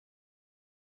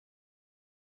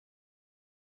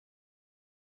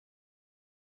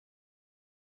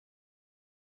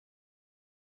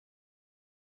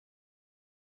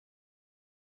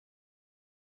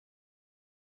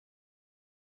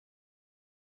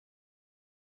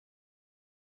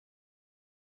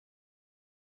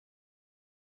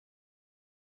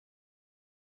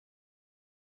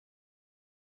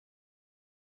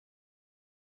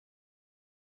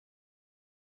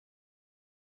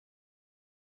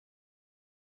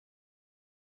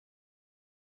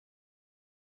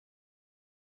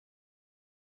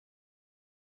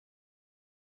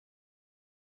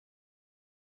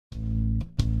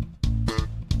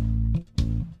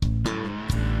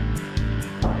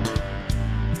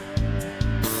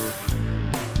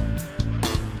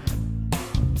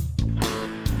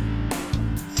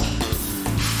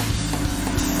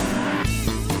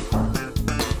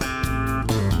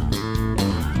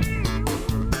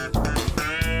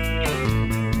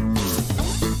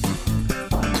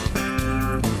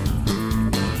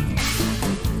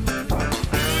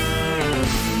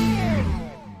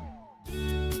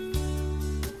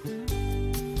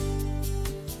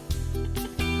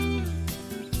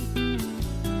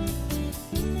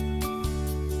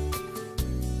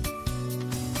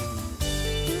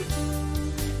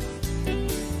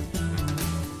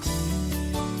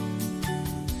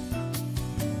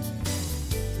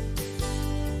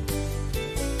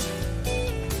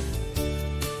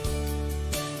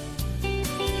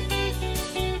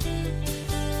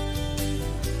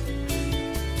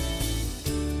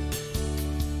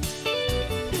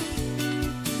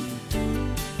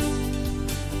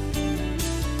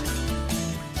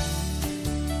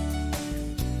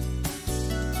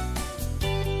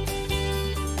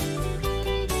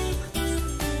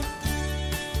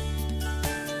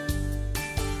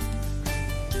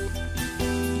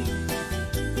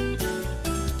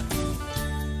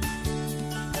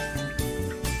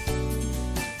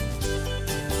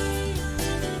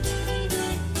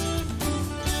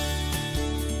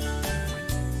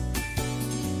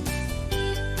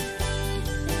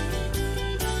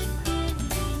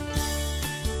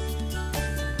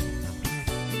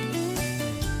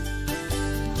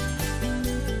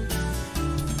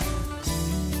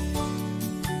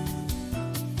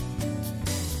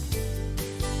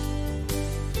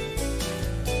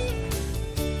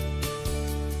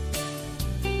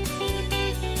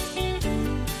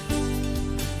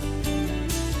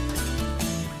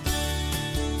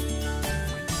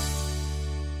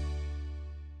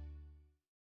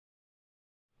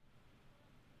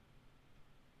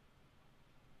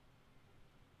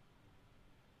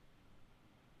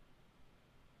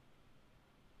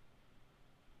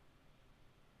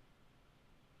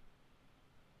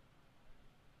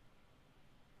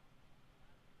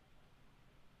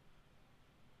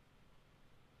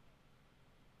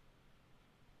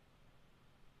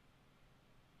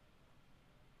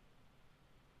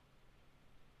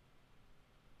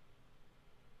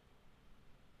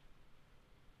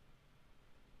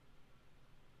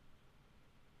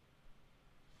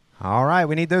All right,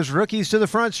 we need those rookies to the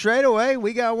front straightaway.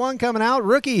 We got one coming out.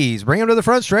 Rookies, bring them to the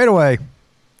front straightaway.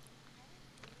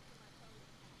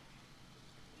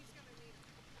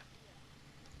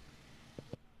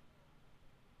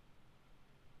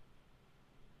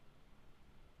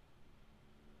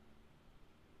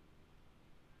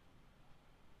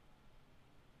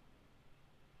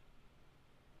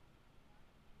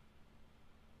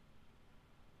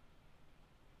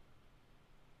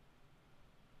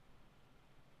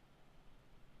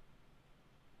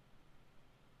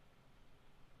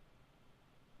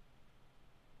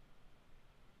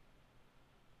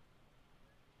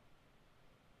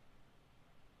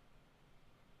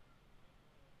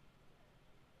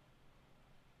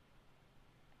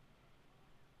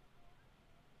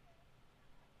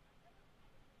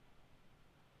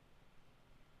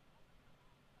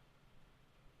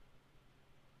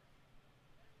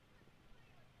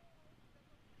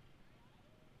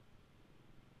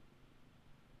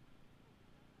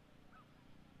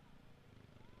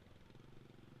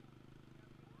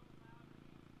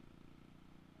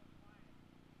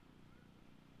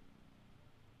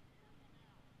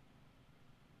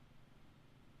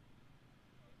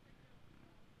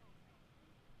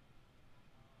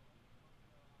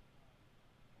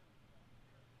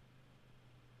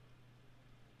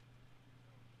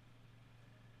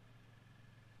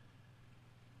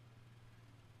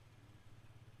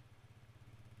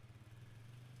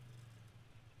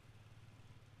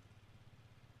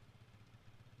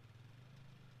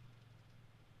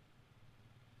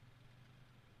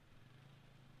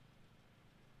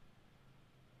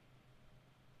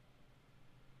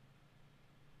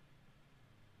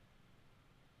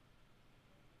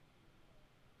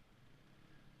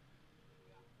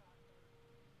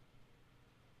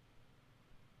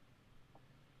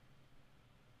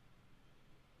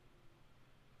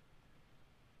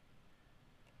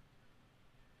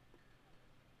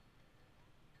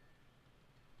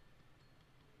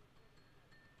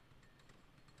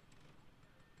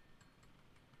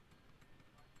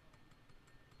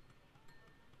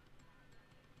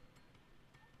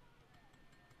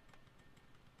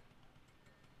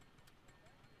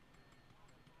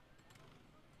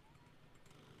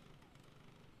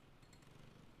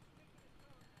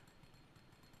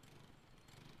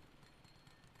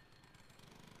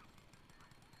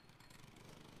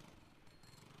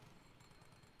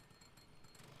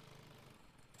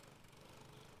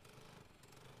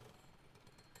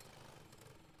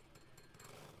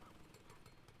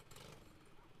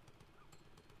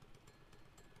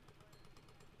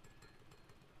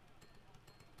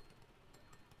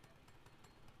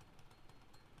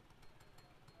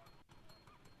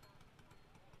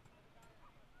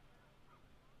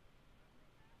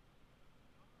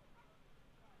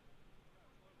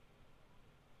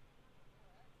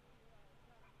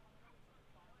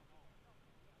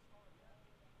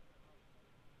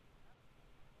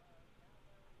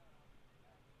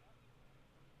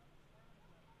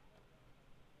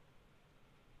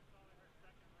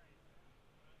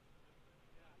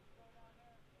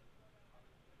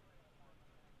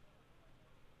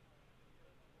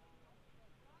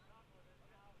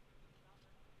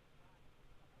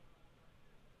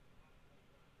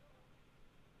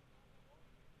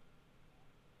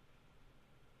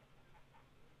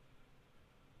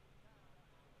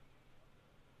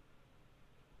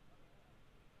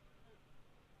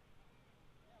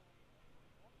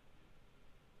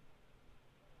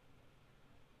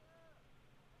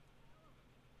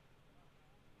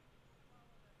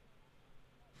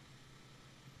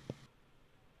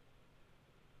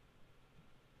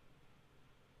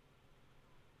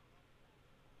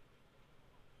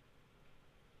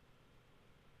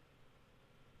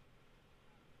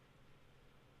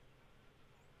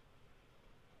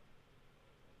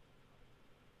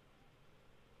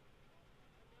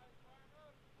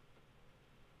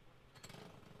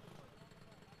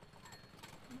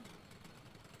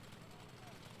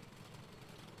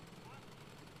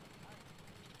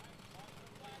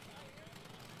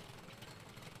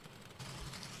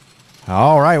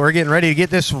 All right, we're getting ready to get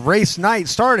this race night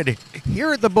started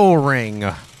here at the Bullring.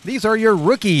 These are your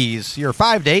rookies, your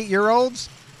 5 to 8-year-olds.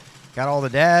 Got all the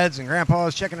dads and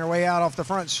grandpas checking their way out off the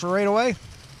front straightaway.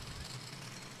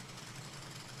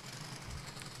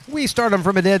 We start them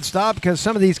from a dead stop because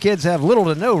some of these kids have little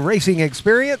to no racing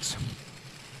experience.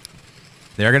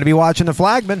 They're going to be watching the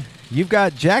flagman. You've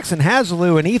got Jackson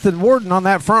Haslou and Ethan Warden on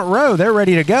that front row. They're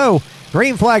ready to go.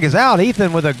 Green flag is out.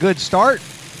 Ethan with a good start.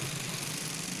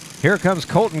 Here comes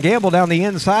Colton Gamble down the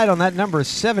inside on that number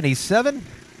 77.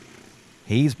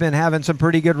 He's been having some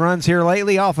pretty good runs here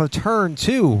lately off of turn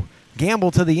 2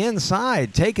 Gamble to the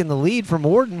inside, taking the lead from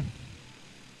Warden.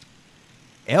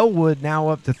 Elwood now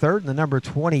up to third in the number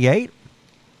 28.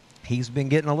 He's been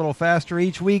getting a little faster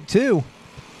each week, too.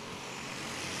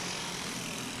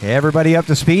 Everybody up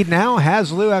to speed now.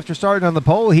 Hasloo, after starting on the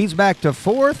pole, he's back to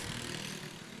fourth.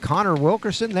 Connor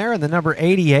Wilkerson there in the number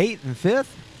 88 in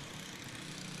fifth.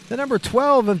 The number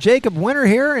 12 of Jacob Winter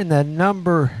here in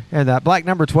that black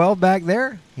number 12 back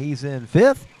there. He's in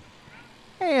fifth.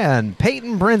 And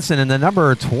Peyton Brinson in the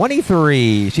number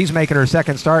 23. She's making her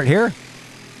second start here.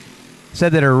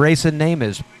 Said that her racing name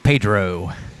is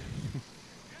Pedro.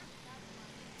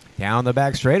 Down the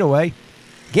back straightaway.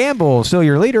 Gamble, still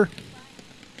your leader.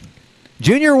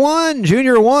 Junior 1,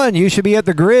 you should be at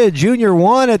the grid. Junior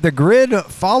 1 at the grid,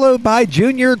 followed by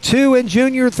Junior 2 and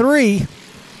Junior 3.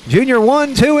 Junior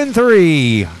 1, 2, and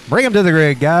 3. Bring them to the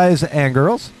grid, guys and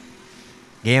girls.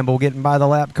 Gamble getting by the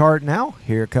lap cart now.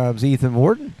 Here comes Ethan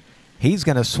Warden. He's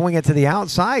going to swing it to the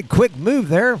outside. Quick move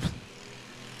there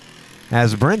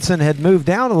as Brinson had moved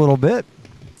down a little bit.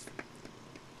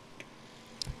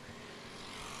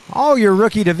 All your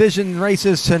rookie division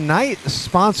races tonight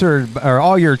sponsored, or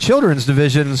all your children's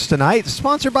divisions tonight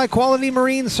sponsored by Quality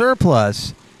Marine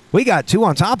Surplus. We got two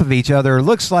on top of each other.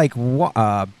 Looks like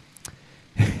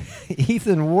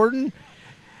Ethan Warden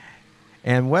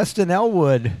and Weston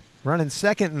Elwood running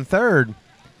second and third.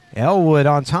 Elwood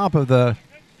on top of the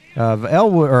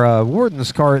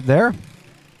Warden's cart there.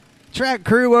 Track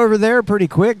crew over there pretty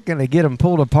quick. Going to get them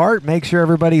pulled apart, make sure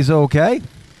everybody's okay.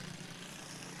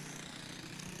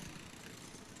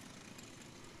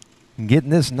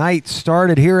 Getting this night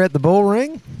started here at the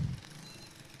Bullring.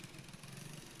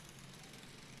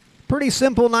 Pretty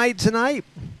simple night tonight.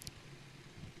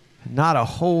 Not a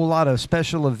whole lot of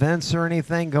special events or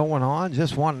anything going on.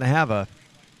 Just wanting to have a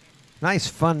nice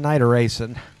fun night of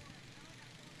racing.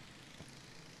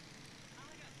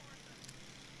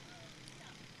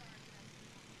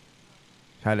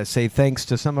 Try to say thanks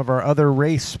to some of our other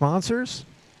race sponsors.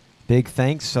 Big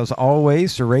thanks, as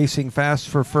always, to Racing Fast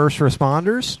for First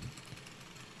Responders.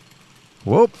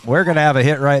 Whoop, we're going to have a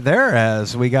hit right there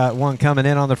as we got one coming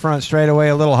in on the front straightaway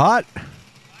a little hot.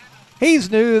 He's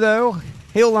new, though.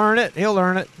 He'll learn it. He'll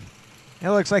learn it.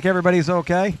 It looks like everybody's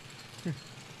okay.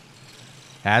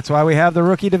 That's why we have the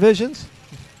rookie divisions.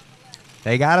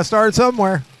 They got to start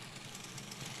somewhere.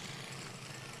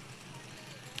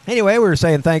 Anyway, we were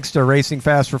saying thanks to Racing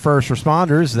Fast for First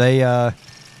Responders. They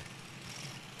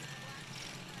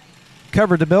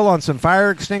covered the bill on some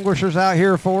fire extinguishers out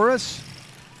here for us.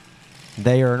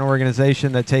 They are an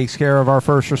organization that takes care of our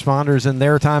first responders in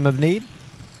their time of need.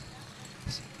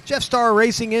 Jeff Star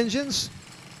Racing Engines,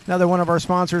 another one of our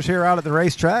sponsors here out at the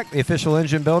racetrack, the official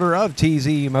engine builder of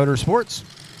TZ Motorsports.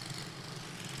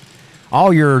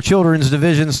 All your children's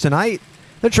divisions tonight.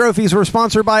 The trophies were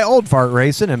sponsored by Old Fart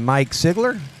Racing and Mike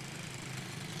Sigler.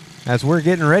 As we're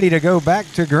getting ready to go back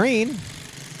to green.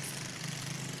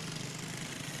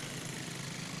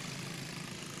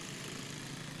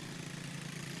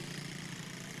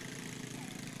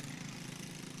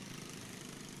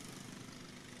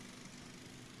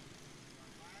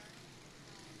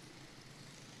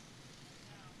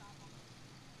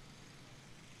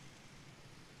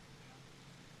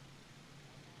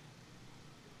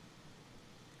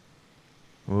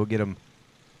 We'll get them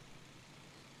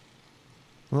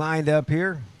lined up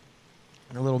here.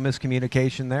 A little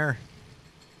miscommunication there.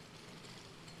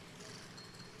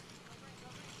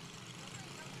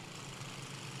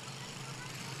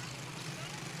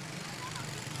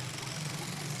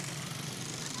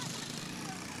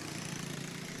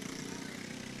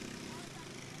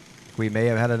 We may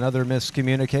have had another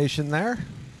miscommunication there.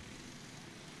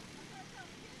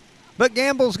 But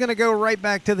Gamble's going to go right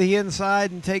back to the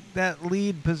inside and take that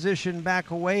lead position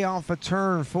back away off of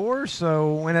turn 4.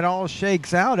 So when it all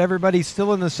shakes out, everybody's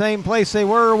still in the same place they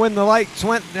were when the lights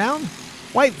went down.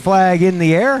 White flag in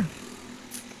the air.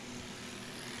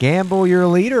 Gamble, your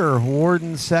leader.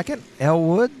 Warden second.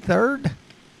 Elwood third.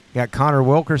 Got Connor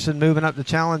Wilkerson moving up the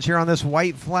challenge here on this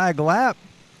white flag lap.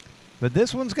 But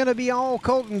this one's going to be all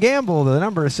Colton Gamble, the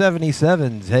number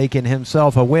 77, taking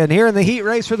himself a win here in the heat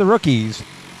race for the rookies.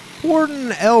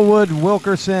 Warden, Elwood,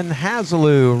 Wilkerson,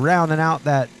 Hasloo rounding out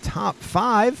that top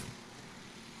 5.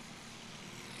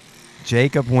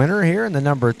 Jacob Winter here in the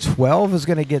number 12 is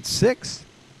going to get 6.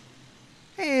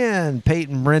 And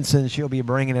Peyton Brinson, she'll be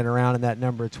bringing it around in that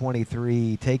number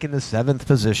 23, taking the 7th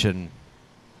position.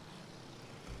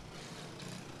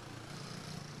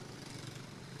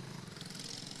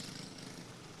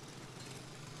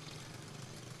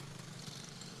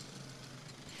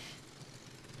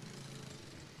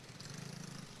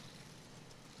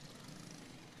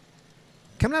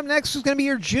 Coming up next is going to be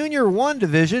your Junior 1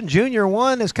 division. Junior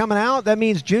 1 is coming out. That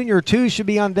means Junior 2 should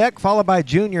be on deck, followed by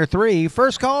Junior 3.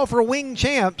 First call for Wing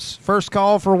Champs. First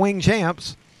call for Wing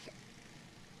Champs.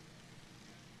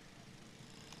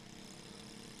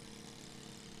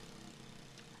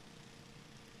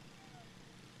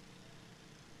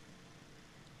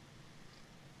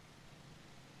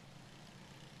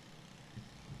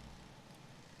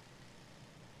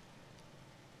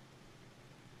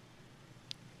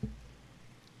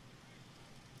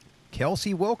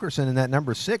 Kelsey Wilkerson in that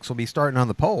number 6 will be starting on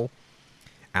the pole.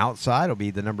 Outside will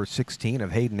be the number 16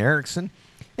 of Hayden Erickson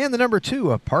and the number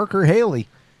 2 of Parker Haley.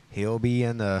 He'll be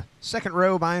in the second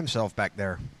row by himself back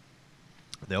there.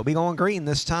 They'll be going green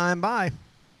this time by.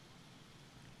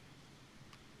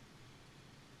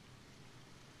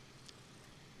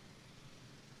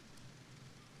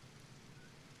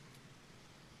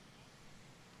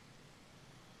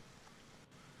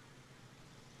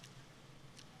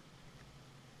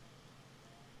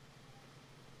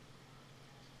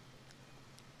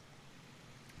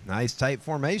 Nice tight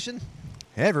formation.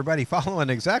 Everybody following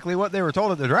exactly what they were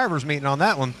told at the driver's meeting on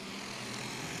that one.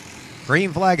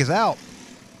 Green flag is out.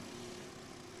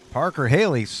 Parker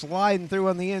Haley sliding through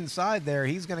on the inside there.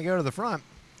 He's going to go to the front.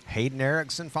 Hayden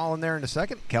Erickson following there in a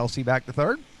second. Kelsey back to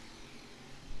third.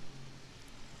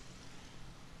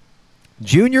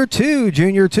 Junior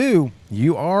 2,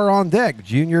 you are on deck.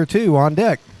 Junior 2 on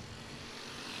deck.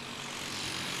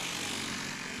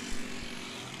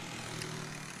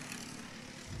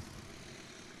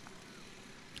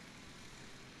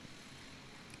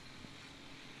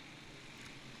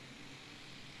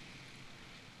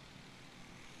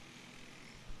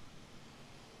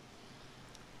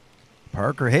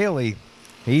 Parker Haley,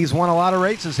 he's won a lot of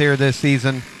races here this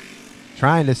season,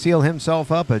 trying to seal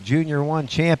himself up a Junior 1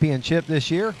 championship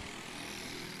this year.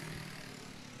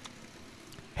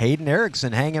 Hayden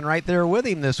Erickson hanging right there with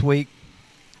him this week.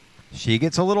 She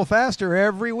gets a little faster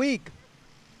every week.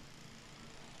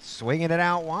 Swinging it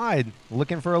out wide,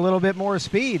 looking for a little bit more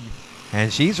speed.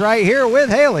 And she's right here with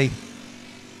Haley.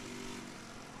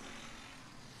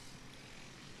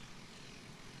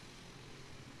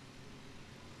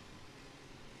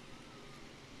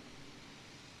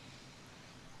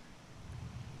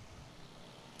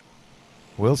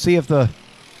 We'll see if the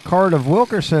card of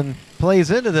Wilkerson plays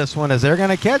into this one as they're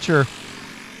going to catch her.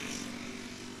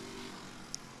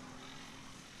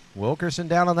 Wilkerson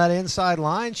down on that inside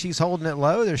line. She's holding it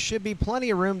low. There should be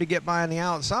plenty of room to get by on the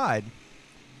outside.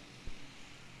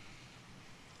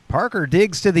 Parker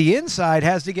digs to the inside,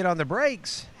 has to get on the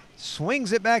brakes.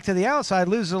 Swings it back to the outside,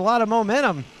 loses a lot of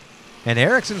momentum. And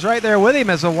Erickson's right there with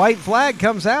him as a white flag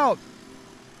comes out.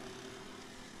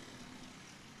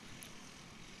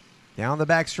 Down the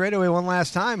back straightaway one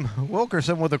last time.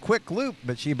 Wilkerson with a quick loop,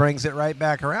 but she brings it right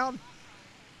back around.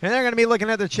 And they're going to be looking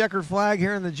at the checkered flag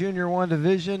here in the Junior 1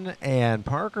 division. And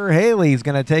Parker Haley's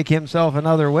going to take himself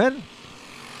another win.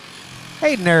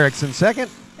 Hayden Erickson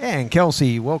second. And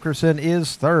Kelsey Wilkerson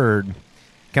is third.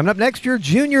 Coming up next, your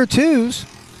Junior 2s.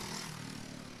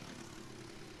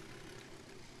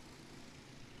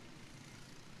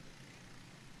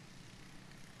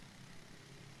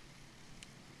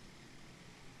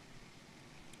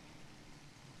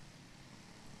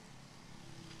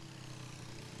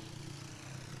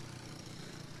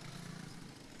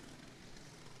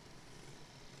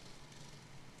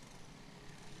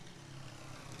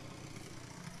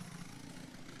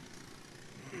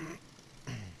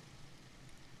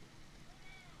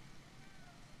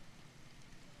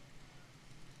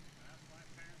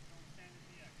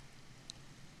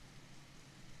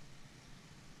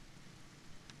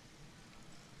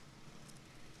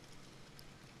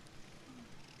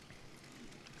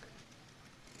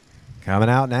 Coming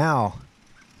out now,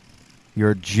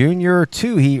 your Junior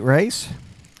 2 heat race.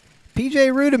 PJ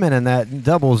Rudiman in that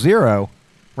 00.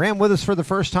 Ran with us for the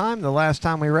first time the last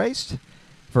time we raced.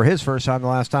 For his first time the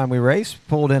last time we raced.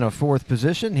 Pulled in a 4th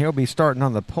position. He'll be starting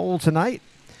on the pole tonight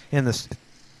in this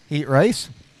heat race.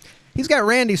 He's got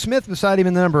Randy Smith beside him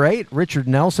in the number 8. Richard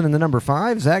Nelson in the number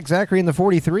 5. Zach Zachary in the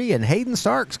 43. And Hayden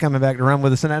Starks coming back to run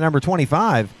with us in that number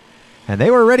 25. And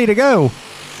they were ready to go.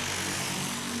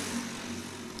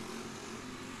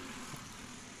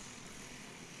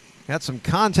 Got some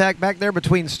contact back there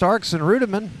between Starks and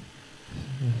Rudiman.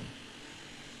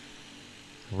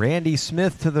 Randy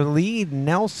Smith to the lead,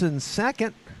 Nelson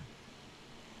second.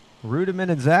 Rudiman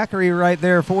and Zachary right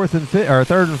there, 4th and 5th, or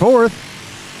 3rd and 4th.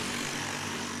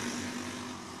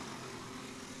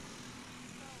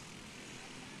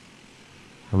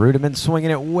 Rudiman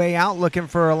swinging it way out, looking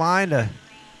for a line to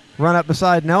run up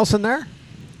beside Nelson there.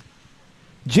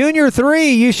 Junior 3,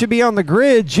 you should be on the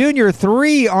grid. Junior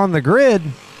 3 on the grid.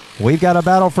 We've got a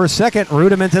battle for second.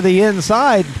 Rudiman to the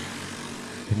inside.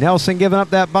 Nelson giving up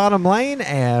that bottom lane,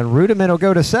 and Rudiman will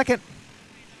go to second.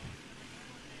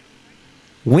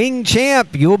 Wing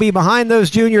Champ, you'll be behind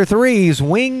those Junior 3s.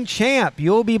 Wing Champ,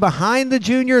 you'll be behind the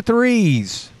Junior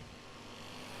 3s.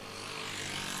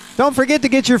 Don't forget to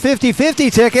get your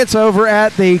 50-50 tickets over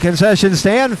at the concession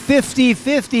stand.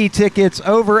 50-50 tickets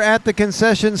over at the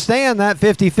concession stand. That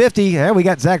 50-50, yeah, we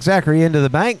got Zach Zachary into the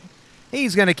bank.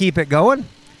 He's going to keep it going.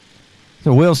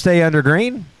 So we'll stay under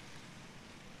green.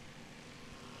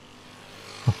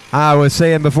 I was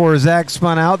saying before Zach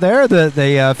spun out there that the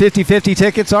 50-50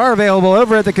 tickets are available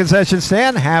over at the concession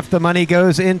stand. Half the money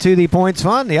goes into the points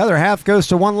fund. The other half goes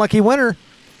to one lucky winner.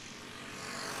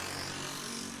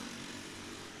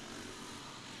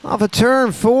 Off of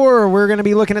turn 4, we're going to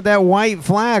be looking at that white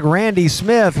flag. Randy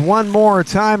Smith one more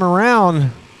time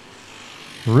around.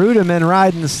 Rudiman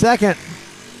riding second.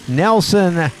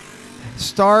 Nelson,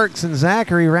 Starks, and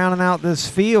Zachary rounding out this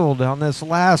field on this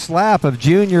last lap of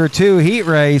Junior 2 heat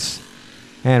race.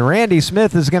 And Randy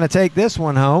Smith is going to take this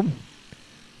one home.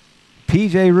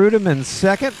 PJ Rudiman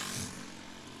second.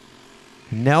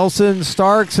 Nelson,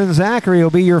 Starks, and Zachary will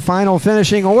be your final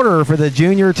finishing order for the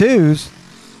Junior 2s.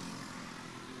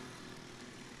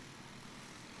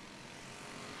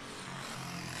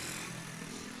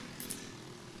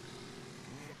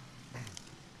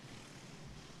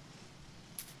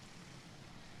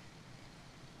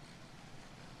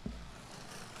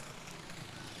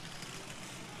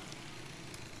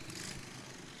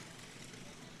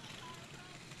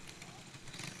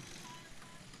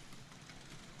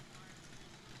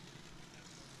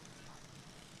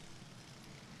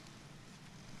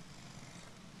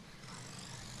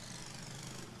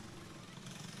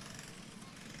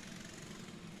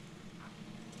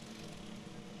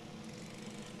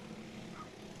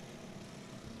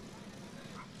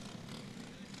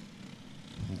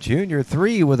 Junior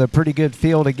 3 with a pretty good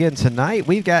field again tonight.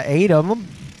 We've got 8 of them.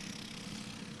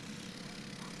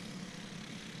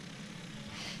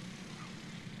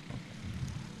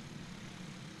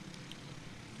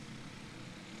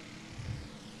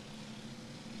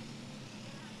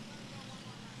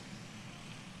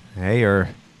 They are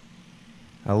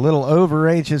a little over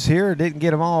anxious here. Didn't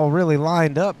get them all really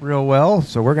lined up real well,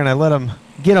 so we're going to let them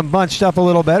get them bunched up a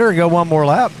little better and go one more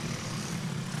lap.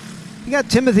 You got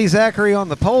Timothy Zachary on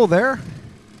the pole there.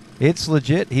 It's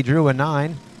legit. He drew a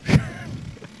 9.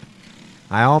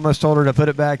 I almost told her to put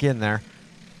it back in there.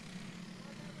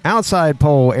 Outside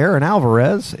pole, Aaron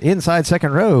Alvarez. Inside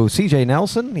second row, CJ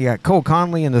Nelson. You got Cole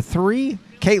Conley in the 3.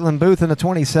 Caitlin Booth in the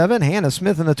 27. Hannah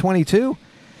Smith in the 22.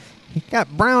 You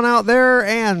got Brown out there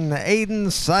and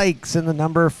Aiden Sykes in the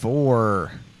number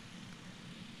 4.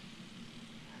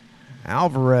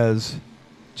 Alvarez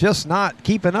just not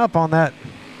keeping up on that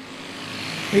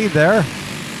lead there.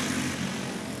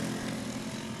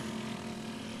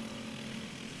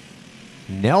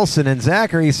 Nelson and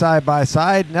Zachary side by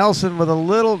side. Nelson with a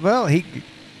little,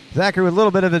 Zachary with a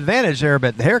little bit of advantage there,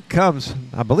 but here comes,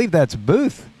 I believe that's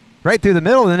Booth right through the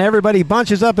middle, and then everybody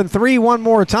bunches up in 3 one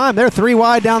more time. They're 3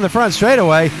 wide down the front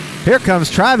straightaway. Here comes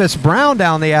Travis Brown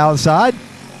down the outside.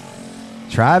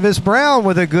 Travis Brown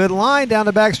with a good line down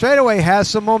the back straightaway has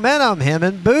some momentum. Him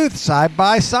and Booth side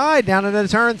by side down into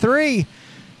turn 3.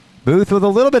 Booth with a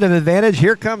little bit of advantage.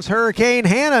 Here comes Hurricane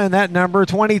Hannah in that number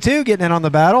 22 getting in on the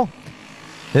battle.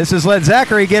 This has let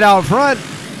Zachary get out front.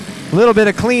 A little bit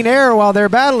of clean air while they're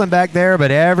battling back there, but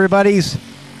everybody's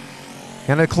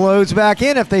going to close back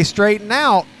in if they straighten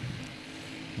out.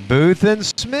 Booth and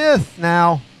Smith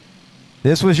now.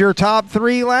 This was your top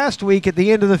 3 last week at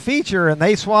the end of the feature, and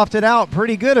they swapped it out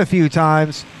pretty good a few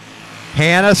times.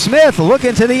 Hannah Smith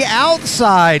looking to the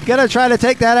outside. Going to try to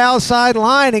take that outside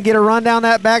line and get a run down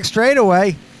that back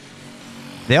straightaway.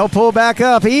 They'll pull back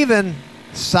up even.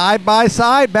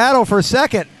 Side-by-side battle for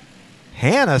second.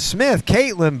 Hannah Smith,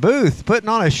 Caitlin Booth putting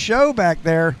on a show back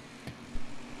there.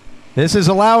 This is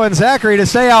allowing Zachary to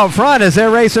stay out front as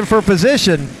they're racing for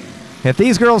position. If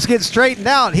these girls get straightened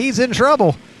out, he's in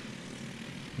trouble.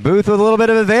 Booth with a little bit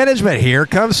of advantage, but here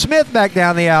comes Smith back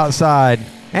down the outside.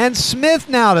 And Smith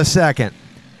now to second.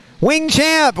 Wing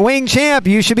Champ,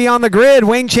 you should be on the grid.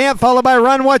 Wing Champ followed by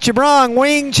Run What You Brung.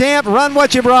 Wing Champ, Run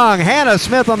What You Brung. Hannah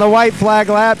Smith on the white flag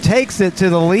lap takes it to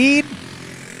the lead.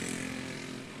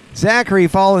 Zachary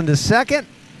falling to second.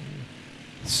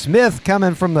 Smith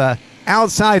coming from the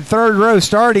outside third row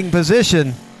starting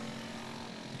position.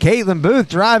 Caitlin Booth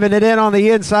driving it in on the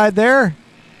inside there.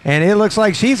 And it looks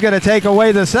like she's going to take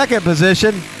away the second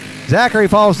position. Zachary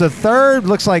falls to third.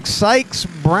 Looks like Sykes,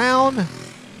 Brown,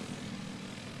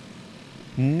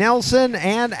 Nelson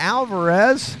and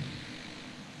Alvarez.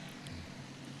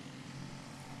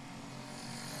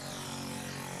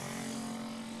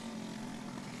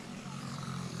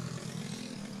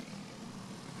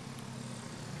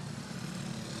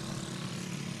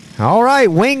 All right,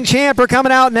 Wing Champ are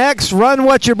coming out next. Run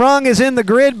What You Brung is in the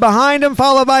grid behind them,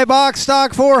 followed by Box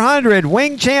Stock 400.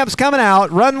 Wing Champ's coming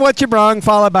out. Run What You Brung,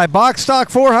 followed by Box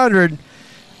Stock 400.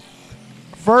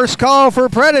 First call for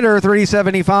Predator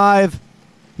 375.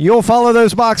 You'll follow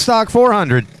those Box Stock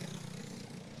 400.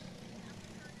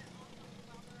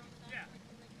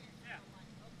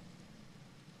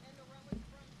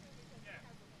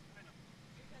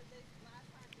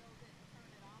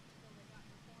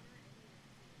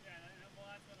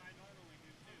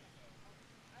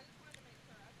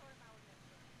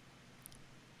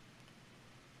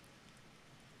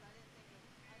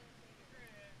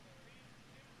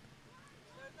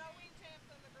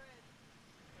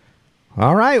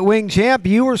 All right, Wing Champ,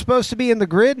 you were supposed to be in the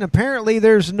grid, and apparently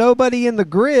there's nobody in the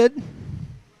grid.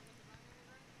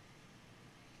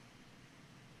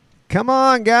 Come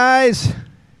on, guys.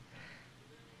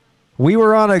 We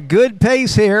were on a good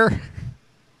pace here.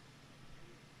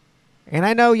 And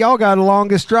I know y'all got the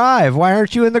longest drive. Why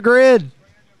aren't you in the grid?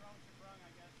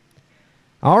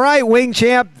 All right, Wing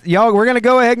Champ, y'all, we're going to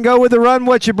go ahead and go with the Run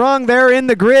What You Brung. They're in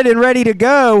the grid and ready to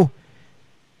go.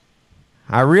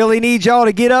 I really need y'all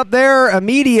to get up there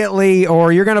immediately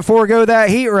or you're going to forego that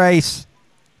heat race.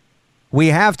 We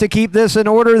have to keep this in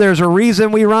order. There's a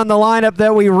reason we run the lineup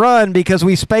that we run because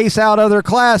we space out other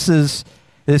classes.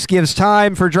 This gives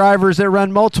time for drivers that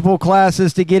run multiple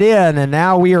classes to get in, and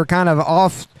now we are kind of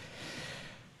off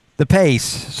the pace.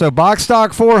 So Box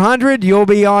Stock 400, you'll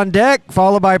be on deck,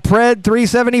 followed by Pred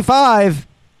 375.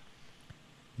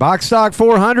 Box Stock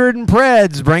 400 and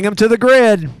Preds, bring them to the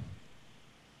grid.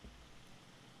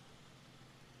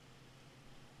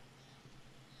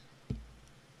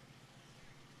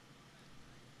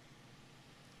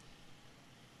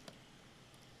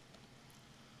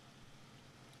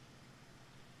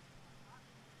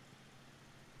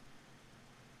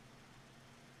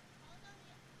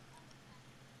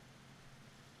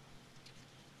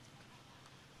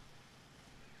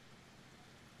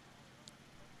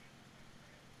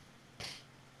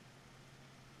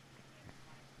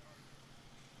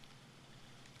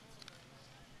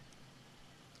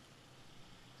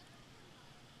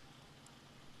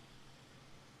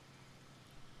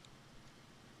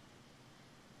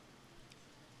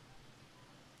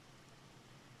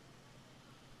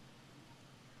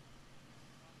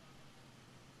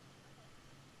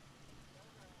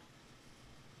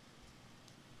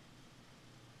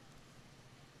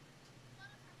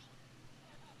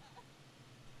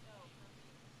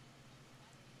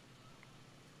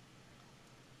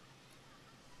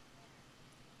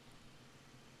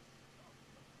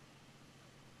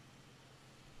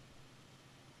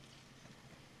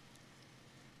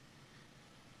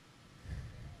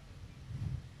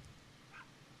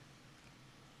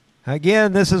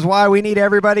 Again, this is why we need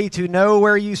everybody to know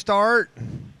where you start,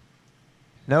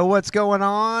 know what's going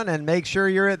on, and make sure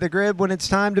you're at the grid when it's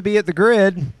time to be at the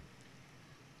grid.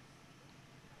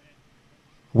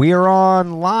 We are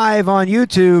on live on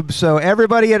YouTube, so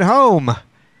everybody at home,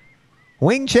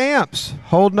 Wing Champs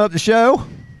holding up the show.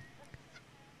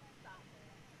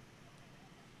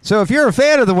 So if you're a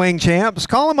fan of the Wing Champs,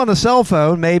 call them on the cell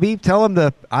phone maybe. Tell them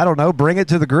to, I don't know, bring it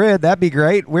to the grid. That'd be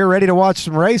great. We're ready to watch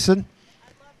some racing.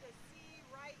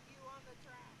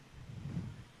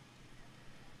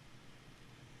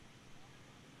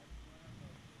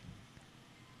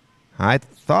 I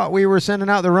thought we were sending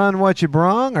out the Run What You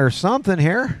Brung or something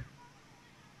here.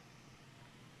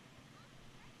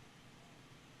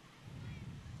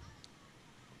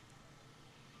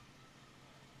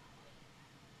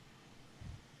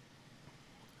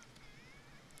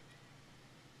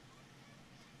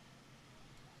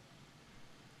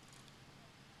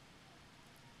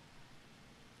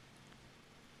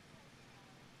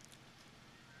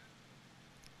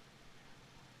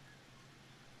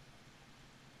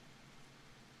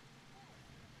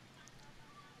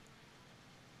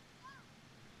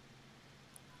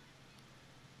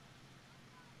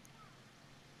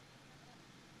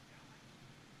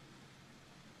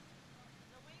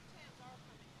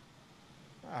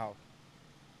 Wow.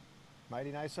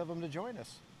 Mighty nice of them to join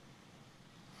us.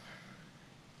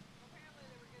 Apparently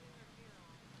they were getting their gear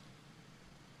on.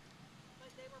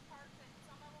 But they were parked,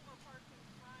 some of them were parked in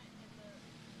front, and the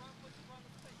Run What You Brung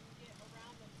couldn't get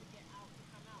around them to get out, to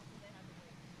come out, so they had to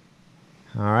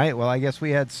wait. All right, well, I guess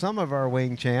we had some of our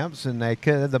Wing Champs, and they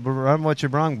could, the Run What You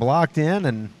Brung blocked in,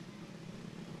 and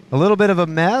a little bit of a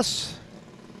mess.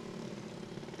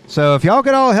 So if y'all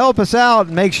could all help us out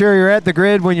and make sure you're at the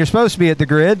grid when you're supposed to be at the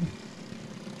grid,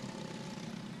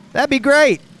 that'd be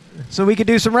great. So we could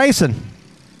do some racing.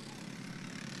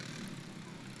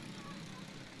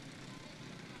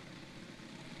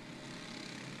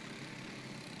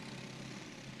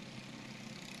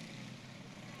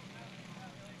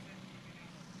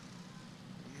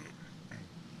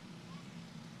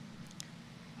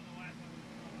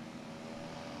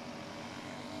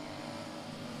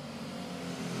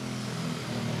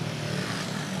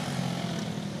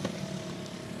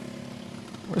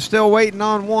 We're still waiting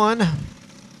on one.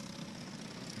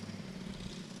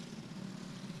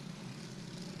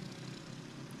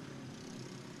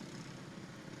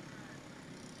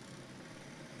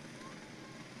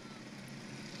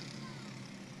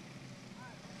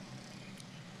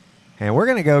 And we're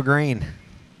going to go green.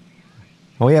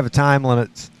 We have a time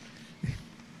limit.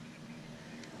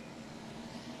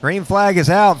 Green flag is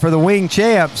out for the wing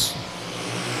champs.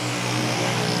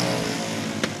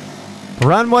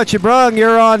 Run what you brung,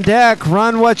 you're on deck.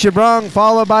 Run what you brung,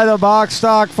 followed by the box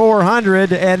stock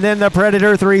 400 and then the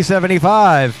Predator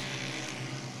 375.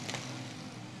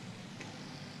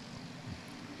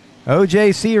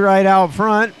 OJC right out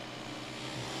front.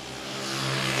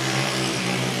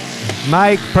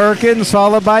 Mike Perkins,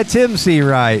 followed by Tim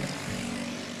Seawright.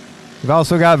 We've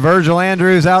also got Virgil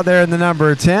Andrews out there in the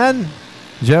number 10.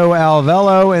 Joe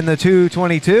Alvello in the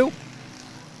 222.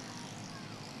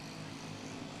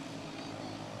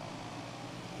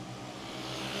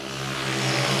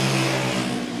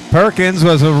 Perkins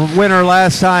was a winner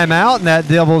last time out in that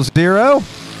double zero.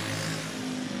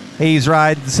 He's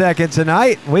riding second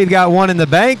tonight. We've got one in the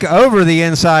bank over the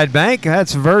inside bank.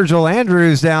 That's Virgil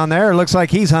Andrews down there. Looks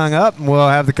like he's hung up, and we'll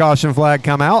have the caution flag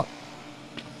come out.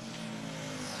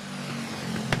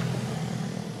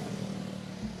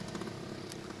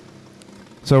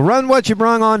 So run what you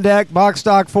brung on deck. Box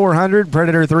stock 400,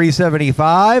 Predator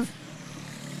 375.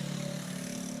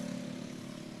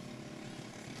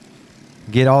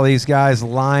 Get all these guys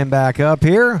lined back up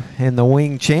here in the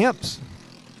wing champs.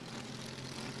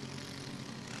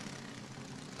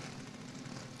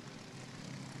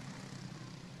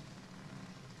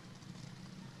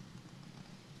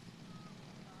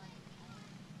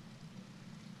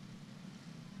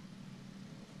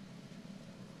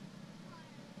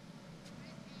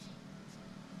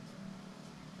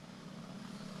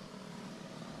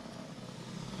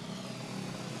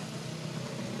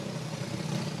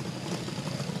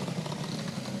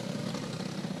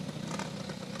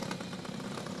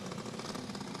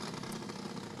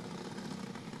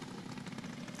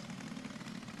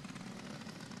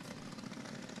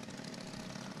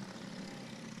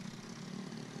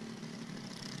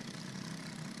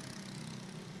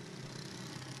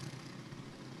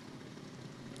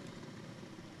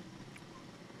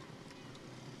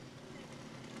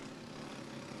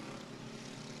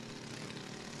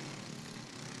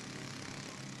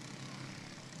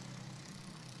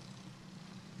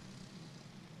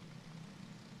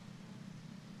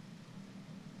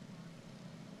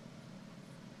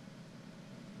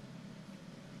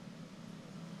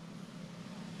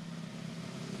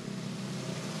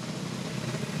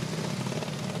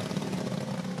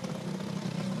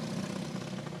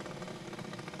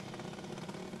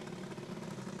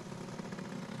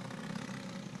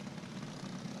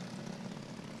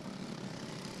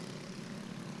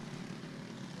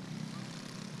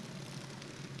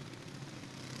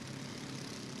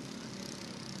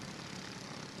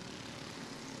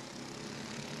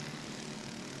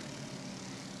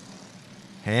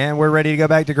 And we're ready to go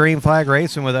back to green flag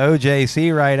racing with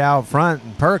OJC right out front,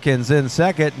 and Perkins in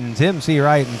second, and Tim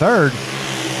Seawright in third.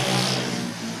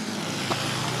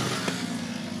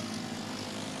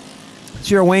 It's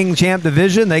your wing champ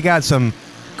division. They got some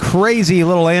crazy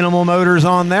little animal motors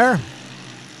on there,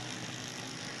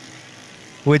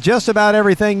 with just about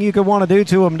everything you could want to do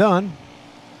to them done.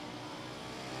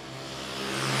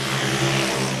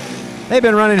 They've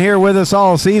been running here with us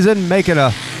all season, making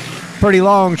a pretty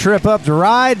long trip up to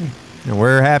ride, and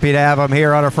we're happy to have them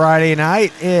here on a Friday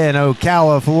night in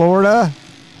Ocala, Florida.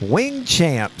 Wing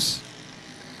champs.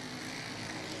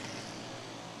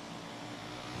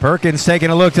 Perkins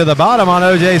taking a look to the bottom on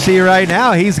OJC right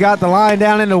now. He's got the line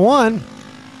down into one.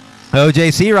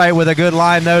 OJC right with a good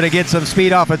line, though, to get some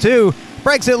speed off of two.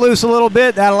 Breaks it loose a little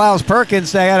bit. That allows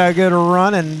Perkins to have a good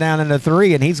run and down into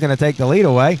three, and he's going to take the lead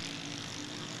away.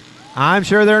 I'm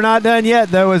sure they're not done yet,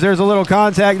 though, as there's a little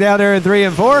contact down there in 3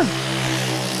 and 4.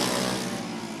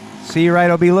 Seawright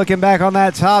will be looking back on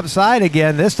that top side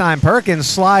again. This time Perkins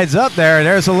slides up there, and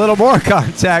there's a little more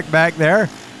contact back there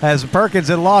as Perkins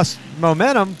had lost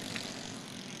momentum.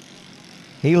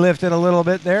 He lifted a little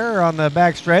bit there on the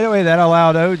back straightaway. That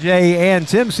allowed OJ and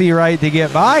Tim Seawright to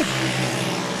get by.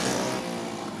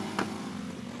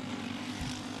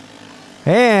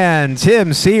 And Tim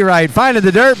Seawright finding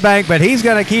the dirt bank, but he's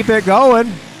going to keep it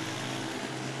going.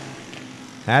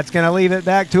 That's going to leave it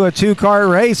back to a two-car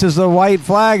race as the white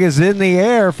flag is in the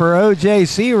air for OJ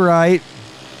Seawright.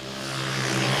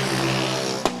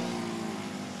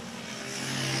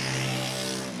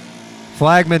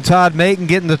 Flagman Todd Macon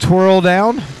getting the twirl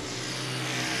down.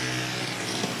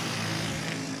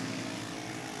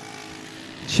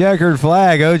 Checkered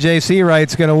flag. OJ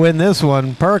Seawright's going to win this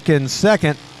one. Perkins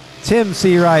second. Tim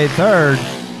Seawright third.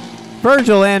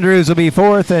 Virgil Andrews will be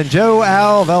fourth, and Joe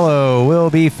Alvello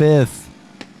will be fifth.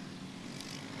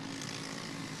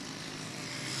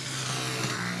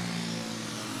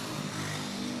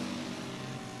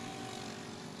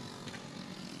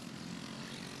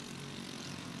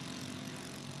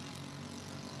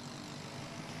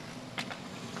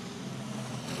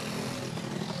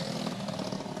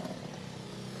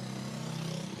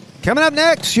 Coming up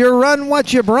next, your Run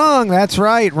What You Brung. That's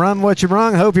right, run what you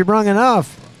brung. Hope you brung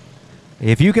enough.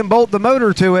 If you can bolt the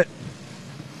motor to it,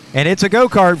 and it's a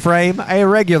go-kart frame, a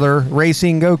regular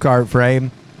racing go-kart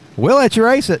frame, we'll let you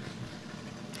race it.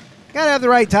 Got to have the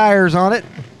right tires on it.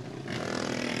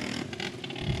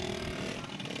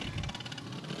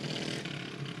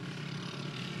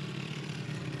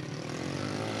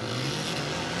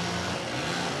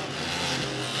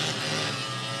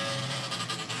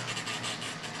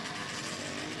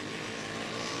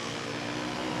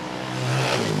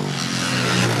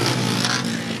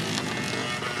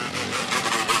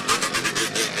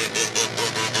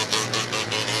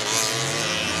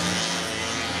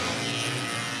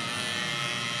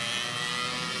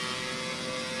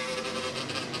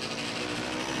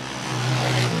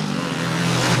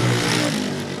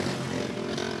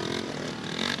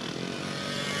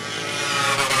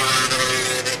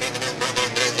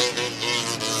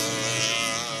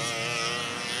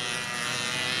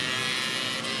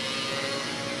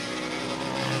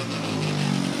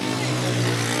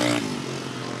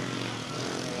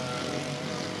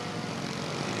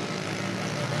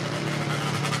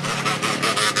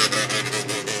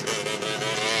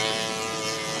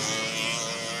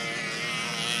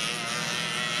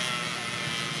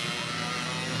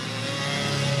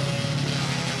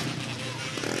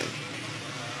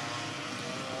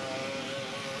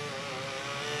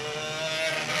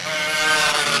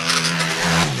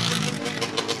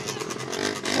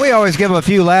 We always give them a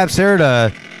few laps there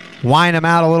to wind them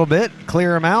out a little bit,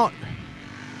 clear them out.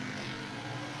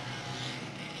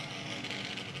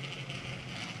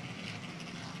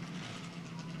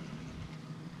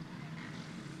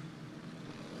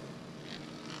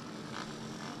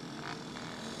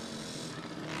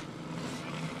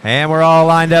 And we're all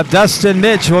lined up. Dustin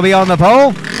Mitch will be on the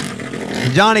pole.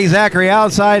 Johnny Zachary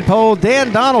outside pole.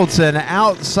 Dan Donaldson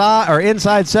outside or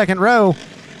inside second row.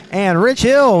 And Rich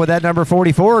Hill with that number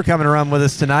 44 coming to run with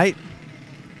us tonight.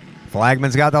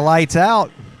 Flagman's got the lights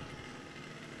out.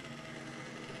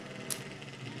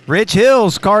 Rich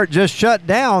Hill's cart just shut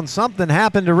down. Something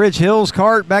happened to Rich Hill's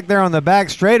cart back there on the back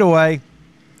straightaway.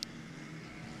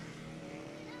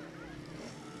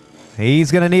 He's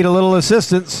going to need a little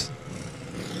assistance.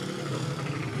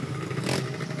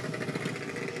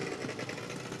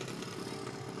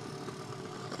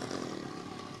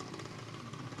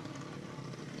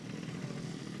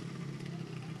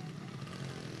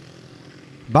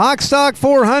 Box Stock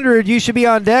 400, you should be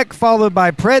on deck, followed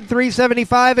by Pred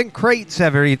 375 and Crate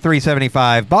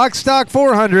 375. Box Stock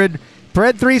 400,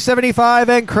 Pred 375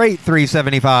 and Crate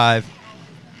 375.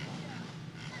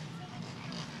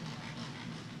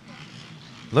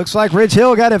 Looks like Rich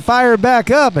Hill got it fired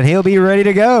back up, and he'll be ready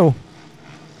to go.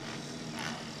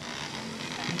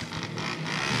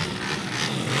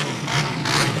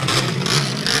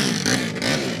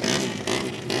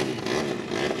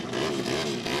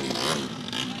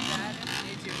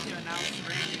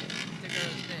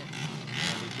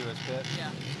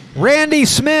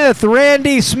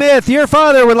 Randy Smith, your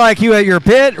father would like you at your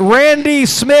pit. Randy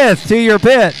Smith to your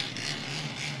pit.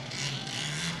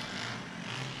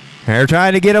 They're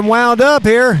trying to get him wound up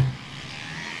here.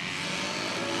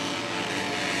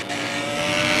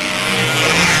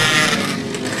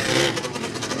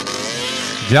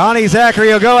 Johnny Zachary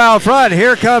will go out front.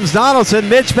 Here comes Donaldson.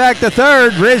 Mitch back to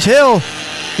third. Rich Hill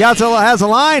has a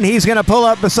line. He's going to pull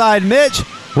up beside Mitch.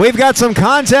 We've got some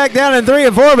contact down in 3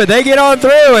 and 4, but they get on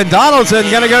through, and Donaldson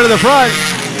going to go to the front.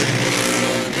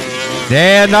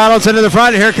 Dan Donaldson to the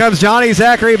front. Here comes Johnny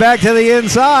Zachary back to the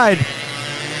inside.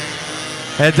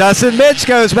 And Dustin Mitch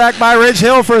goes back by Rich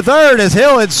Hill for third as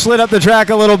Hill had slid up the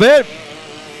track a little bit.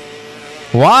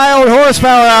 Wild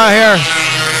horsepower out here.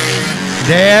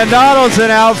 Dan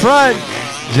Donaldson out front.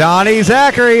 Johnny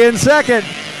Zachary in second.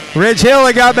 Rich Hill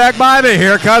had got back by me.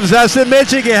 Here comes Dustin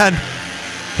Mitch again.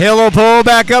 Hill will pull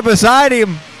back up beside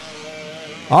him.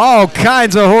 All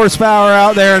kinds of horsepower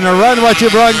out there in the Run What You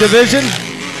Brung division.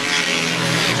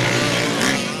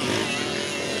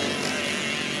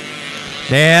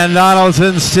 Dan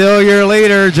Donaldson still your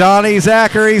leader. Johnny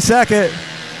Zachary second.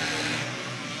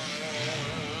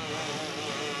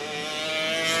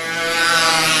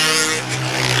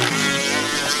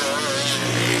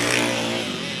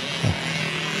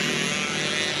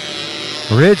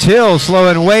 Rich Hill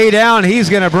slowing way down. He's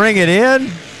going to bring it in.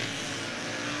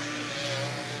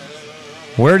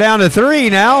 We're down to 3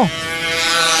 now.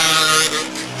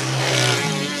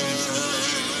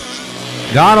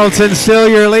 Donaldson still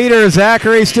your leader.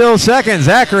 Zachary still second.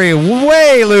 Zachary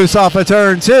way loose off of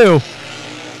turn 2.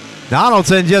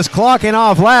 Donaldson just clocking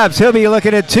off laps. He'll be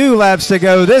looking at 2 laps to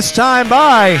go this time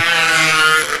by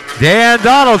Dan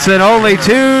Donaldson. Only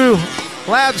 2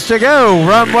 laps to go.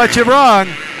 Run what you brung.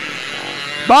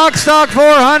 Box Stock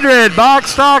 400.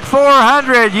 Box Stock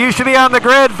 400. You should be on the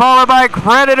grid, followed by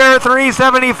Predator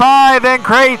 375 and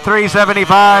Crate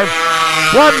 375.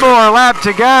 1 more lap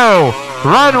to go.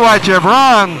 Run what you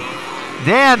brung.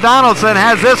 Dan Donaldson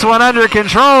has this one under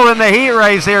control in the heat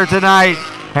race here tonight,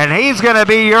 and he's going to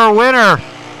be your winner.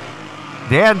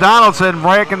 Dan Donaldson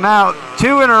breaking out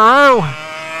 2 in a row,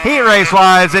 heat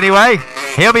race-wise anyway.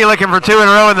 He'll be looking for 2 in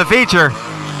a row in the feature.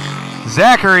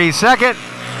 Zachary second,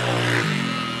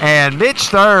 and Mitch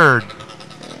third.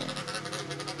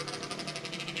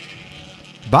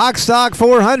 Box Stock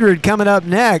 400 coming up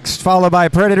next, followed by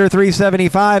Predator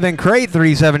 375 and Crate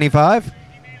 375.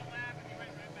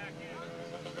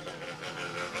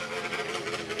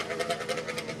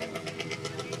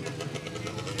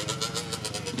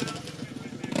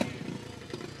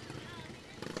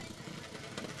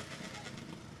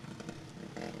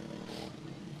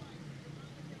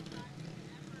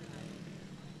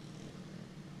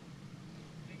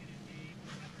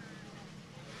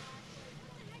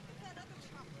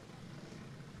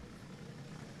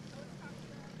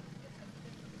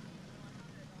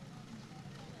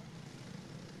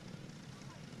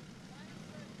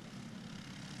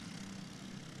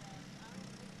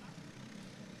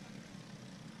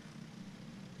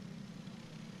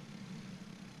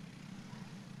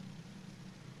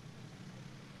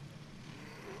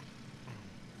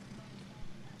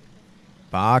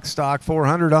 Box Stock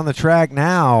 400 on the track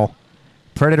now.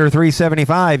 Predator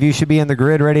 375, you should be in the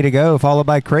grid ready to go, followed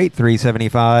by Crate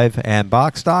 375 and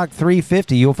Box Stock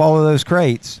 350. You'll follow those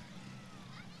crates.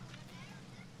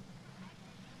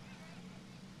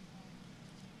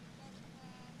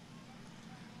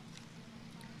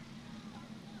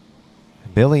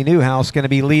 Billy Newhouse going to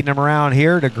be leading them around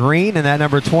here to green in that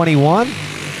number 21.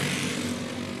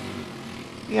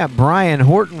 You got Brian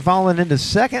Horton falling into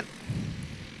second.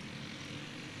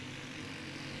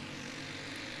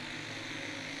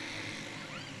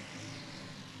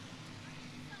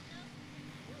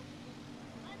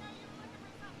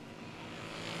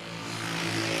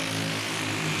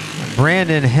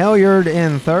 Brandon Helyard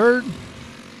in third.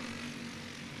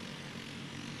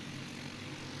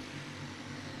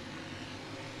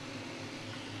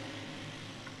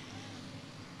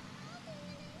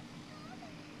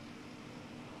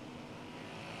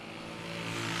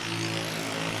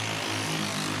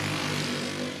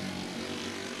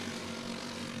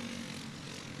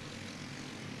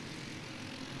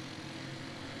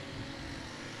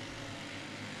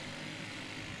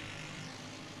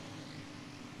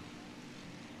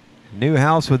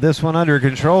 Newhouse with this one under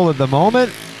control at the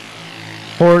moment.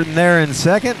 Horton there in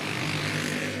second.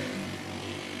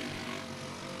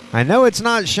 I know it's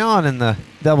not Sean in the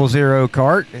 00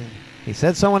 cart. He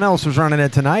said someone else was running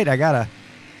it tonight. I got to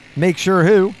make sure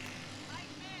who.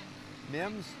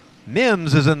 Mims?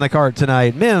 Mims is in the cart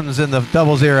tonight. Mims in the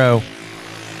 00.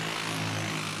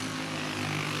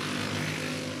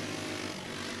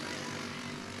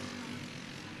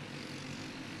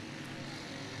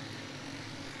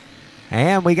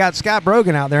 And we got Scott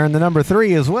Brogan out there in the number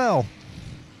 3 as well.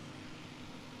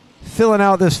 Filling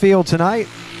out this field tonight.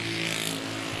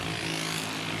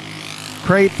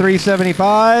 Crate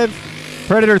 375.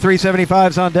 Predator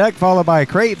 375's on deck, followed by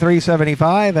Crate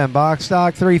 375 and Box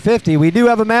Stock 350. We do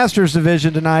have a Masters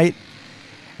division tonight,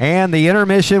 and the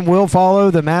intermission will follow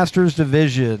the Masters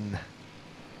division.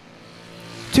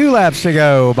 2 laps to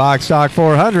go. Box Stock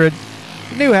 400.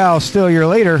 Newhouse still your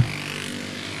leader.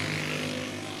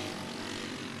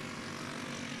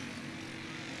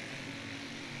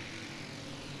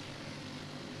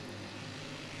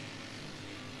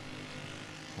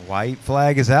 White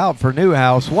flag is out for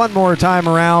Newhouse. One more time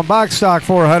around. Box Stock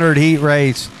 400 heat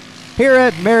race here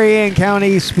at Marion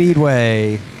County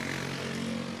Speedway.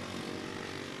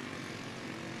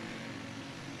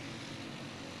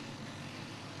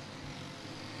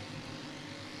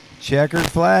 Checkered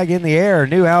flag in the air.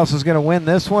 Newhouse is going to win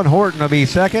this one. Horton will be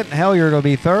second. Helliard will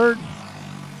be third.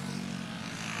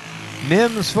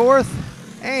 Mims fourth.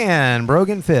 And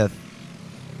Brogan fifth.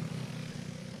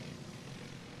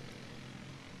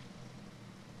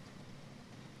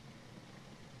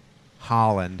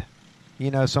 Holland.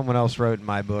 You know, someone else wrote in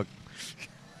my book.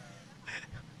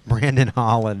 Brandon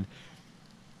Holland.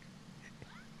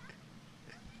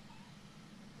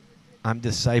 I'm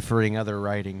deciphering other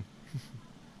writing.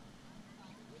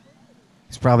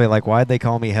 He's probably like, why'd they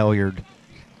call me Helliard?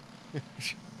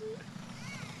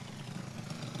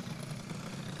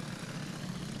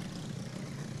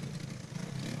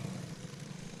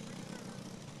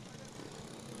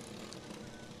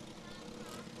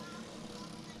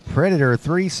 Predator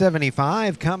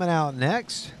 375 coming out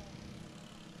next.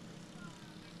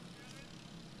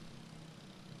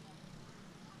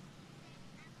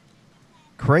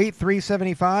 Crate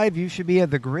 375, you should be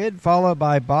at the grid, followed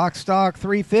by Box Stock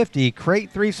 350, Crate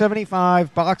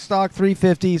 375, Box Stock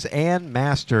 350s, and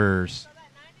Masters. So that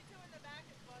 92 in the back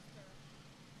is Buster.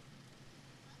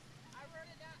 I wrote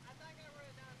it down. I thought I wrote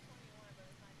it down as 21, but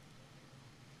it's 92.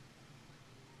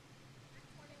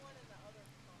 21 in the other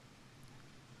spot.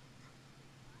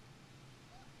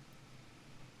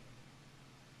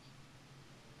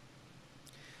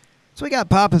 So we got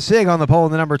Papa Sig on the pole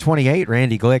in the number 28,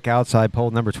 Randy Glick outside pole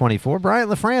number 24,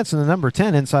 Bryant LaFrance in the number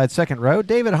 10 inside second row,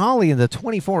 David Hawley in the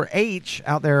 24H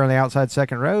out there on the outside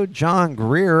second row, John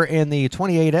Greer in the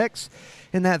 28X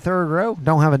in that third row.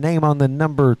 Don't have a name on the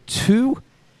number 2.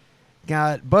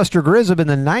 Got Buster Grizzab in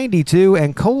the 92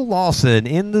 and Cole Lawson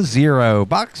in the 0.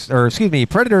 Predator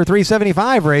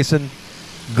 375 racing.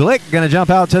 Glick going to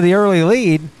jump out to the early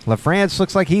lead. LaFrance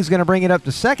looks like he's going to bring it up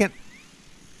to second.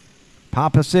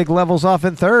 Papa Sig levels off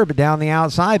in third, but down the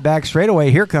outside, back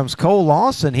straightaway, here comes Cole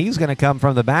Lawson. He's going to come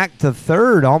from the back to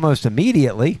third almost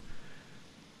immediately.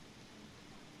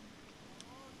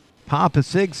 Papa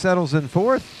Sig settles in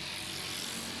fourth.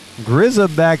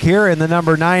 Grizzab back here in the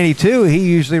number 92. He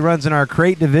usually runs in our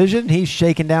crate division. He's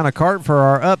shaking down a cart for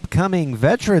our upcoming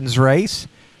veterans race.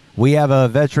 We have a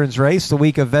veterans race the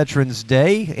week of Veterans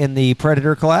Day in the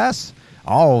Predator class.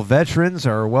 All veterans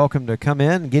are welcome to come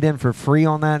in, get in for free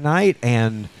on that night,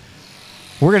 and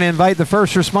we're going to invite the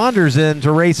first responders in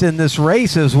to race in this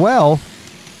race as well.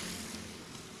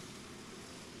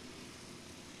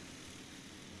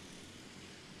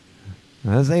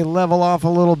 As they level off a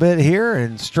little bit here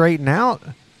and straighten out,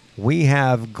 we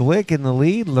have Glick in the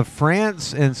lead,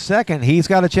 LaFrance in second. He's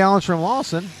got a challenge from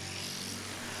Lawson.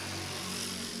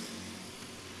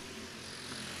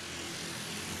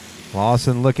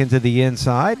 Lawson looking to the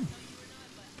inside.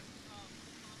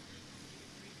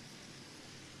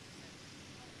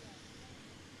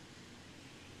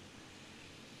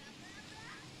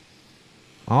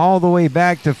 All the way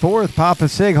back to fourth. Papa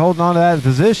Sig holding on to that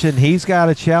position. He's got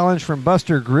a challenge from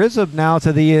Buster Grizzab now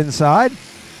to the inside.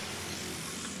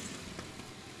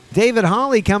 David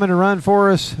Hawley coming to run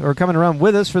for us, or coming to run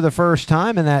with us for the first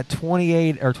time in that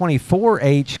 28 or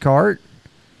 24H cart.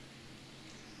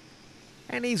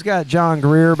 And he's got John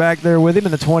Greer back there with him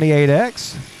in the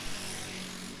 28X.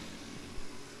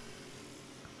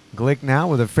 Glick now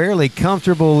with a fairly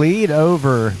comfortable lead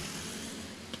over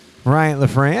Bryant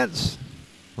LaFrance.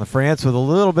 LaFrance with a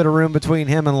little bit of room between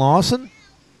him and Lawson.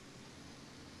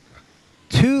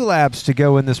 2 laps to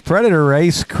go in this Predator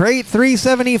race. Crate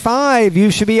 375, you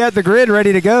should be at the grid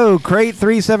ready to go. Crate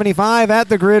 375 at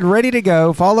the grid ready to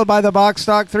go, followed by the Box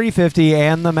Stock 350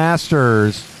 and the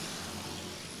Masters.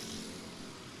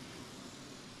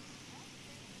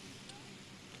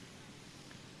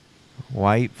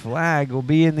 White flag will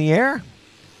be in the air.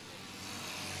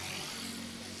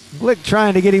 Glick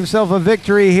trying to get himself a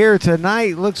victory here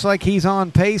tonight. Looks like he's on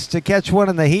pace to catch one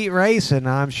in the heat race, and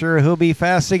I'm sure he'll be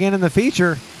fast again in the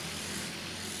feature.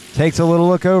 Takes a little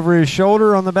look over his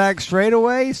shoulder on the back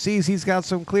straightaway, sees he's got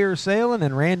some clear sailing,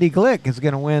 and Randy Glick is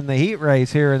going to win the heat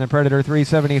race here in the Predator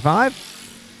 375.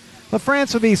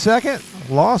 LaFrance will be second.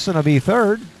 Lawson will be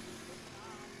third.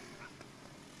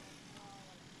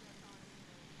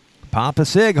 Papa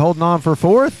Sig holding on for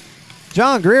fourth.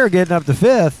 John Greer getting up to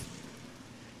fifth.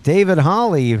 David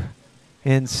Hawley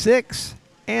in sixth.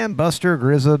 And Buster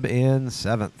Grizzab in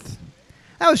seventh.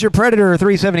 That was your Predator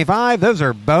 375. Those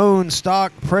are bone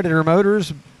stock Predator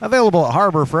motors available at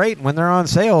Harbor Freight. When they're on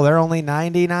sale, they're only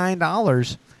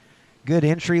 $99. Good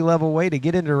entry level way to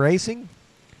get into racing.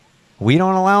 We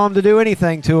don't allow them to do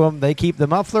anything to them. They keep the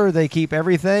muffler. They keep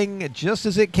everything just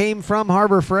as it came from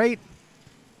Harbor Freight.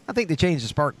 I think they changed the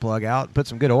spark plug out, put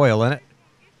some good oil in it.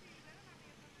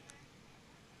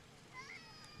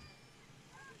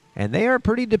 And they are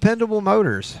pretty dependable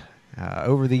motors.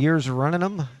 Over the years of running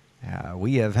them,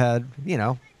 we have had, you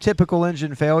know, typical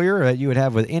engine failure that you would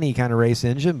have with any kind of race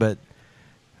engine, but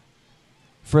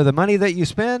for the money that you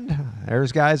spend,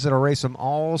 there's guys that'll race them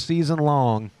all season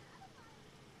long.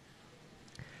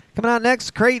 Coming out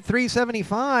next, Crate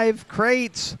 375.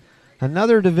 Crates,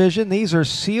 another division. These are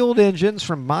sealed engines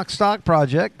from Box Stock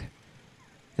Project.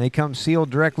 They come sealed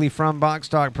directly from Box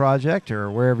Stock Project or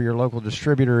wherever your local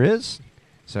distributor is.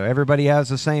 So everybody has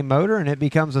the same motor, and it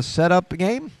becomes a setup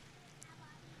game.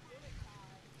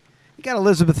 You got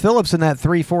Elizabeth Phillips in that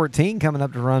 314 coming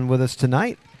up to run with us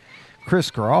tonight. Chris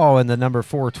Grawl in the number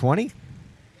 420.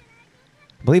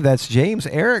 I believe that's James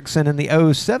Erickson in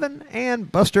the 07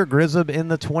 and Buster Grizzub in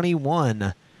the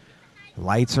 21.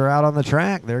 Lights are out on the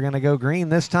track. They're going to go green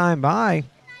this time by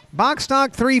Box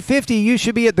Stock 350. You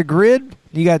should be at the grid.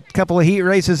 You got a couple of heat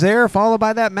races there, followed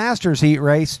by that Masters heat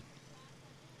race.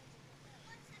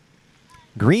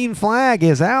 Green flag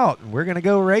is out. We're going to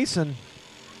go racing.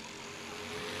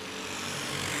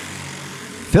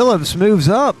 Phillips moves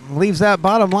up, leaves that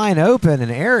bottom line open,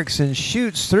 and Erickson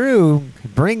shoots through,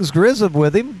 brings Grizzub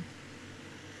with him.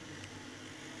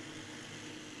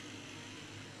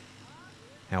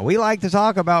 Now, we like to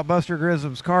talk about Buster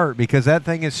Grizzub's kart because that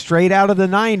thing is straight out of the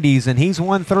 90s, and he's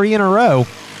won 3 in a row.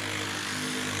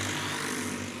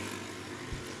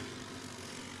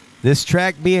 This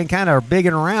track being kind of big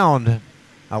and round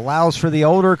allows for the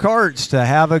older karts to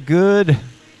have a good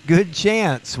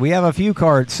chance. We have a few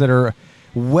karts that are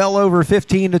well over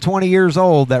 15 to 20 years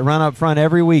old that run up front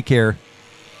every week here.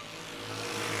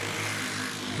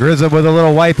 Grizzub with a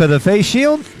little wipe of the face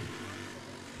shield.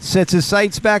 Sets his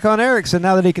sights back on Erickson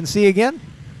now that he can see again.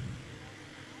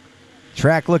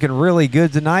 Track looking really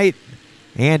good tonight.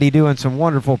 Andy doing some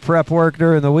wonderful prep work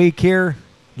during the week here,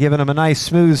 giving him a nice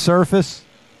smooth surface.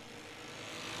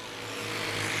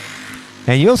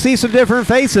 And you'll see some different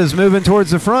faces moving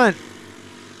towards the front,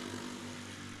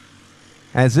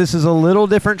 as this is a little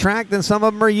different track than some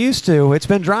of them are used to. It's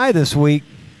been dry this week.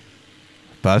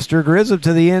 Buster Grizzub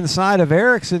to the inside of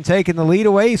Erickson, taking the lead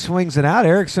away, swings it out.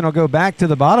 Erickson will go back to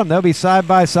the bottom. They'll be side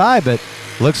by side, but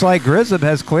looks like Grizzub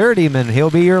has cleared him, and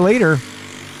he'll be your leader.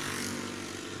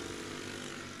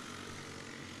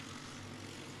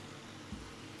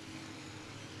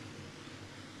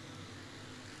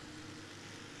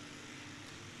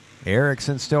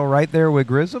 Erickson still right there with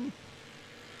Grizzub.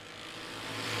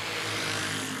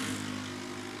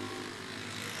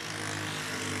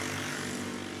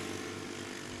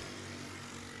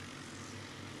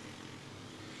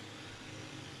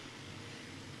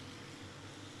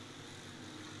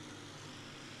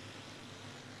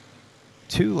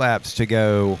 Two laps to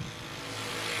go.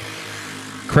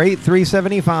 Crate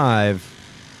 375.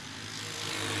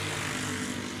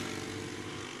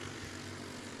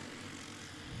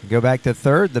 Go back to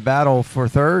third. The battle for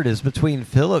third is between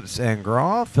Phillips and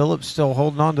Graw. Phillips still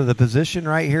holding on to the position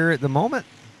right here at the moment.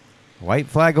 White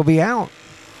flag will be out.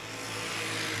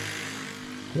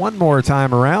 One more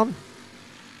time around.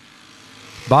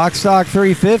 Box Stock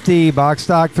 350. Box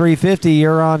Stock 350,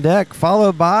 you're on deck.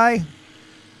 Followed by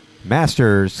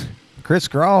Masters. Chris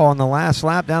Graw on the last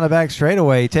lap down the back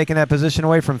straightaway, taking that position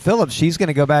away from Phillips. She's going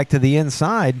to go back to the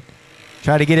inside.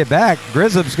 Try to get it back.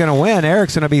 Grizzub's going to win.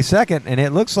 Erickson will be second, and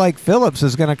it looks like Phillips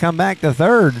is going to come back to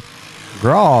third.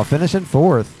 Graw finishing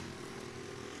fourth.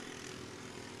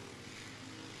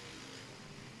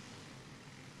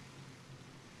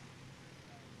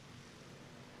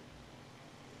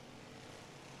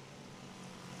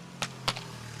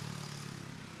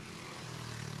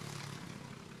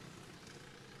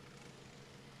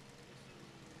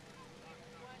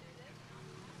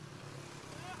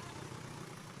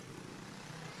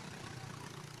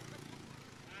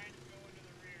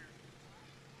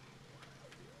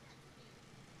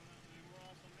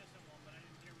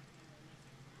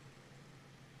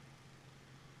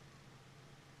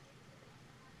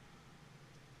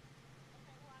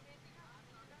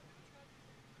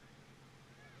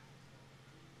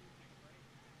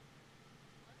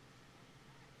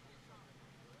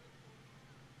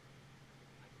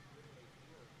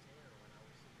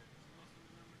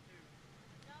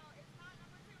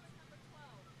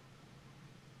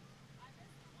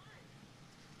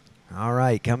 All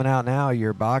right, coming out now,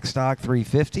 your Box Stock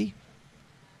 350,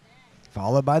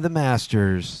 followed by the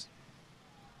Masters.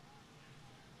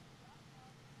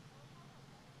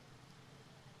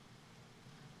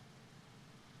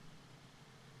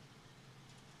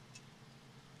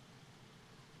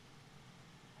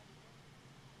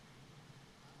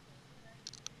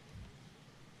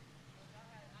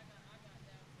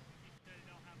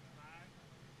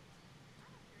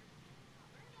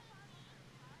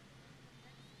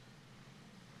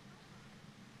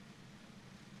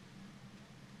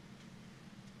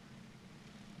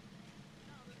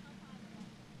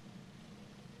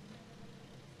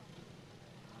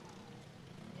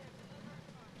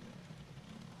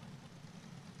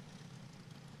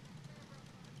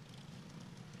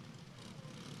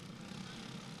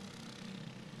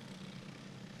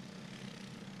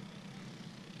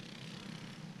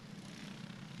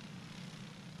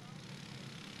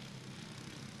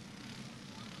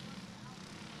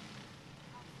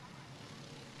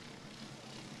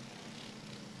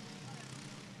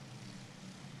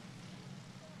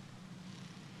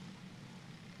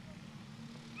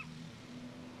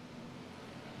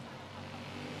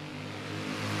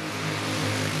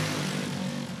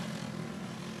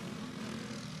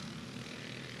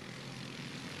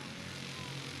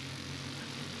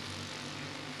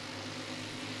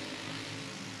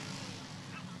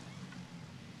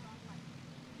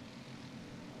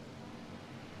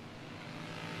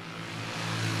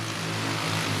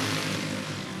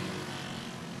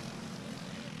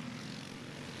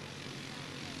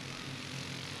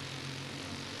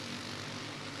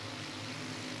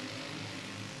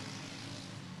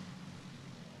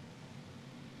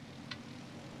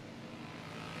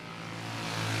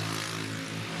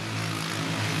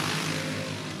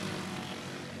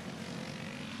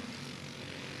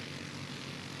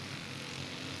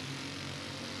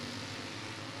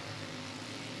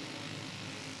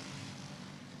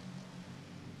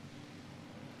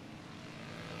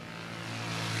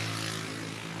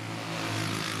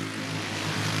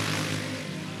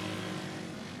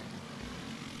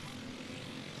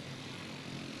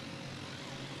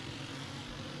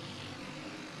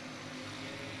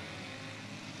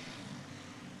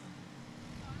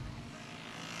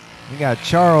 We got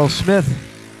Charles Smith,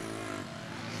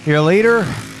 your leader.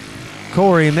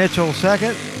 Corey Mitchell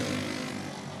second.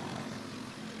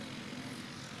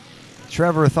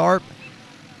 Trevor Tharp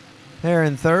there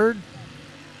in third.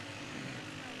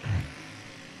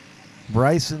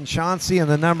 Bryson Chauncey in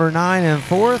the number 9 in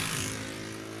fourth.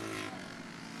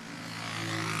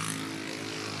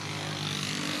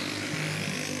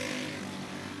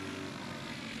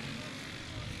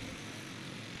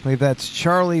 I believe that's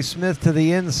Charlie Smith to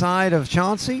the inside of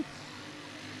Chauncey.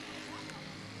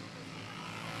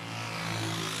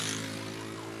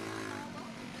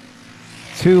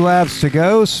 Two laps to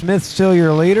go. Smith still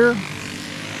your leader.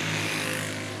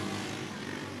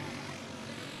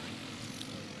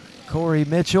 Corey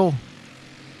Mitchell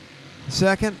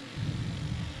second.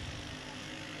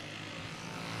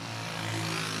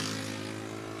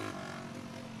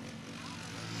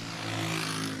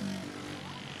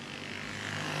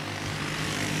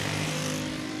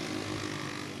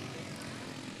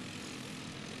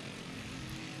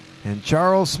 And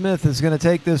Charles Smith is going to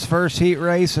take this first heat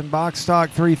race in box stock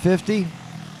 350.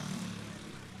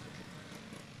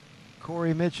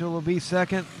 Corey Mitchell will be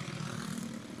second.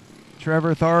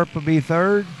 Trevor Tharp will be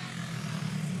third.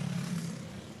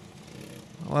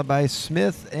 Followed by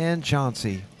Smith and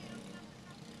Chauncey.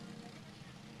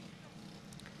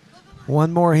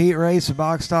 One more heat race in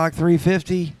box stock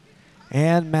 350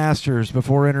 and Masters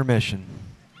before intermission.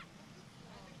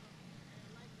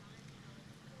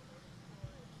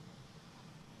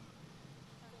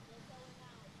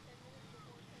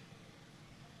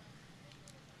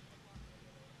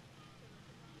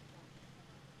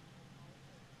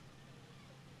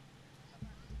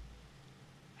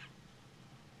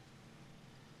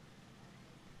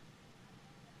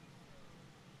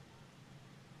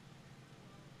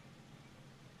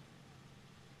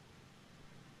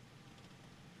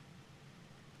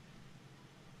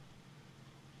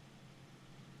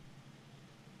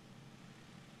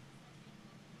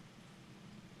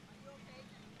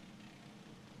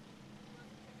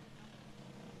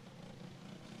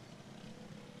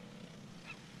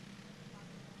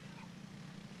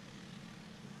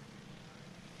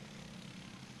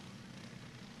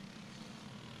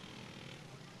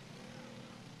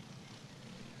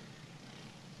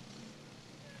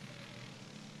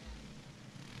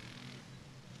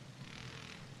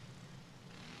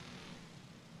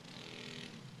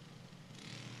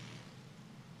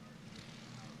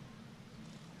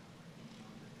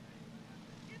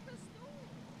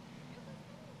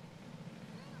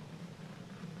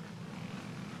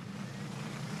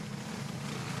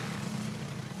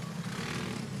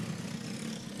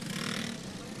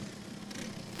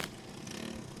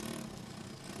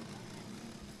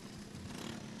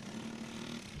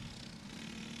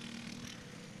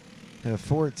 The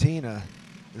 14,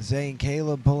 Zane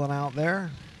Caleb pulling out there.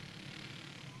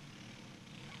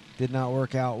 Did not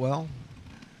work out well.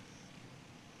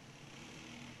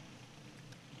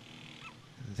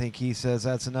 I think he says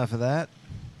that's enough of that.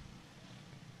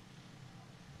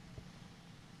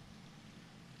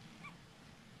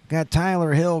 Got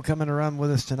Tyler Hill coming to run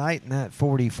with us tonight in that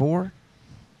 44.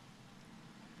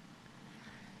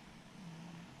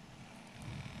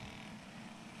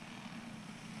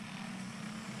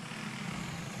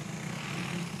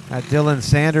 Got Dylan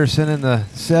Sanderson in the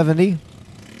 70.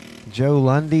 Joe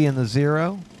Lundy in the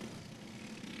 0.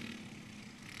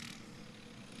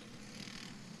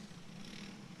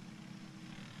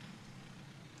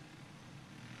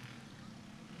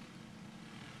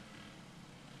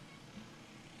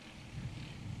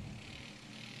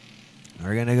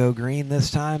 We're going to go green this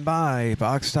time by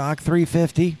box stock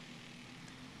 350.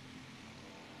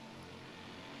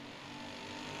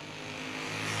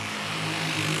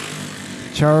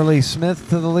 Charlie Smith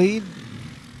to the lead.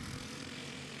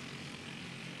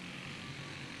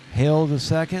 Hill to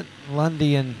second.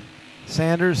 Lundy and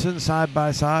Sanderson side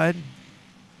by side.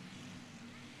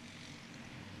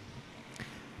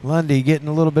 Lundy getting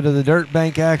a little bit of the dirt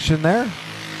bank action there.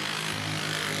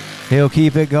 He'll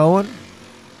keep it going.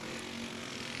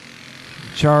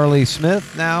 Charlie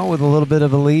Smith now with a little bit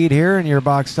of a lead here in your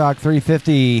box stock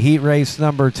 350 heat race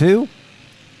number 2.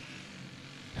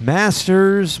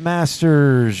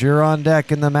 Masters, you're on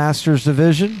deck in the Masters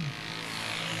division.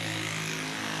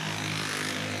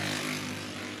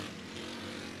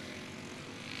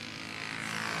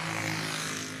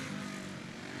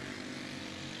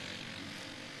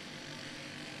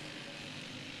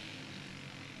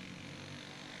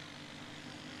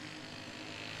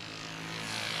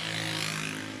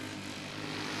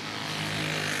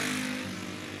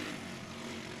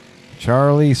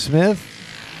 Charlie Smith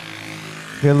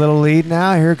Good little lead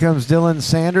now. Here comes Dylan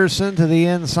Sanderson to the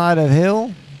inside of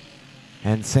Hill.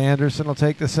 And Sanderson will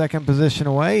take the second position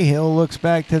away. Hill looks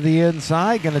back to the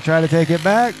inside. Going to try to take it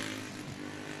back.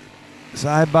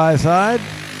 Side by side.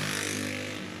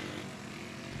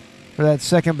 For that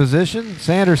second position.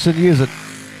 Sanderson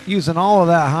using all of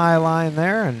that high line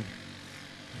there and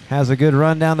has a good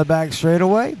run down the back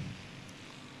straightaway.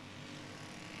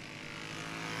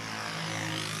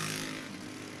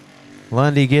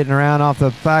 Lundy getting around off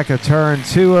the back of turn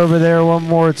 2 over there one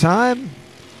more time.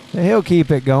 He'll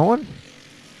keep it going.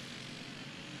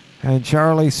 And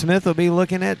Charlie Smith will be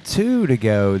looking at 2 to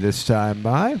go this time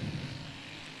by.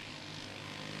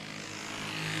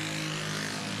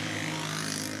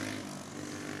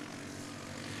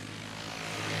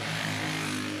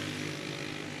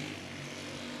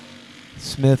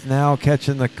 Smith now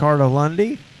catching the Kart of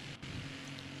Lundy.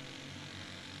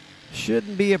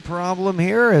 Shouldn't be a problem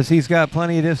here as he's got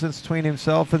plenty of distance between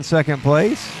himself and second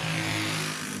place.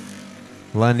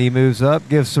 Lundy moves up,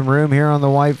 gives some room here on the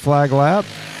white flag lap.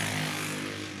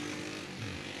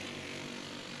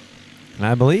 And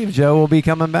I believe Joe will be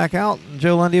coming back out.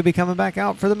 Joe Lundy will be coming back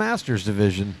out for the Masters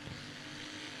division.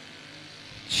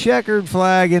 Checkered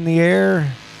flag in the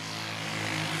air.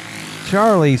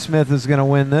 Charlie Smith is going to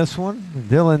win this one.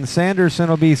 Dylan Sanderson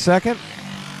will be second.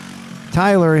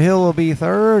 Tyler Hill will be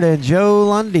third, and Joe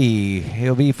Lundy,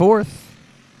 he'll be fourth.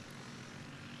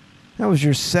 That was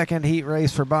your second heat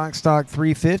race for Box Stock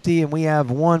 350, and we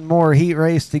have one more heat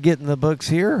race to get in the books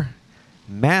here.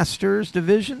 Masters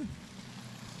division.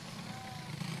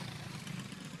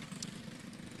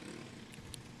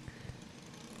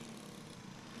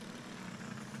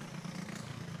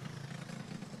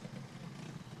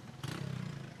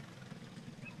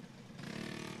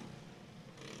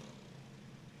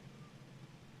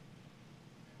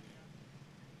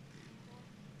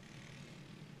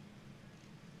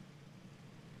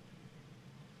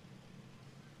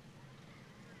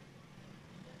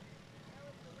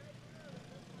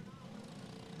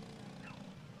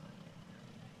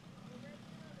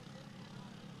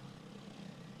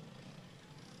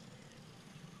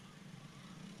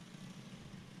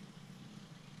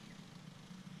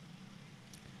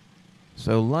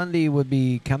 So Lundy would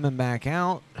be coming back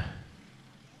out as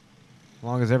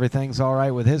long as everything's all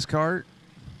right with his cart.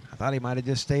 I thought he might have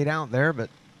just stayed out there, but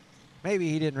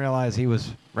maybe he didn't realize he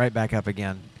was right back up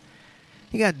again.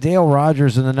 You got Dale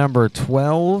Rogers in the number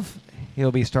 12.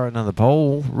 He'll be starting on the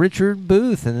pole. Richard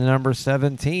Booth in the number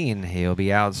 17. He'll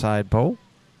be outside pole.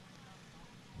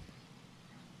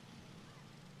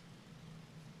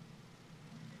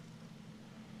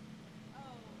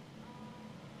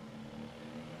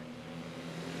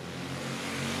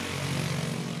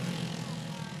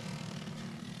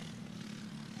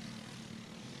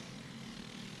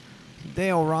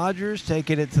 Dale Rogers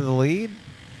taking it to the lead.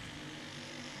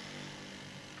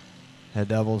 A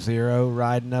 00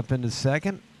 riding up into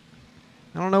second.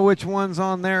 I don't know which one's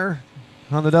on there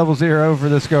on the 00 for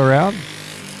this go round.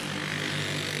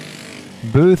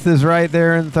 Booth is right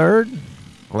there in third.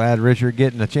 Glad Richard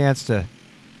getting a chance to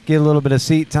get a little bit of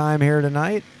seat time here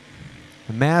tonight.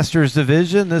 The Masters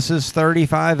division, this is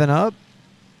 35 and up.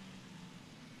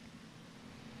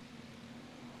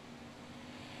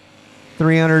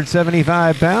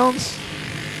 £375.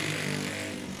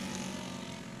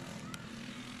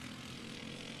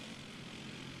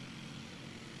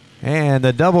 And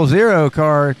the 00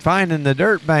 car finding the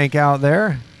dirt bank out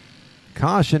there.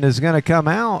 Caution is going to come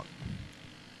out.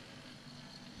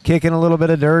 Kicking a little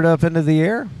bit of dirt up into the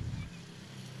air.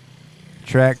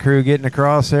 Track crew getting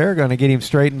across there. Going to get him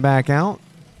straightened back out.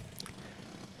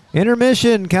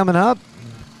 Intermission coming up.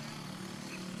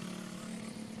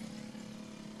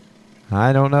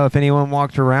 I don't know if anyone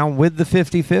walked around with the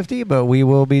 50-50, but we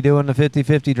will be doing the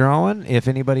 50-50 drawing. If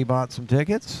anybody bought some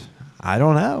tickets, I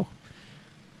don't know.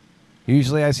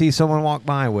 Usually I see someone walk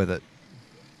by with it.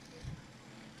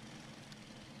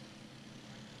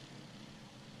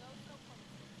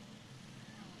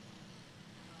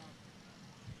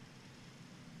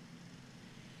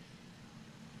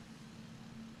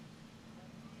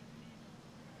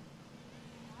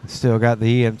 Still got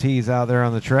the EMTs out there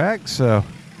on the track, so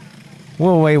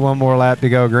we'll wait one more lap to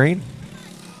go green.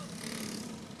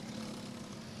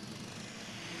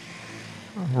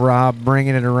 Rob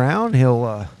bringing it around.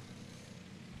 He'll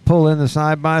pull in the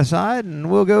side-by-side, and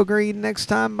we'll go green next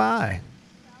time by.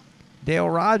 Dale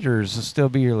Rogers will still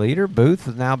be your leader. Booth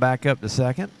is now back up to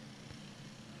second.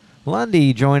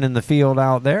 Lundy joining the field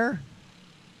out there.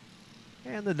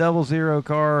 And the 00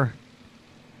 car,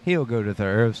 he'll go to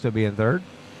third. He'll still be in third.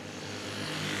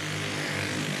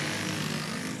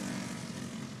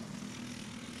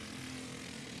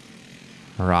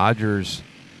 Rogers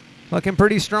looking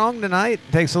pretty strong tonight.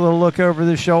 Takes a little look over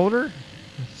the shoulder.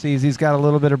 Sees he's got a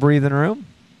little bit of breathing room.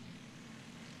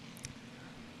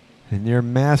 In your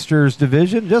Masters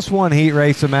division, just one heat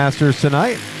race of Masters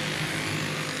tonight.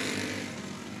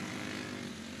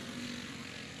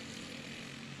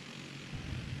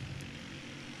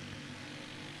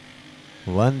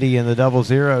 Lundy and the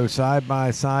 00 side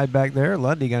by side back there.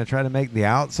 Lundy going to try to make the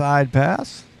outside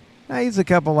pass. Now he's a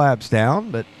couple laps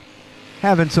down, but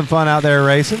having some fun out there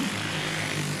racing.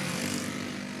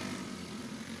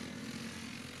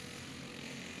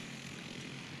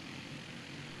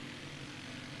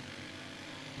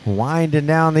 Winding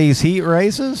down these heat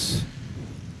races.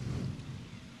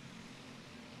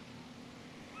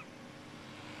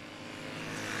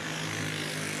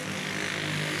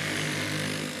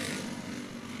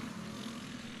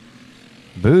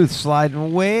 Booth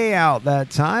sliding way out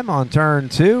that time on turn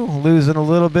 2, losing a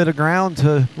little bit of ground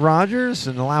to Rogers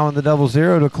and allowing the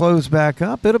 00 to close back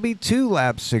up. It'll be 2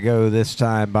 laps to go this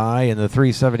time by in the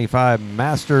 375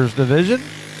 Masters division.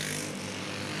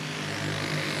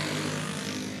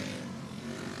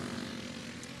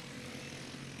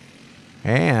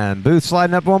 And Booth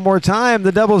sliding up one more time.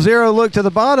 The 00 looked to the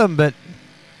bottom, but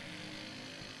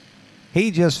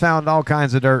he just found all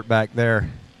kinds of dirt back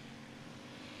there.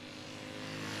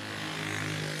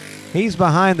 He's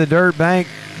behind the dirt bank,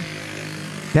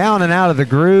 down and out of the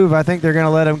groove. I think they're going to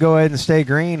let him go ahead and stay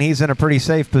green. He's in a pretty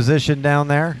safe position down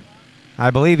there.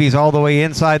 I believe he's all the way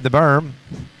inside the berm.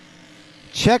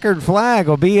 Checkered flag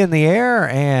will be in the air,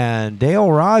 and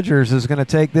Dale Rogers is going to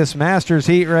take this Masters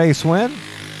heat race win.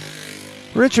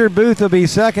 Richard Booth will be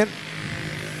second.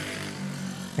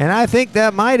 And I think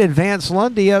that might advance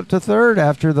Lundy up to third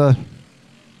after the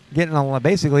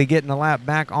basically getting a lap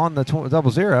back on the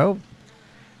 00.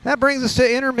 That brings us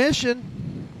to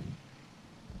intermission.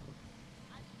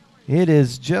 It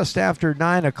is just after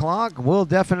 9 o'clock. We'll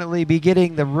definitely be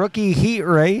getting the rookie heat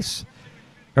race,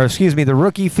 or excuse me, the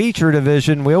rookie feature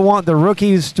division. We'll want the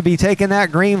rookies to be taking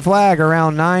that green flag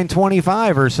around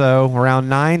 9:25 or so, around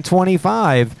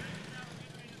 9:25.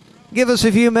 Give us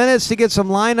a few minutes to get some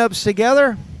lineups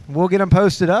together. We'll get them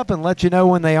posted up and let you know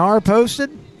when they are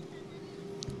posted.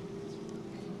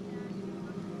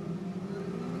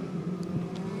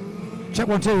 Check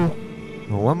 1, 2.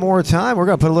 One more time. We're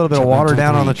going to put a little bit of water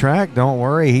down on the track. Don't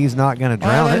worry. He's not going to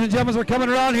drown Ladies it. and gentlemen, we're coming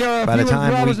around here. By the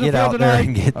time we get out there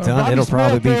and get done, it'll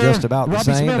probably be just about the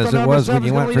same as it was when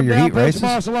you went for your heat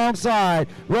races. Alongside.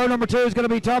 Row number 2 is going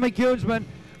to be Tommy Kuhnsman.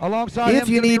 Alongside if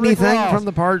you need anything from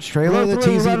the parts trailer, the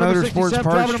TZ Motorsports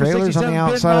parts trailer's on the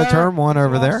outside of turn 1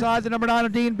 over there.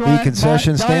 The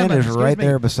concession stand is right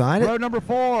there beside it. Row number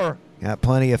 4. Got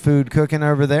plenty of food cooking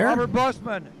over there. Robert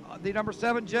Busman, the number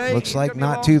 7J. Looks like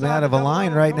not too bad of a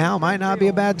line right now. Might not be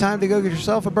a bad time to go get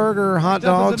yourself a burger, hot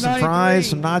dogs, some fries,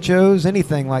 some nachos,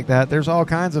 anything like that. There's all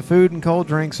kinds of food and cold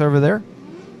drinks over there.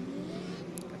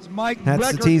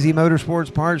 That's the TZ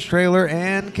Motorsports parts trailer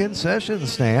and concession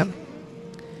stand.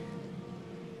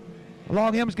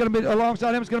 Alongside him is going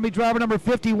to be driver number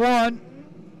 51.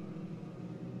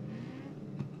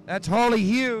 That's Harley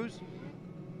Hughes.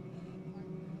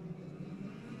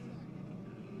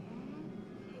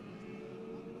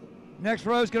 Next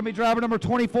row is going to be driver number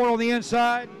 24 on the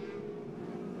inside.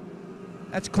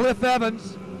 That's Cliff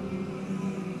Evans.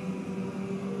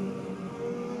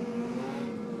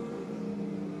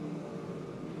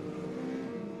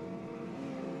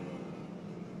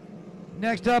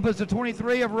 Next up is the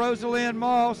 23 of Rosalind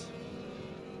Moss.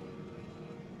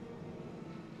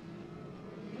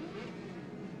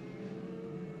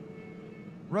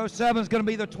 Row 7 is going to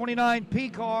be the 29 P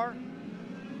car.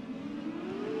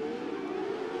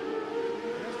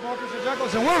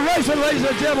 And we're racing, ladies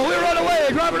and gentlemen. We run away.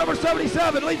 Driver number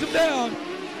 77 leads him down.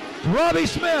 Robbie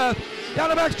Smith down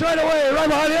the back straightaway. Right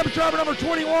behind him, driver number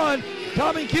 21,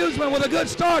 Tommy Kuhnsman with a good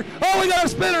start. Oh, we got a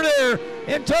spinner there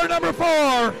in turn number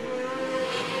 4.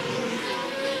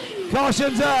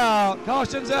 Caution's out.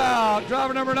 Caution's out.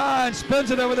 Driver number 9 spins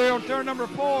it over there on turn number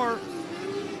 4.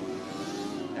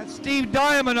 That's Steve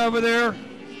Diamond over there.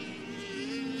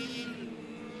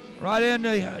 Right in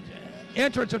the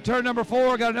entrance of turn number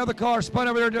 4. Got another car spun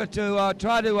over there to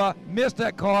try to miss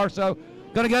that car. So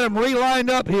going to get him relined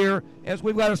up here as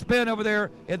we've got a spin over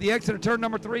there at the exit of turn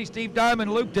number 3. Steve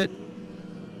Diamond looped it.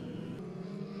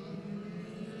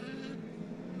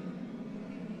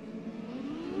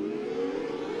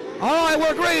 All right,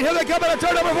 we're green. Here they come into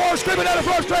turn number 4, screaming down the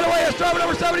front straight away. It's driver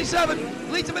number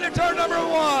 77. Leads him into turn number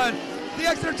 1. The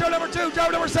exit of turn number 2,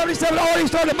 driver number 77 already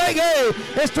started to make hay.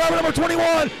 It's driver number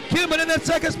 21, Cuban in that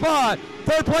second spot.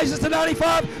 Third place is the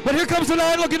 95, but here comes the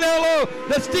 9 looking down low.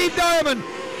 That's Steve Diamond.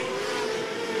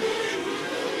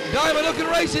 Diamond looking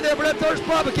racing there for that third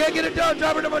spot, but can't get it done.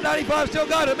 Driver number 95 still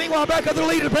got it. Meanwhile, back up the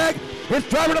leader pack, it's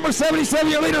driver number 77,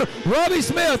 your leader, Robbie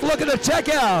Smith, looking to check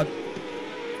out.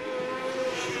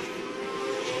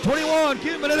 21,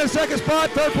 Cuban in the second spot.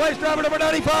 Third place, driver number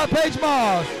 95, Paige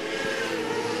Moss.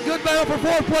 Good battle for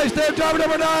fourth place there. Driver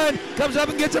number 9 comes up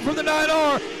and gets it from the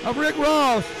 9R of Rick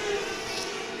Ross.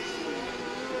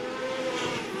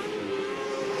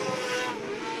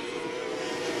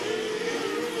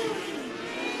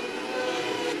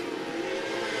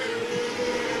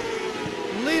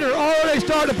 Leader already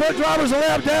starting to put drivers a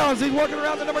lap down as he's working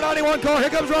around the number 91 car. Here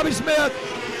comes Robbie Smith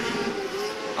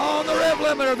on the rev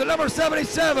limiter. The number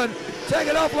 77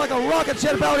 taking off like a rocket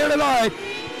ship out here tonight.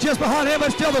 Just behind him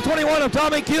is still the 21 of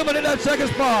Tommy Cuban in that second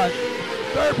spot.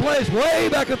 Third place, way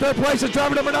back in third place is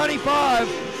driver number 95.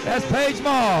 That's Paige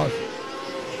Moss.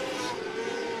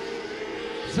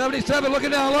 77 looking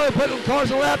down low, putting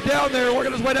cars a lap down there,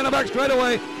 working his way down the back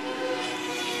straightaway.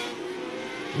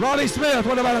 Robbie Smith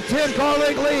with about a 10-car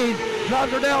length lead.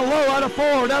 Drives her down low out of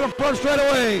 4, down the front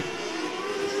straightaway.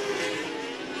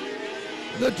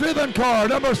 The driven car,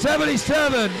 number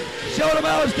 77, showing him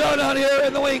how it's done out here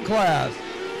in the wing class.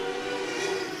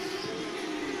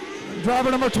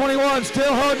 Driver number 21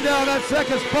 still holding down that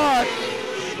second spot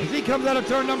as he comes out of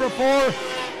turn number 4,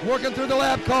 working through the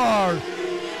lap car.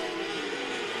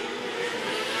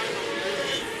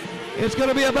 It's going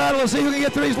to be a battle to see who can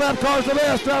get through these lap cars the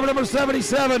best. Driver number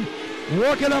 77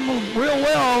 working them real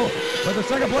well, but the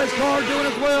second place car doing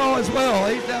as well.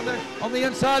 He's down there on the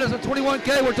inside as a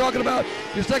 21K. We're talking about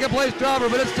your second place driver,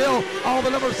 but it's still all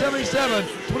the number 77,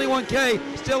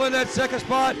 21K, still in that second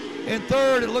spot. In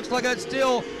third, it looks like that's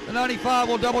still the 95.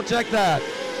 We'll double check that.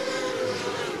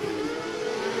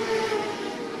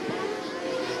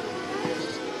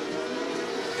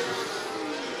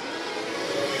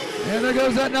 And there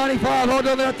goes that 95,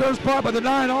 holding on that third spot, but the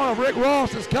 9R of Rick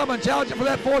Ross is coming, challenging for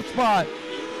that fourth spot.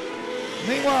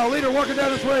 Meanwhile, leader working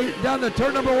down his way down to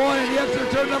turn number 1 and the exit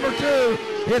of turn number 2.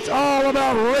 It's all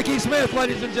about Ricky Smith,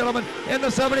 ladies and gentlemen, in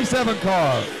the 77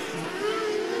 car.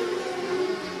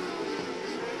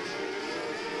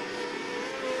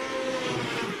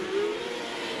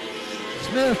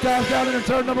 Smith dives down into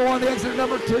turn number 1, the exit of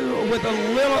number 2 with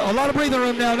a lot of breathing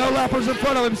room now. No lappers in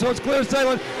front of him, so it's clear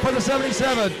sailing for the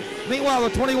 77. Meanwhile, the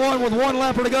 21 with 1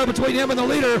 lapper to go between him and the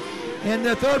leader. And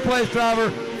the third place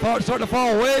driver starting to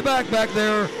fall way back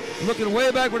there. Looking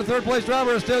way back for the third place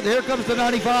driver. Here comes the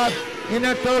 95 in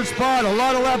that third spot. A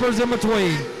lot of lappers in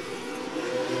between.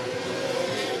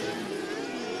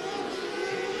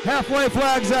 Halfway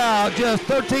flags out. Just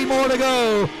 13 more to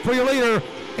go for your leader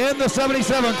in the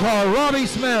 77 car, Robbie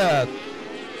Smith.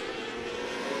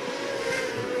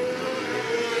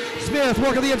 Smith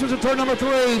working the entrance of turn number 3,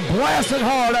 blasting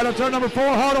hard out of turn number 4,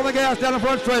 hard on the gas down the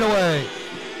front straightaway.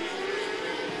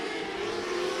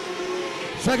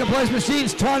 Second place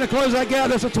machine's trying to close that gap.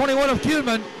 That's a 21 of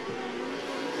Cuban.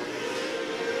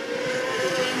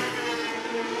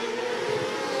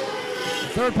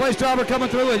 Third place driver coming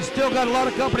through. He's still got a lot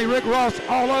of company. Rick Ross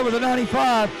all over the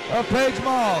 95 of Paige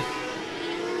Moss.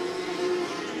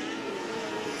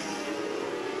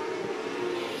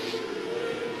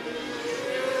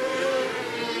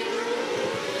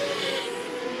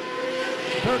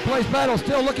 Third place battle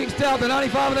still looking stout. The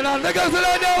 95 and the 9. There goes the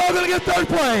 9 now. Going to get third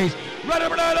place. Right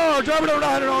number 9R. Driver number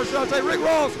 9R. So I say Rick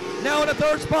Ross now in the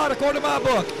third spot according to my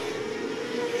book.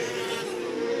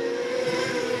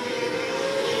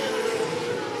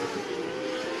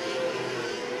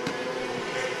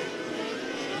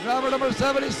 Driver number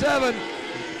 77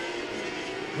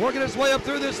 working his way up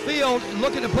through this field,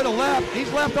 looking to put a lap.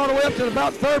 He's lapped all the way up to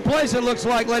about third place, it looks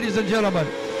like, ladies and gentlemen.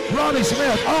 Robbie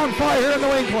Smith on fire here in the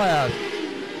wing class.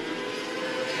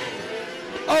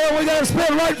 Oh, we got a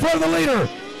spin right in front of the leader.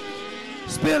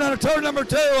 Spin on a turn number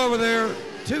 2 over there.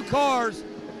 2 cars.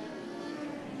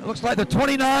 It looks like the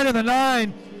 29 and the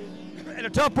 9. And a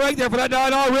tough break there for that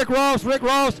 9R, Rick Ross. Rick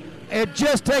Ross had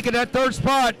just taken that third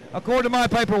spot, according to my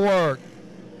paperwork.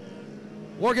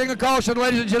 Working a caution,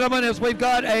 ladies and gentlemen, as we've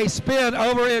got a spin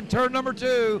over in turn number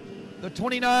 2. The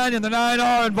 29 and the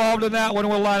 9R involved in that one.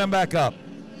 We'll line them back up.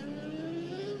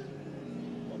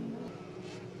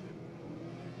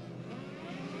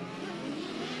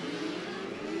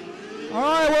 All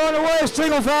right, we're on the way.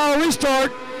 Single file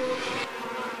restart.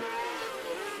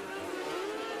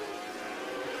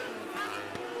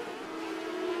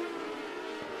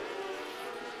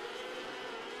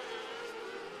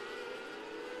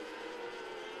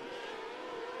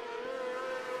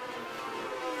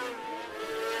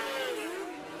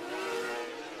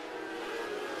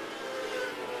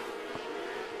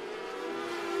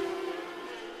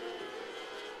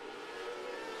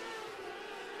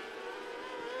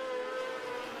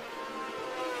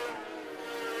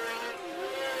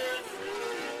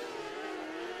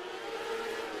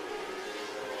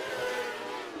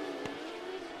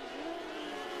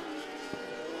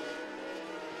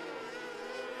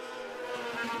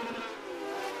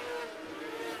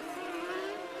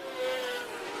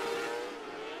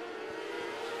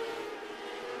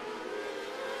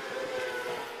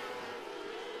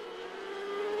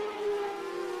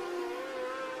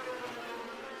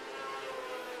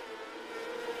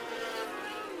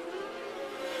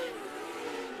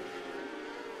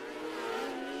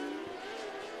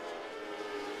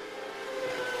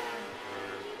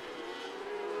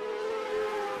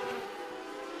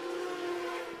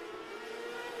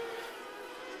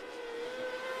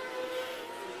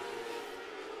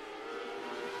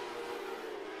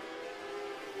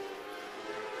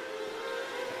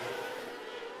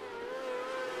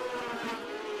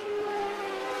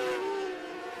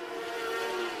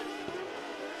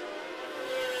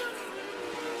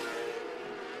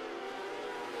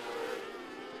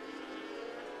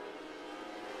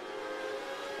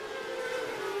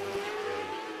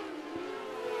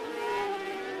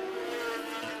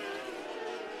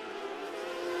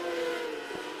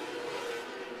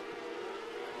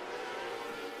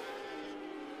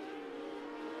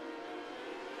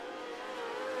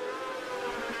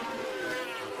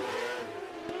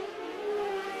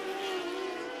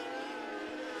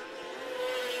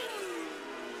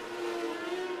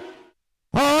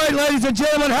 right, ladies and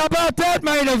gentlemen, how about that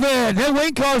main event? Them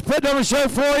wing cars putting on a show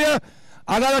for you.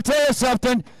 I got to tell you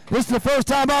something. This is the first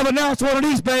time I've announced one of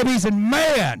these babies, and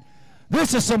man,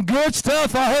 this is some good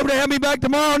stuff. I hope they have me back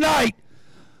tomorrow night.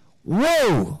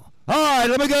 Whoa. All right,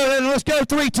 let me go ahead and let's go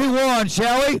 3, 2, 1,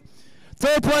 shall we?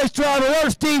 Third place driver,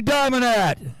 where's Steve Diamond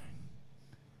at?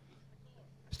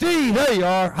 Steve, there you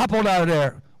are. Hop on out of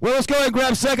there. Well, let's go ahead and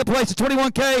grab second place at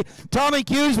 21K. Tommy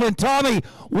Kuesman. Tommy,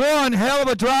 one hell of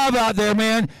a drive out there,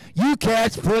 man. You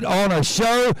cats put on a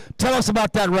show. Tell us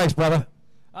about that race, brother.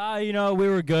 You know, we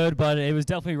were good, but it was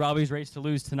definitely Robbie's race to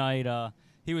lose tonight.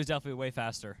 He was definitely way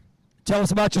faster. Tell us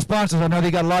about your sponsors. I know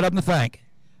they got a lot of them to thank.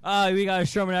 We got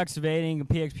Sherman Excavating,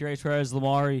 PXP Race Cars,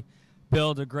 Lamar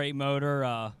build a great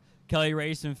motor, Kelly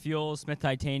Racing Fuel, Smith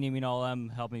Titanium, you know, all them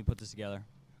helped me put this together.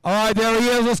 All right, there he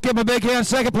is. Let's give him a big hand.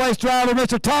 Second place driver,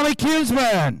 Mr. Tommy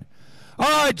Kuesman.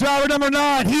 All right, driver number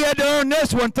 9. He had to earn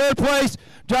this one. Third place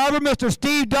driver, Mr.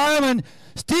 Steve Diamond.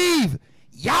 Steve,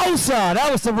 yowza,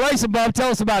 that was some racing, Bob.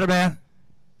 Tell us about it, man.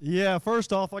 Yeah,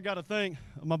 first off, I got to thank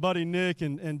my buddy Nick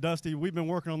and Dusty. We've been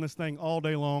working on this thing all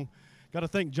day long. Got to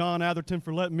thank John Atherton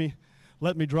for letting me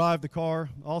drive the car.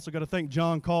 Also got to thank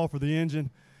John Call for the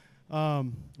engine.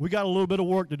 We got a little bit of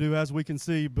work to do, as we can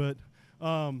see, but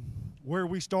where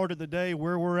we started the day,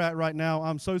 where we're at right now,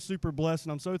 I'm so super blessed,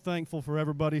 and I'm so thankful for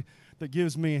everybody that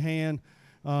gives me a hand.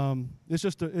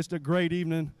 It's a great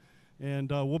evening, and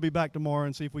we'll be back tomorrow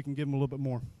and see if we can give them a little bit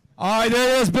more. All right,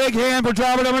 there it is. Big hand for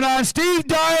driver number 9, Steve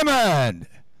Diamond.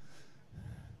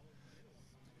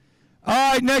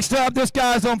 All right, next up, this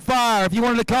guy's on fire. If you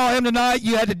wanted to call him tonight,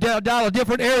 you had to dial a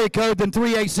different area code than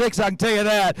 386, I can tell you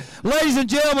that. Ladies and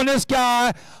gentlemen, this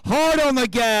guy, hard on the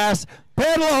gas,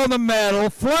 pedal on the metal,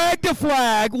 flag to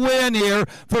flag win here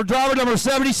for driver number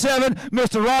 77,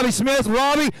 Mr. Robbie Smith.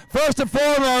 Robbie, first and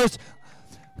foremost,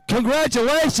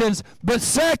 congratulations, but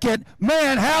second,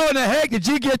 man, how in the heck did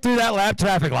you get through that lap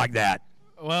traffic like that?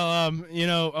 Well, you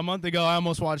know, a month ago I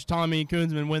almost watched Tommy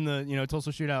Kuesman win the,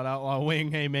 Tulsa Shootout Outlaw Wing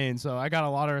Hay Main, so I got a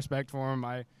lot of respect for him.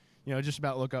 I, just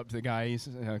about look up to the guy. He's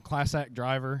a class act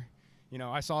driver.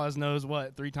 I saw his nose,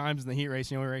 3 times in the heat race.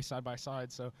 We raced side by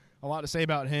side, so a lot to say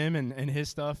about him and his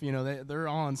stuff. They're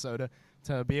on, so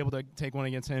to be able to take one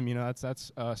against him,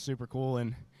 that's super cool.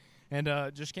 And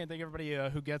just can't thank everybody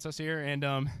who gets us here, and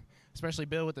especially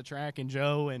Bill with the track and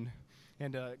Joe and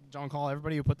John Call,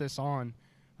 everybody who put this on.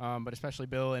 But especially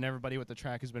Bill and everybody with the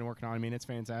track has been working on. I mean, it's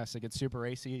fantastic. It's super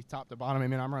racy, top to bottom. I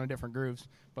mean, I'm running different grooves,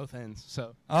 both ends.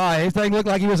 So. All right, everything looked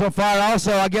like he was on fire.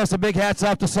 Also, I guess a big hats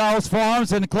off to Solace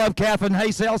Farms and the Club Calf and Hay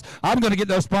Sales. I'm going to get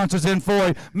those sponsors in for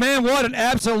you. Man, what an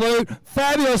absolute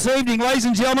fabulous evening, ladies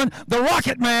and gentlemen. The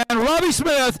Rocket Man, Robbie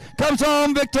Smith, comes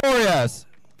home victorious.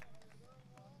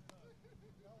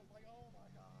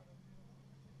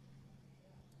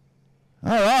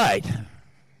 All right.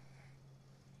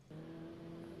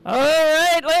 All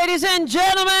right, ladies and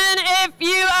gentlemen, if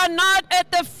you are not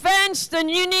at the fence, then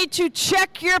you need to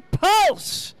check your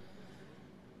pulse.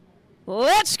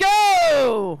 Let's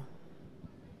go.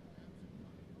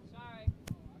 Sorry.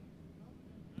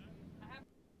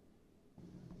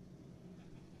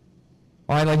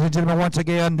 All right, ladies and gentlemen, once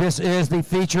again, this is the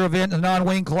feature event in the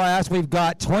non-wing class. We've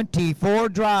got 24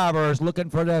 drivers looking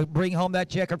to bring home that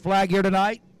checkered flag here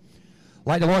tonight. I'd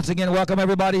like to once again welcome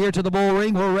everybody here to the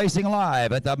Bullring. We're racing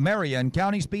live at the Marion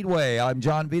County Speedway. I'm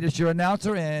John Vitas, your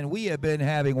announcer, and we have been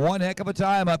having one heck of a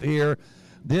time up here.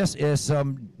 This is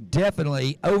some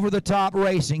definitely over-the-top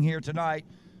racing here tonight.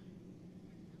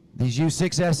 These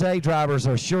U6SA drivers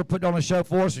are sure putting on a show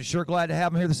for us. We're sure glad to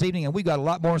have them here this evening, and we've got a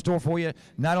lot more in store for you,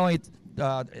 not only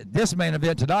this main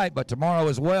event tonight, but tomorrow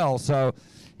as well. So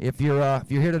if you're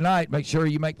here tonight, make sure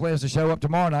you make plans to show up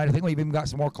tomorrow night. I think we've even got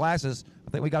some more classes.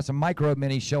 I think we got some micro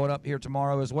minis showing up here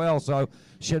tomorrow as well, so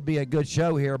should be a good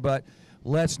show here. But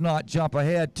let's not jump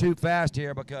ahead too fast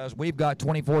here, because we've got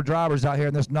 24 drivers out here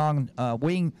in this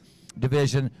non-wing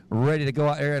division ready to go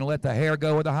out there and let the hair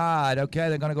go with the hide. Okay,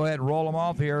 they're going to go ahead and roll them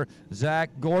off here. Zach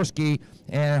Gorski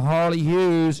and Harley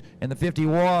Hughes in the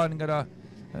 51 going to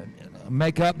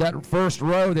make up that first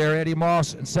row there. Eddie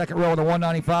Moss in second row on the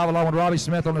 195, along with Robbie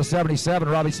Smith on the 77.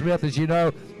 Robbie Smith, as you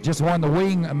know, just won the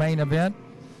wing main event.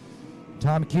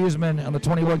 Tom Kuesman on the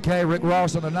 21K, Rick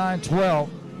Ross on the 912.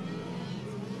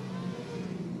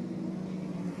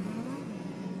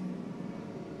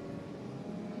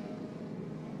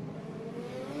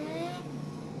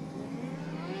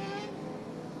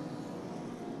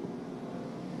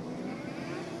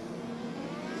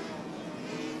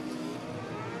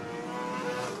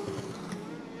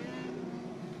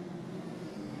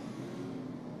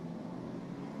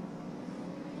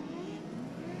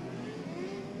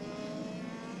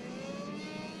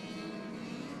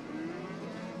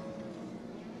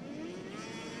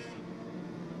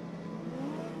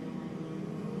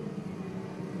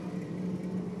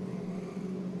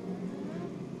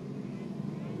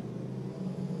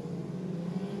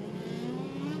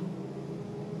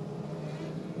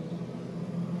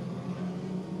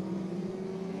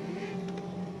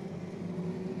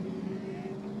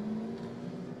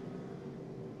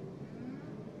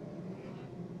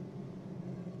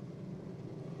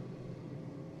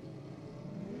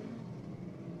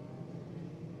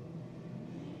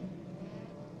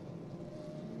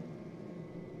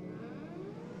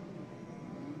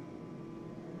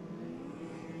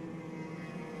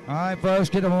 All right, folks,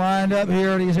 get them lined up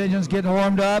here. These engines getting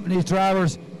warmed up, and these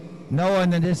drivers knowing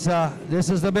that this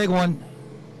is the big one.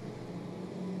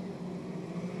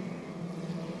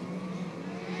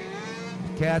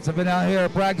 Cats have been out here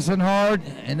practicing hard,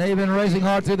 and they've been racing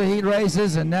hard through the heat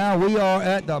races, and now we are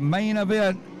at the main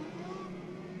event.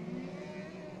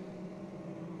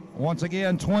 Once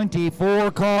again,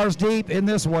 24 cars deep in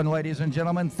this one, ladies and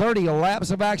gentlemen. 30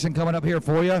 laps of action coming up here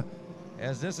for you,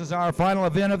 as this is our final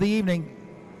event of the evening.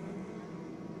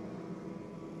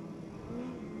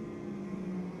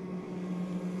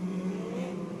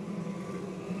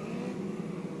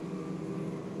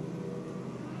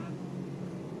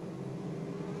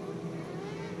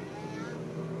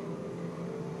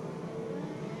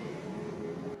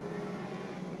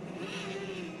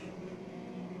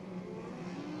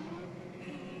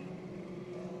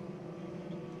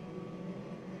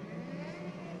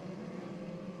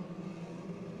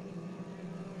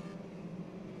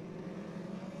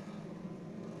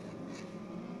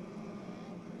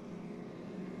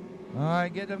 All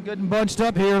right, get them good and bunched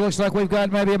up here. Looks like we've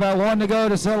got maybe about one to go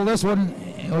to settle this one.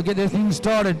 We'll get this thing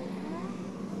started.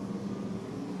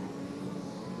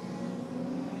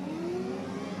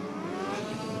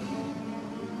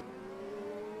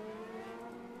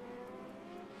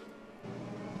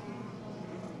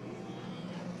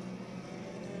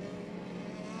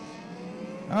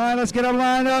 All right, let's get them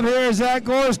lined up here. Zach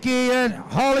Gorski and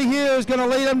Holly Hughes going to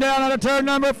lead them down out of turn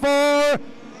number 4.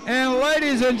 And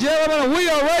ladies and gentlemen, we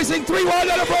are racing 3-1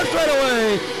 down the front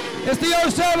straightaway. It's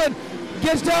the 07,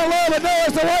 gets down low, but no,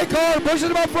 it's the white car, pushes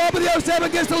him up front, but the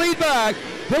 07 gets the lead back.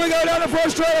 Here we go down the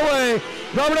front straightaway.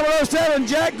 Driver number 07,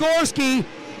 Jack Gorski,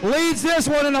 leads this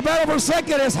one in the battle for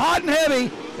second. It's hot and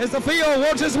heavy as the field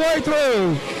works its way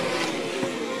through.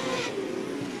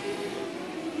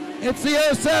 It's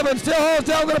the 07, still holds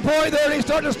down to the point there, and he's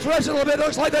starting to stretch a little bit.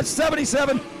 Looks like that's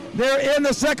 77. They're in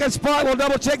the second spot. We'll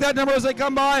double check that number as they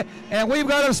come by. And we've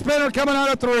got a spinner coming out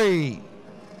of 3.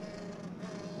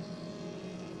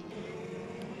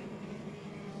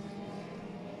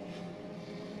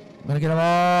 I'm going to get them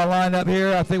all lined up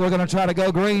here. I think we're going to try to go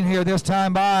green here this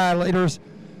time by. Leaders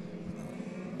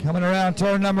coming around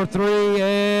turn number 3,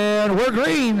 and we're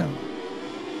green.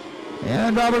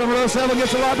 And driver number 07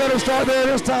 gets a lot better start there.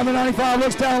 This time the 95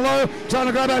 looks down low, trying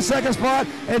to grab that second spot.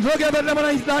 And look at that number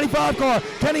 95 car.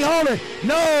 Can he hold it?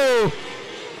 No.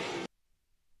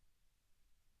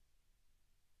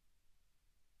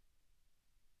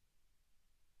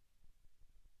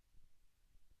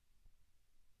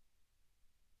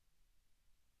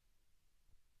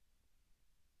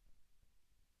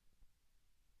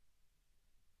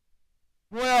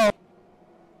 Well.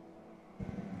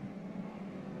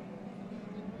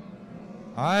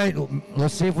 All right,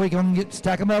 let's see if we can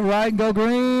stack them up right and go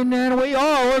green, and we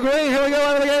are. We're green. Here we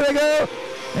go. Here we go.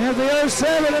 And the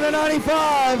 07 and the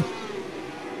 95.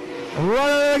 Right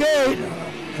out of the gate.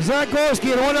 Zach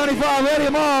Gorski and 195, Eddie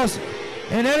Moss.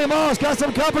 And Eddie Moss got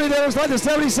some company there. Looks like the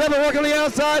 77 working on the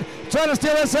outside, trying to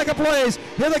steal that second place.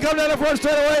 Here they come down the front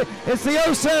straightaway. It's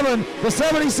the 07, the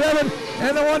 77,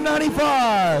 and the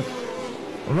 195.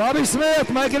 Robbie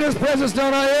Smith making his presence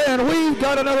known out here, and we've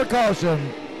got another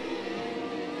caution.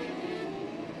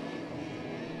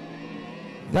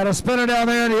 Got a spinner down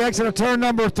there in the exit of turn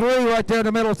number 3, right there in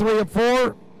the middle of 3 and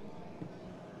 4.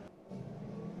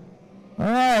 All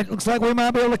right, looks like we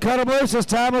might be able to cut them loose this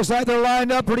time. Looks like they're lined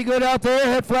up pretty good out there.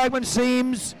 Head fragment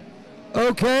seems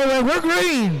okay. Well, we're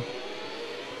green.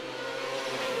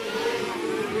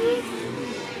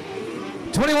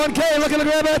 21K looking to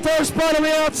grab that third spot on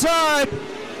the outside.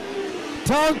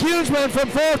 Tom Kuchman from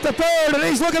 4th to 3rd, and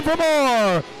he's looking for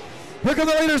more. Here come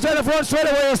the leaders down the front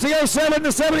straightaway. It's the 07,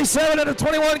 the 77, and the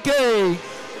 21K.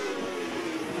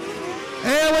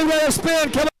 And we've got a spin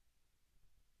coming.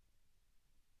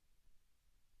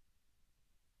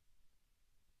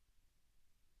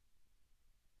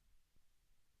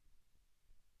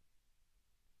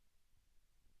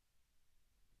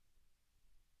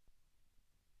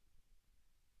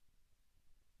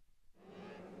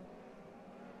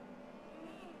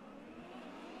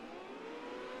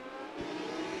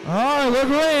 All right, we're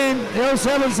green. The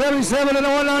 07, 77, and the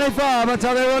 195. That's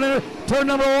how they run into turn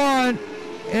number 1.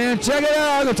 And check it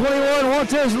out. The 21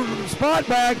 wants his spot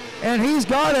back, and he's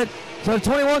got it. So the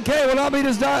 21K will not be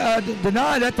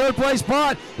denied that third place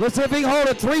spot. Let's see if he can hold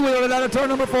it. 3-wheeler out of turn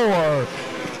number 4.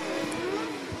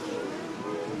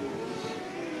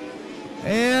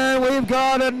 And we've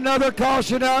got another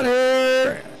caution out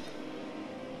here.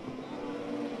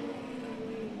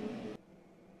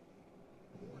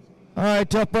 All right,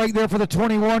 tough break there for the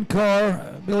 21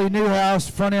 car. Billy Newhouse,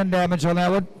 front end damage on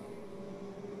that one.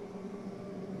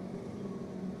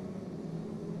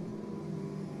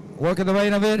 Look at the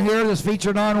main event here. This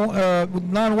feature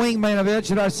non-wing main event,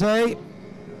 should I say.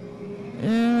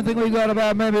 And I think we've got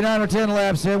about maybe 9 or 10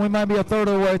 laps in. We might be a third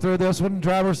of the way through this one.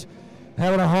 Drivers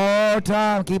having a hard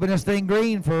time keeping this thing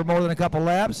green for more than a couple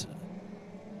laps.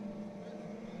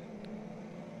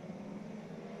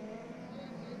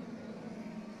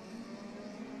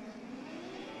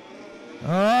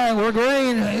 All right, we're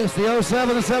green. It's the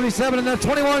 07, the 77, and the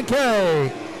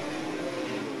 21K.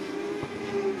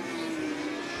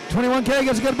 21K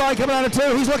gets a good bike coming out of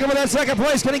 2. He's looking for that second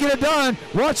place. Can he get it done?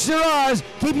 Watch your eyes.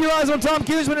 Keep your eyes on Tom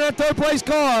Kuzman in that third place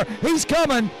car. He's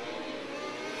coming.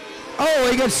 Oh,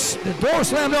 he gets the door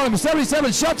slammed on him.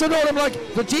 77 shuts the door on him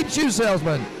like the cheap shoe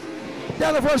salesman.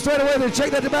 Down the front straightaway, they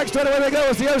check that the back straightaway they go.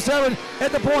 It's the 07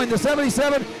 at the point, the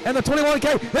 77 and the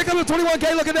 21K. Here comes the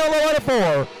 21K looking down low at a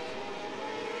 4.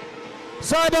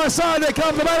 Side by side they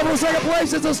come. The battle for the second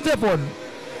place is a stiff one.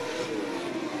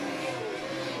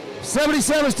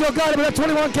 77 still got it, but that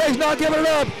 21K is not giving it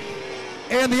up.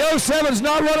 And the 07's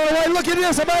not running away. Look at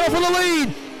this, a battle for the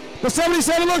lead. The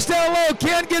 77 looks down low,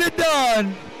 can't get it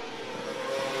done.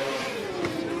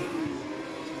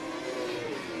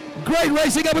 Great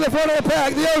racing up in the front of the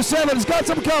pack. The 07's got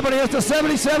some company. It's the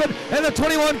 77 and the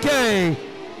 21K.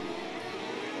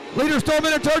 Leader Storm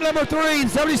in turn number 3.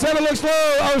 77 looks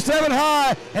low, 07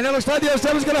 high, and it looks like the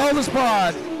 07's going to hold the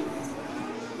spot.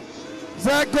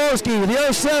 Zach Gorski,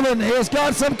 the 07, has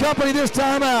got some company this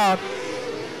time out.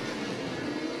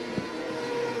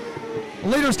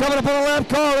 Leader's coming up on the lap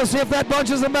car. Let's see if that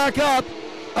bunches them back up.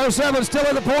 07 still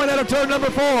at the point out of turn number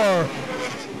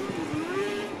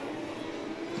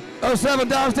 4. 07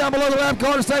 dives down below the lap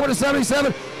car to stay with the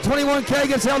 77. 21K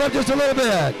gets held up just a little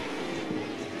bit.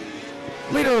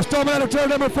 Leader storming out of turn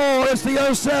number 4. It's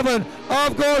the 07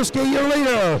 of Gorski, your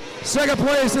leader. Second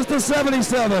place is the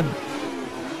 77.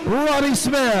 Robbie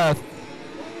Smith.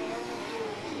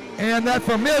 And that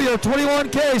familiar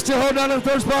 21K still holding on to the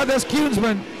third spot. That's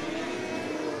Kuhnsman.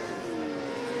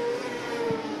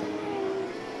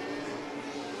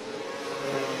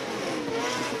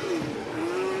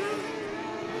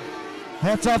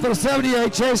 Hats off to the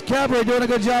 78. Chase Cabri doing a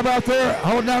good job out there,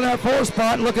 holding down that 4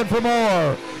 spot, looking for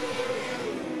more.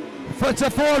 It's a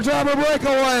 4-driver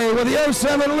breakaway with the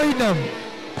 07 leading them.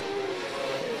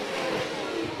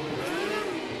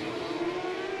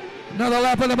 Another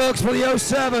lap in the books for the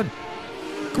 07.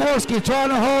 Gorski trying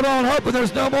to hold on, hoping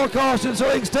there's no more caution so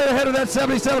he can stay ahead of that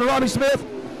 77 Robbie Smith.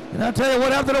 And I'll tell you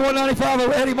what happened to the 195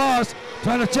 of Eddie Moss,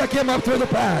 trying to check him up through the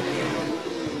pack.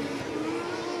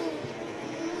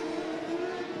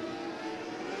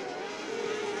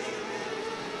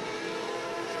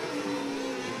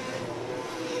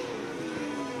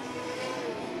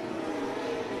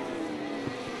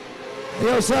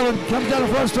 The 07 comes down the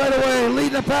front straightaway,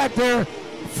 leading the pack there.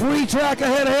 Free track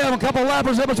ahead of him. A couple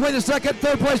lappers in between the second,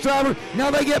 third place driver.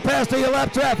 Now they get past the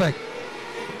lap traffic.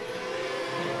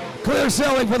 Clear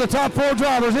sailing for the top 4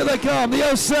 drivers. Here they come.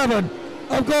 The 07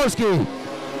 of Gorski.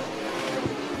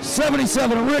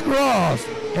 77 of Rick Ross.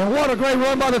 And what a great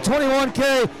run by the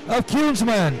 21K of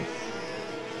Kuhnsman.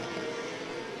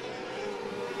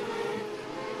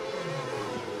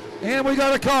 And we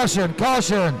got a caution.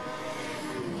 Caution.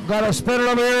 Got a spinner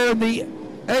over here in the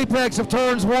apex of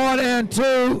turns 1 and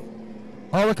 2.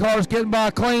 All the cars getting by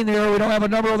clean here. We don't have a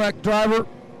number on that driver.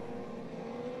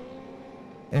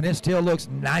 And it still looks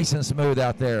nice and smooth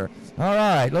out there. All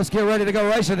right, let's get ready to go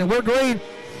racing. And we're green.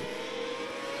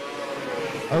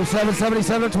 07,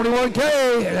 77,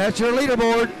 21K. That's your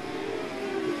leaderboard.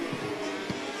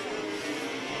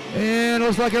 And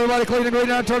looks like everybody clean and green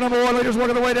down turn number 1. Leaders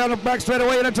working their way down the back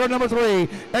straightaway into turn number 3.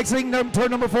 Exiting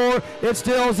turn number 4. It's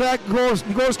still Zach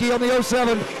Gorski on the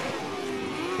 07.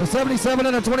 The 77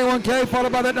 and the 21K,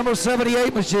 followed by that number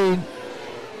 78 machine.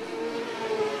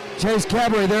 Chase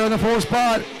Cabri there in the 4th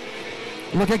spot.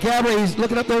 Look at Cabri. He's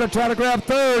looking up there to try to grab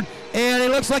 3rd. And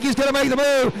it looks like he's going to make the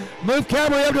move. Move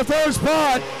Cabri up to 3rd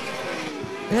spot.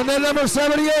 And then number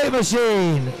 78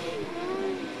 machine.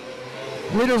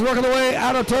 Leaders working the way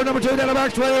out of turn number 2 down the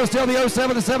back straightaway. Still the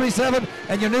 07, the 77,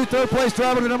 and your new 3rd place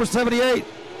driver, the number 78.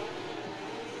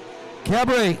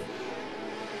 Cabri.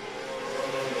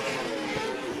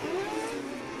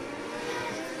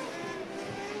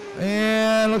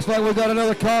 And looks like we've got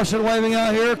another caution waving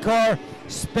out here. Car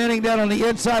spinning down on the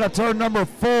inside of turn number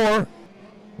 4.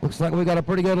 Looks like we got a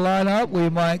pretty good lineup. We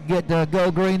might get to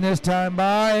go green this time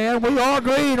by, and we are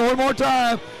green one more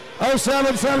time.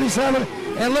 07, 77,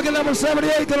 and look at number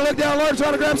 78, gonna look down low,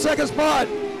 trying to grab 2nd spot.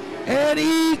 And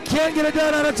he can't get it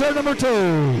done out of turn number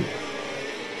 2.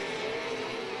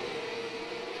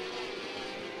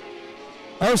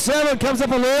 07 comes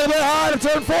up a little bit high to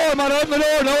turn 4, might open the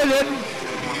door, no he didn't.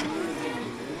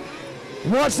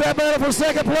 Watch that battle for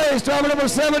second place. Driver number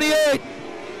 78.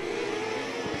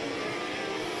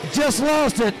 Just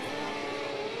lost it.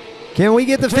 Can we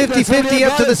get the 50-50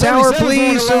 up to the tower,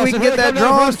 please, so we can get that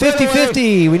drawn?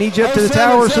 50-50. We need you up to the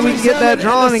tower so we can get that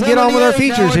drawn and get on with our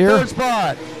features here.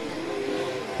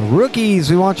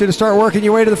 Rookies, we want you to start working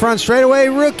your way to the front straightaway.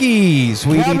 Rookies,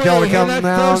 we need y'all to come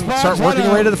down, start working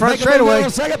your way to the front straightaway.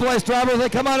 Second place drivers, they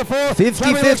come out of fourth.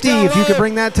 50-50, if you could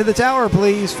bring that to the tower,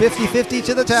 please. 50-50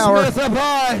 to the tower. Smith up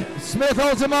high. Smith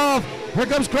holds him off. Here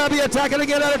comes Krabby attacking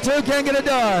again out of two. Can't get it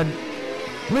done.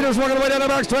 Leaders working their way down the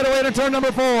back straightaway into turn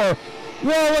number 4. Whoa,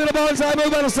 look at the bonsai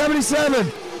move out of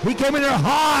 77. He came in there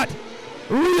hot.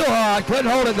 Real hot. Couldn't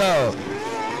hold it, though.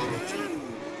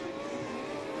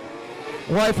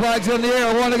 White flags in the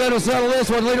air. One to go to settle this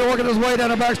one. Leader working his way down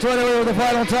the back straightaway with the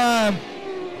final time.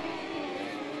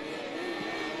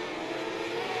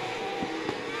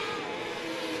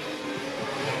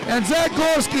 And Zach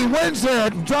Gorski wins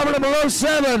it. Driver number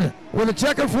 07 with a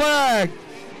checker flag.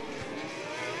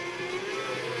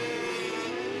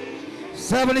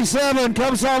 77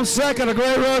 comes home second. A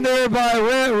great run there by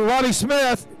Robbie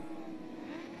Smith.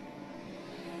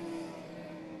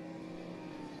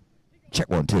 Check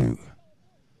 1, 2.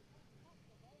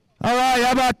 All right,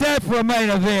 how about that for a main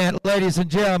event, ladies and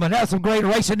gentlemen? That's some great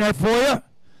racing there for you.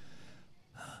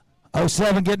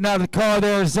 07 getting out of the car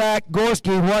there, Zach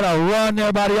Gorski. What a run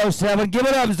there by the 07. Give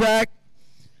it up, Zach.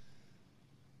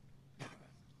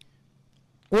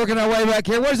 Working our way back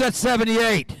here. Where's that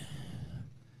 78?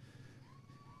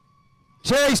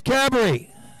 Chase Cabri.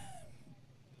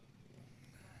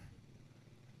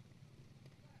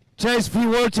 Chase, a few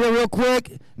words here real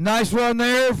quick. Nice run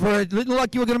there. It looked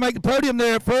like you were going to make the podium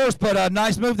there at first, but a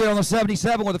nice move there on the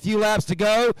 77 with a few laps to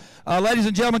go. Ladies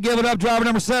and gentlemen, give it up, driver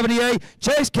number 78,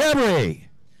 Chase Cabri.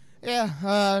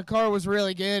 Yeah, car was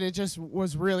really good. It just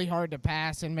was really hard to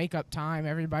pass and make up time.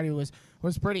 Everybody was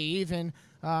pretty even.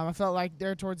 I felt like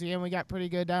there towards the end we got pretty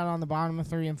good down on the bottom of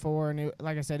 3 and 4, and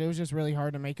like I said, it was just really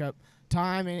hard to make up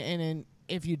time. And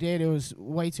if you did, it was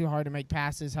way too hard to make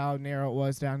passes. How narrow it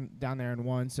was down there in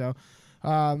 1. So,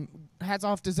 hats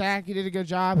off to Zach. He did a good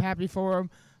job. Happy for him.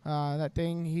 That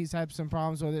thing, he's had some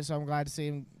problems with it, so I'm glad to see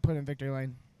him put in victory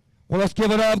lane. Well, let's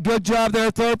give it up. Good job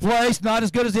there, third place. Not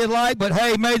as good as he'd like, but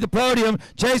hey, made the podium.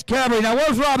 Chase Cabri. Now,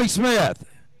 where's Robbie Smith?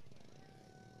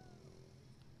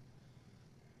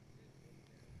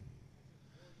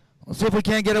 Let's see if we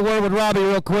can't get a word with Robbie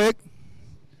real quick.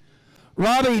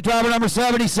 Robbie, driver number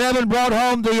 77, brought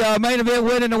home the main event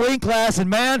win in the wing class, and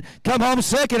man, come home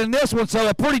second in this one, so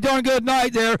a pretty darn good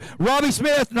night there. Robbie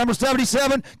Smith, number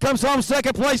 77, comes home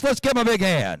second place. Let's give him a big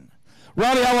hand.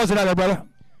 Robbie, how was it out there, brother?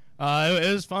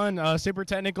 It was fun, super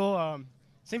technical.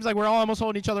 Seems like we're all almost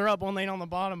holding each other up, one lane on the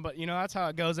bottom, but, you know, that's how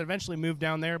it goes. It eventually moved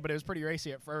down there, but it was pretty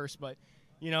racy at first, but,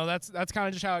 you know, that's kind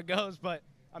of just how it goes, but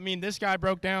I mean, this guy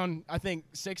broke down, I think,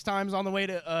 6 times on the way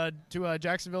to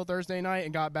Jacksonville Thursday night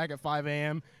and got back at 5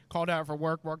 a.m., called out for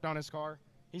work, worked on his car.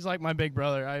 He's like my big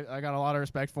brother. I got a lot of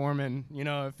respect for him, and, you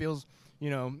know, it feels, you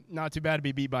know, not too bad to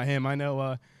be beat by him. I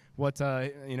know what,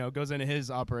 you know, goes into his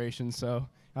operations. So,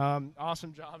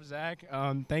 awesome job, Zach.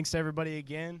 Thanks to everybody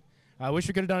again. I wish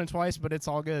we could have done it twice, but it's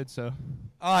all good, so.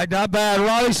 All right, not bad.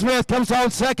 Robbie Smith comes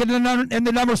home second in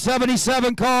the number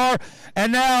 77 car.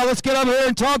 And now let's get over here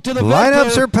and talk to the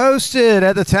lineups are posted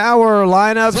at the tower.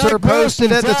 Lineups are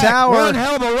posted at the tower. One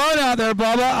hell of a run out there,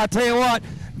 Bubba. I tell you what,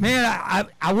 man,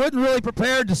 I wasn't really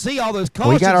prepared to see all those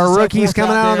cautions. We got our rookies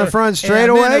coming out on the front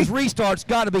straightaway. Man, those restarts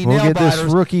got to be we'll nail get this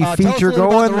biters. rookie feature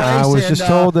going. I was just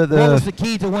told that what was the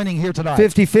key to winning here tonight?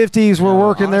 50-50s were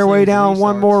working their way down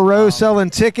one more row, selling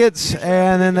tickets,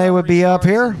 and then they would be up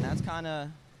here. That's kind of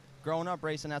growing up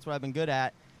racing. That's what I've been good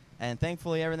at. And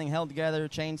thankfully, everything held together.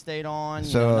 Chain stayed on.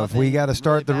 So if we got to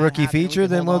start the rookie feature,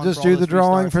 then we'll just do the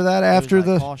drawing for that after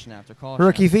the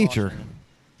rookie feature.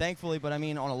 Thankfully, but I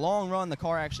mean, on a long run, the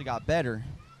car actually got better.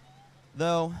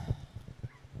 Though,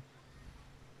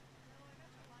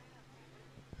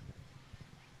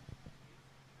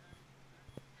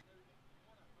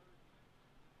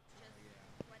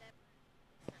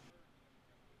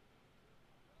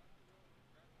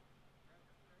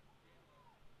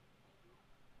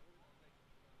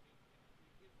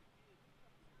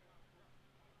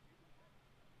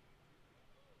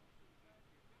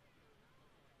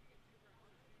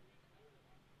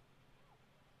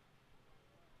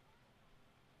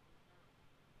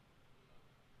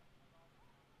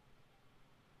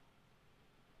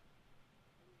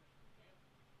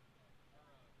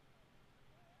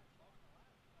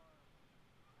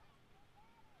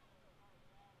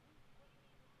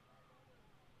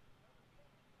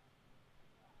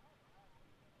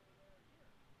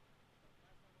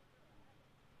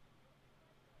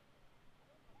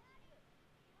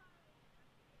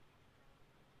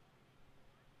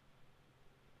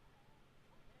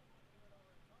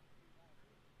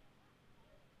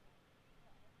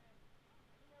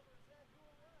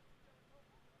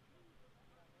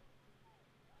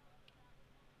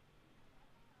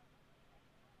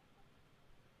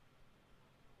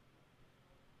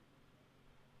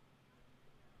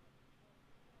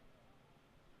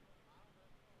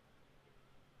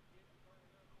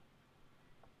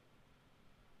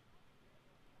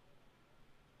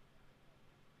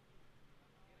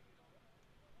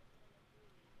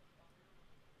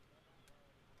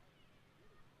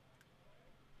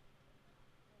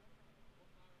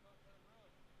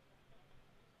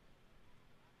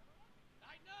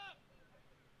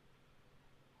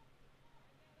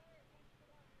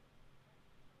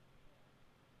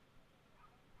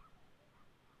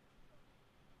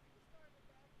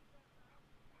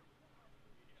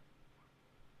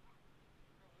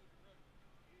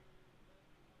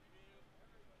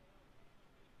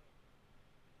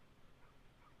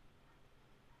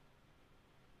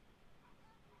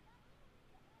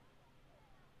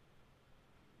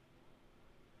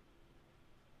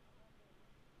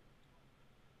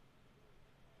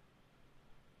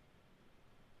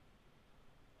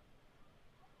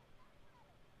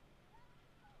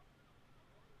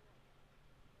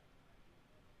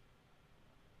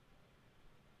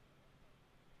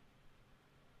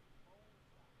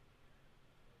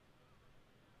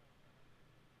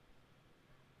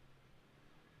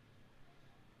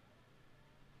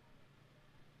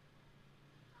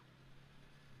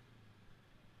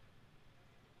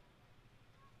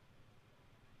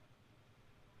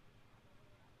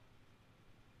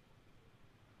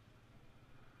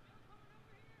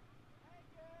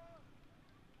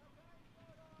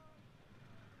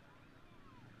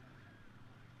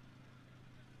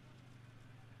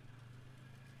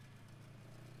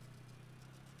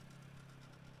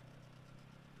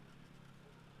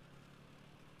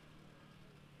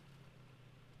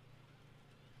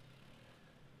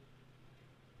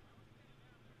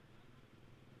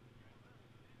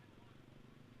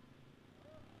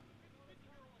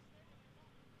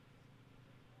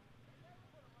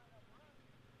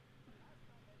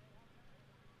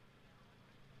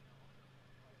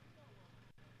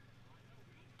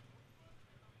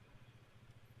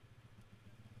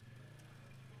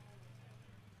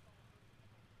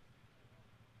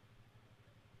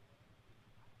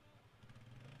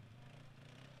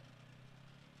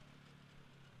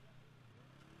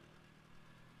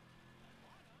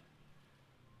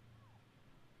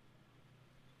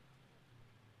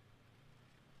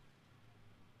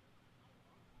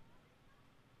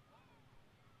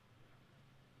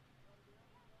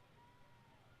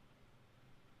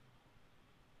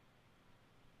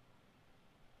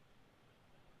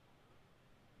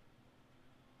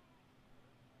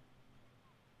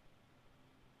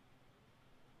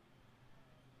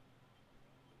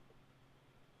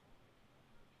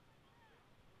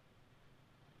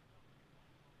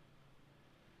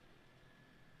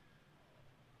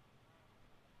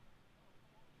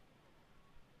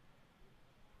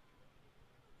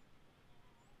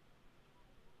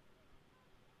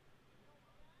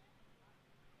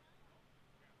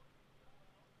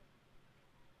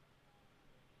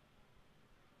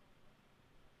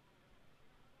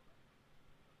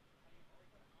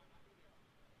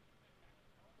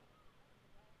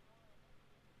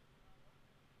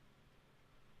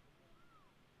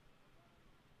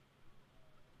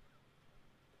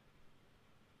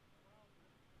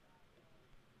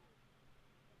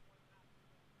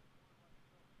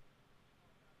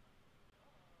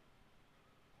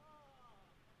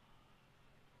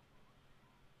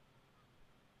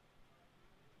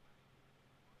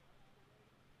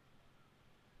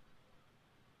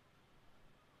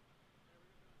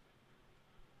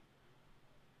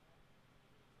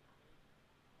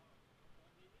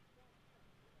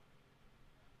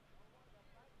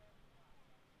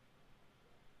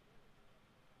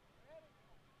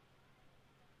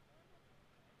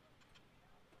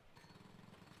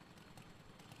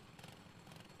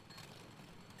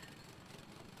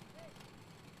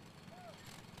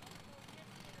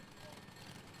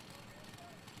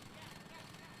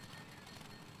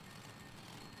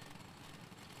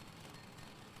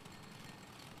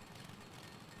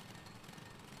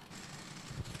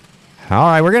 All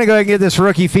right, we're going to go ahead and get this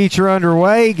rookie feature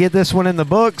underway, get this one in the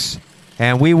books,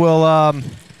 and we will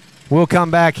we'll come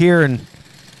back here and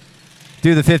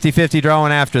do the 50-50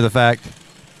 drawing after the fact.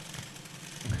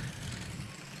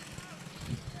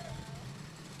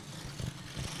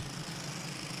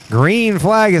 Green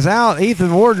flag is out.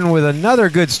 Ethan Warden with another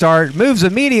good start. Moves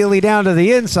immediately down to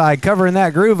the inside, covering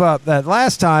that groove up that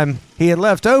last time he had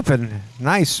left open.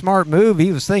 Nice, smart move.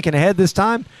 He was thinking ahead this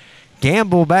time.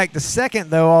 Gamble back to second,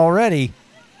 though, already.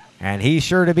 And he's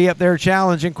sure to be up there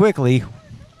challenging quickly.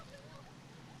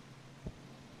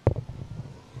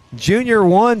 Junior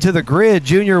 1 to the grid.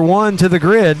 Junior 1 to the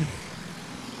grid.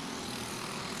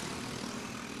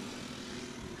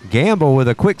 Gamble with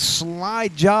a quick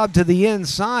slide job to the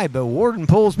inside, but Warden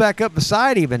pulls back up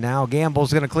beside him, and now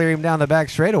Gamble's going to clear him down the back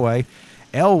straightaway.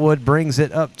 Elwood brings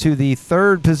it up to the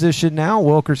third position now.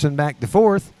 Wilkerson back to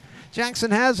fourth.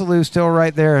 Jackson Hazelou still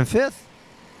right there in fifth.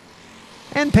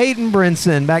 And Peyton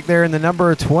Brinson back there in the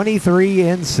number 23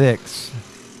 and 6.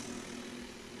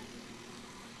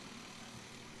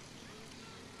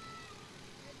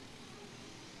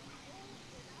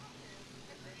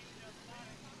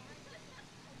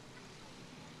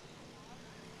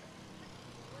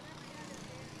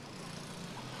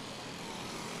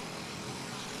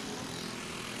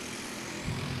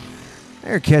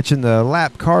 They're catching the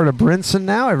lap car to Brinson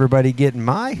now. Everybody getting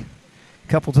by.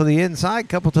 Couple to the inside,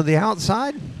 couple to the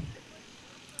outside.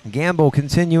 Gamble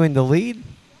continuing to lead.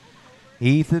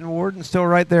 Ethan Warden still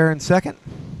right there in second.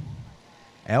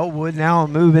 Elwood now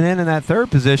moving in that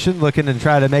third position, looking to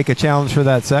try to make a challenge for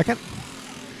that second.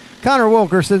 Connor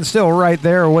Wilkerson still right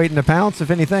there waiting to pounce if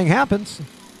anything happens.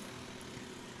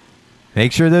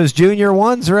 Make sure those Junior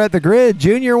 1s are at the grid.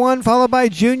 Junior 1 followed by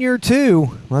Junior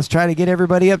 2. Let's try to get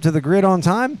everybody up to the grid on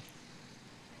time.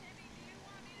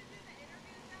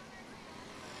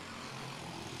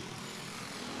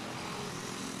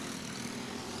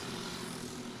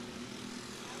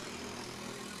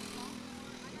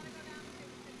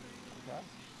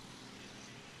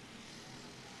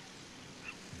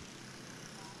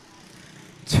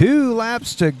 Two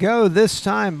laps to go this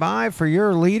time by for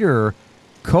your leader,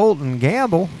 Colton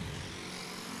Gamble.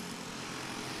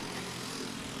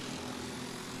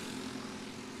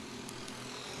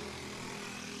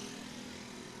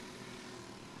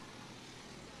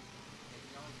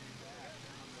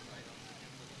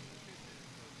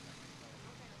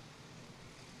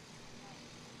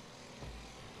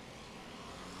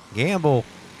 Gamble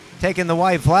taking the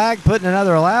white flag, putting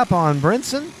another lap on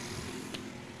Brinson.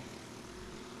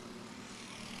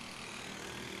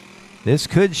 This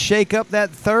could shake up that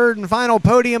third and final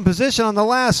podium position on the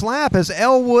last lap as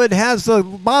Elwood has the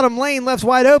bottom lane left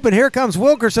wide open. Here comes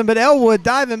Wilkerson, but Elwood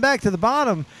diving back to the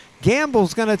bottom.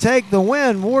 Gamble's going to take the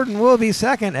win. Warden will be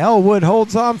second. Elwood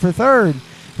holds on for third,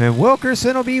 and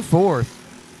Wilkerson will be fourth.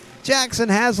 Jackson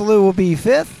Hazelou will be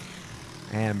fifth,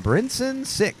 and Brinson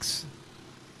sixth.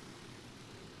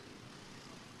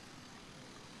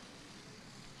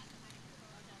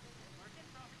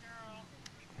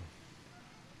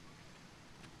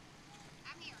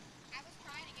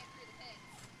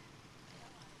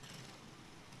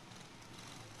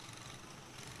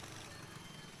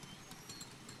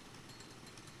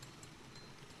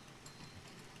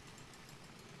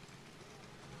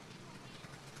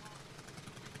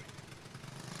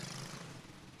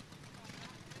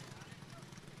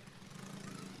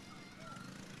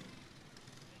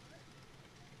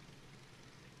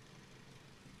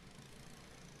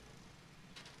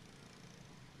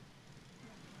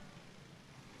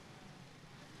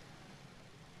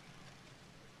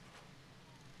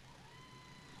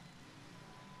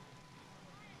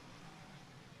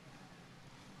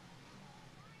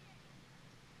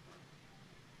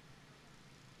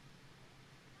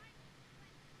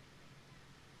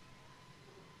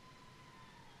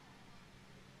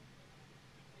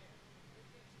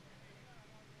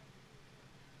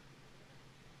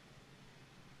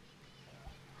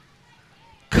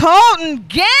 Colton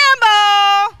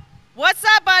Gamble! What's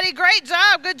up, buddy? Great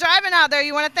job. Good driving out there.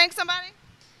 You want to thank somebody?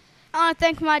 I want to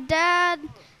thank my dad,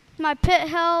 my pit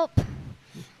help,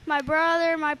 my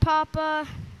brother, my papa,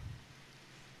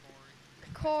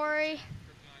 Corey,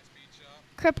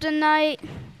 Kryptonite,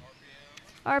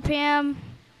 RPM.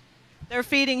 They're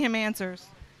feeding him answers. Is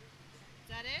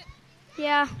that it?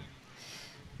 Yeah.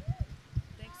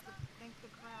 Thank the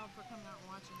crowd for coming out and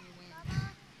watching you win.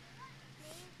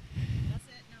 That's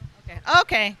it? No? Okay.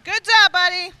 Okay. Good job,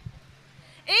 buddy.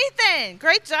 Ethan,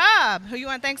 great job. Who you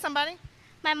want to thank somebody?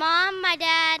 My mom, my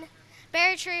dad,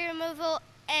 berry tree removal,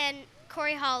 and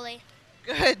Corey Holly.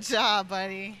 Good job,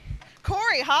 buddy.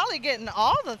 Corey Holly getting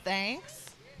all the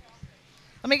thanks.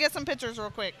 Let me get some pictures real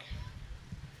quick.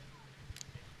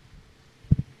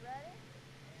 Ready?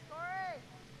 Corey!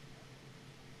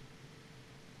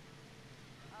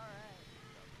 All right.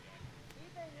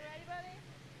 Ethan, you ready, buddy?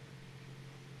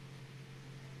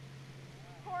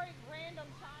 Corey, random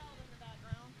child in the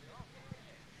background.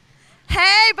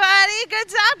 Hey, buddy. Good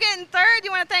job getting third.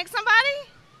 You want to thank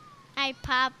somebody? My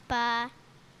papa,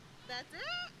 That's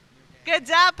it. Good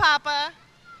job, Papa.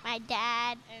 my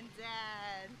dad. And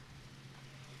Dad.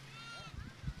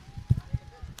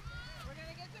 We're going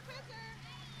to get your picture.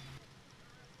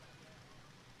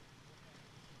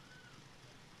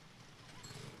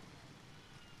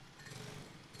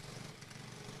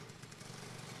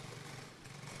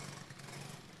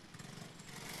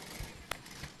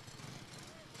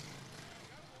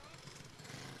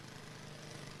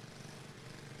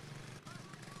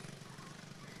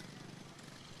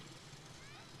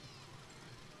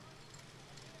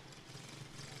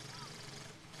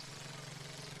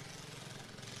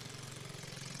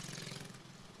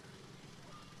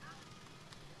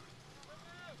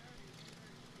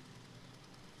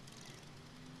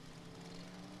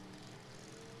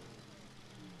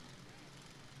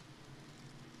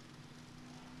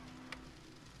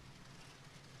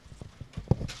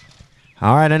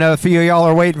 All right, I know a few of y'all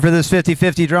are waiting for this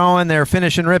 50-50 drawing. They're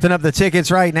finishing ripping up the tickets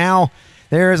right now.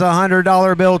 There's a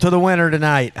 $100 bill to the winner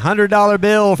tonight. $100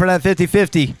 bill for that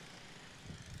 50-50.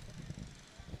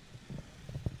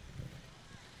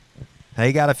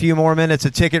 They got a few more minutes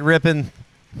of ticket ripping.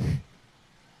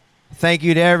 Thank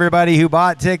you to everybody who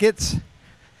bought tickets.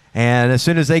 And as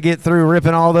soon as they get through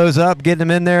ripping all those up, getting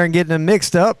them in there and getting them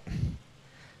mixed up,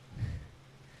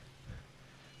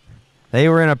 they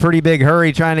were in a pretty big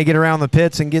hurry trying to get around the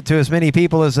pits and get to as many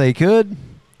people as they could.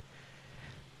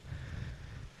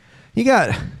 You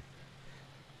got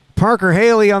Parker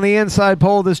Haley on the inside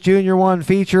pole, this Junior 1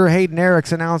 feature. Hayden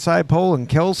Erickson outside pole, and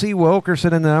Kelsey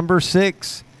Wilkerson in the number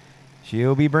 6.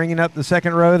 She'll be bringing up the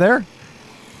second row there.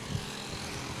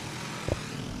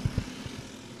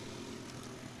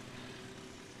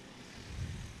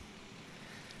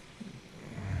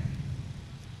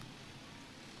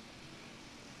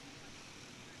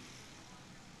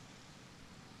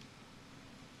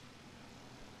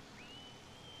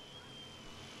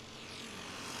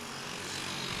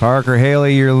 Parker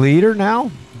Haley, your leader now.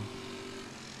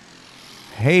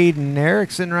 Hayden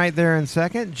Erickson right there in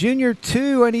second. Junior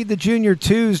 2, I need the Junior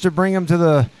 2s to bring them to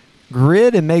the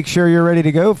grid and make sure you're ready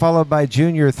to go, followed by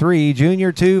Junior 3.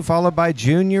 Junior 2 followed by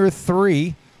Junior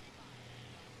 3.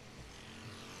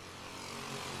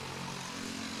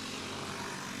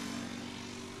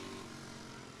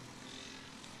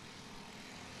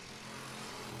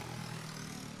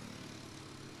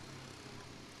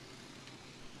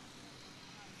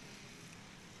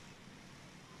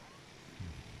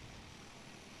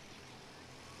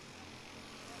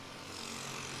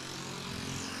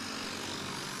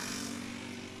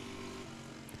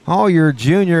 All your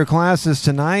junior classes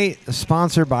tonight,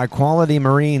 sponsored by Quality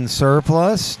Marine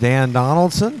Surplus. Dan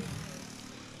Donaldson.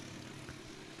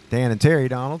 Dan and Terry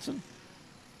Donaldson.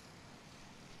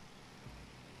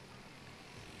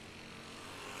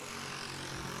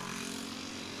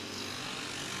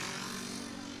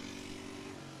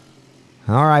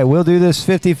 All right, we'll do this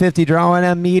 50-50 drawing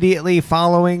immediately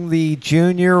following the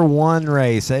Junior 1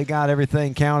 race. They got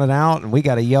everything counted out, and we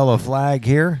got a yellow flag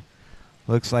here.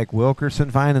 Looks like Wilkerson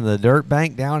finding the dirt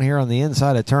bank down here on the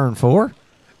inside of turn 4.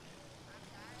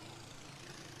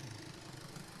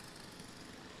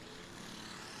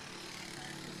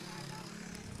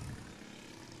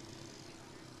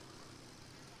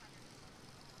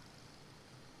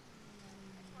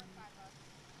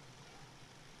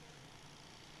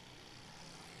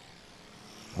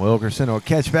 Wilkerson will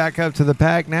catch back up to the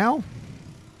pack now.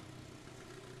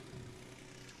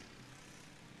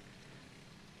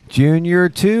 Junior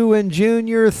 2 and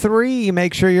Junior 3,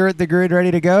 make sure you're at the grid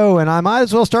ready to go. And I might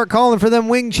as well start calling for them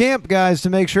Wing Champ guys to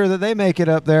make sure that they make it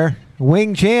up there.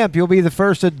 Wing Champ, you'll be the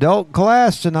first adult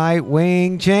class tonight.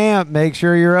 Wing Champ, make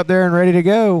sure you're up there and ready to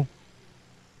go.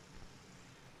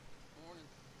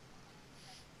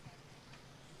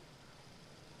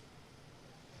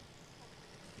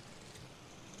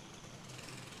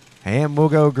 And we'll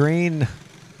go green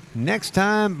next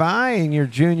time by in your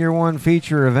Junior 1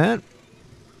 feature event.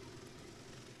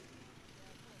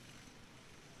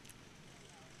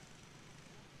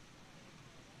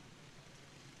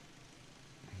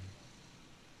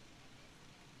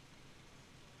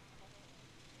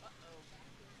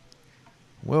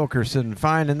 Wilkerson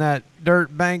finding that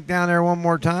dirt bank down there one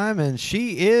more time, and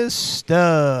she is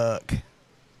stuck.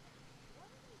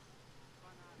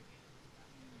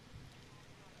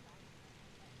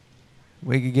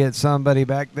 We could get somebody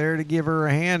back there to give her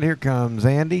a hand. Here comes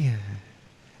Andy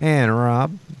and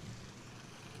Rob.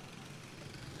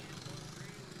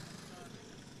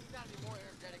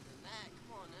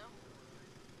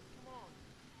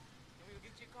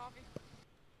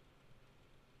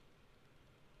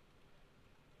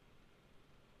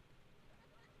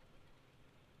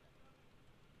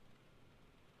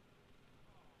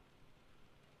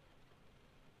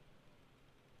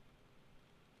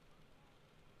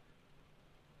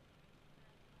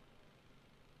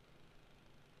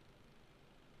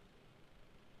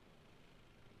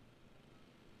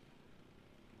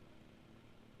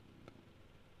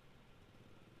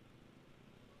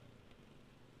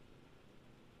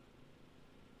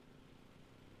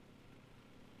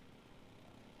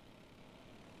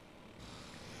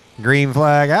 Green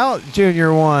flag out.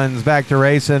 Junior ones back to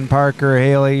racing. Parker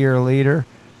Haley, your leader.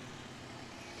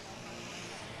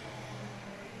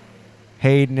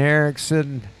 Hayden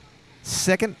Erickson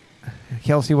second.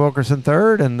 Kelsey Wilkerson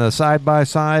third. And the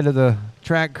side-by-side of the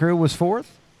track crew was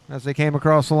fourth as they came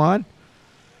across the line.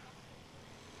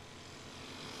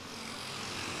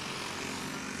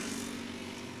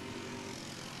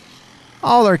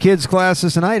 All our kids'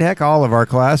 classes tonight, heck, all of our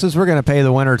classes, we're going to pay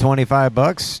the winner $25,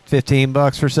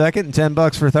 $15 for second, and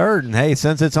 $10 for third. And hey,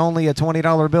 since it's only a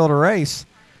 $20 bill to race,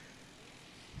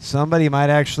 somebody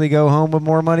might actually go home with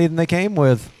more money than they came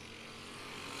with.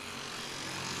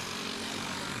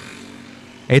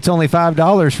 It's only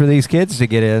 $5 for these kids to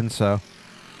get in, so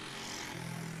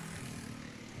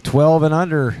 12 and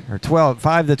under, or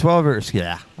 5 to 12,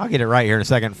 yeah, I'll get it right here in a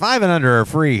second. 5 and under are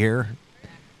free here.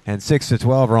 And 6 to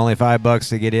 12 are only $5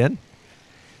 to get in.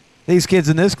 These kids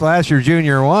in this class, your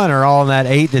junior one, are all in that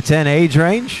 8 to 10 age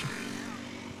range.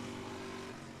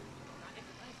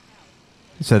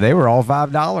 So they were all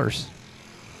 $5.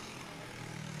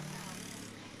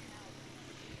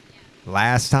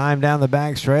 Last time down the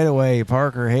back straightaway,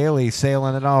 Parker Haley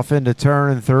sailing it off into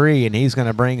turn 3, and he's going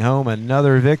to bring home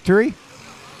another victory.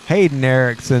 Hayden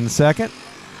Erickson second,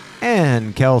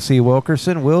 and Kelsey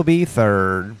Wilkerson will be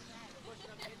third.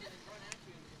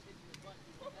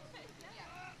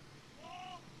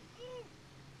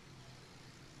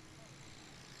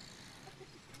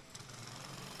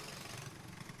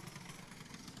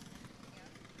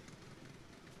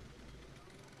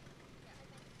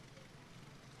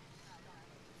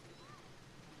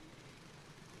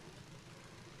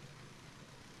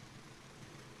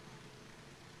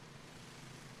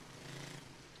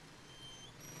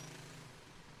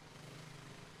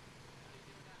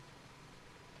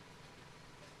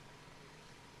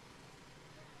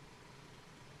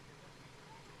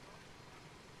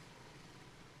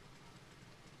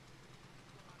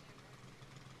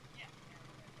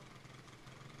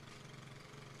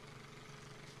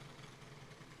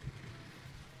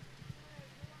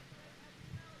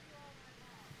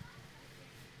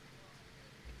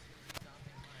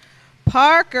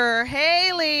 Parker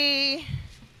Haley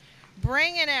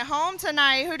bringing it home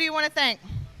tonight. Who do you want to thank?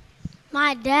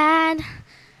 My dad,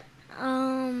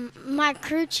 my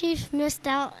crew chief missed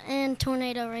out in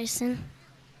tornado racing.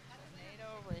 Tornado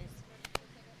racing.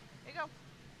 Here you go.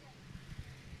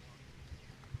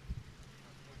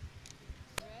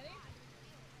 Ready?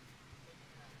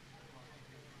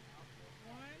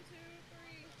 1, 2,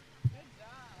 3. Good job.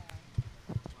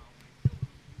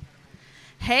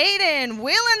 Hayden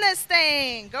wheeling this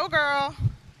thing. Go, girl.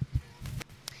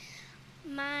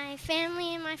 My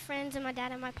family and my friends and my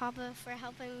dad and my papa for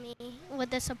helping me with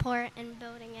the support and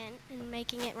building it and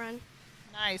making it run.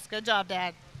 Nice. Good job,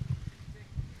 Dad.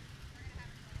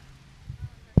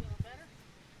 You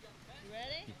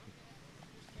ready?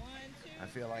 1, 2. I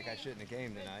feel like I shouldn't have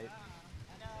came tonight.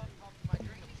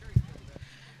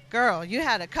 Girl, you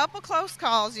had a couple close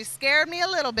calls. You scared me a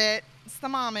little bit. It's the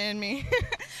mama in me.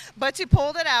 But you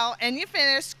pulled it out and you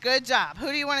finished. Good job. Who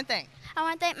do you want to thank? I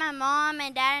want to thank my mom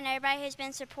and dad and everybody who's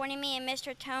been supporting me, and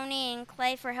Mr. Tony and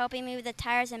Clay for helping me with the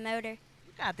tires and motor.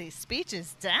 You got these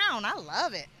speeches down. I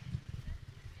love it.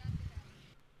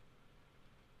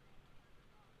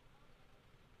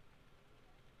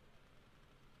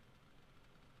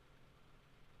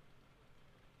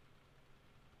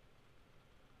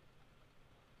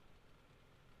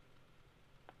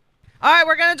 All right,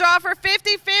 we're going to draw for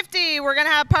 50-50. We're going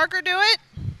to have Parker do it.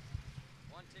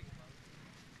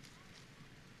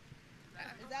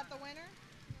 Is that the winner?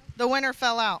 The winner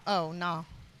fell out. Oh, no.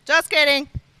 Just kidding.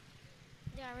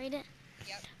 Do I read it?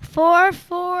 Yep.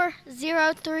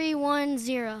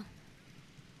 440310.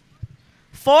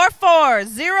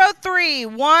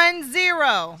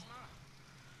 440310.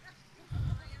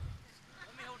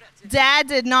 Dad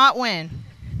did not win.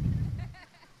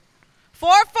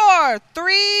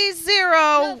 4430.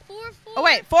 No, 4-4. Oh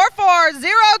wait,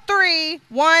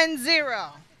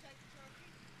 440310.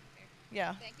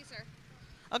 Yeah. Thank you, sir.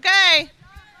 Okay.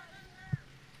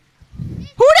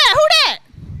 Who that? Who that?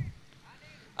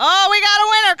 Oh, we got a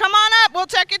winner. Come on up. We'll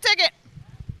check your ticket.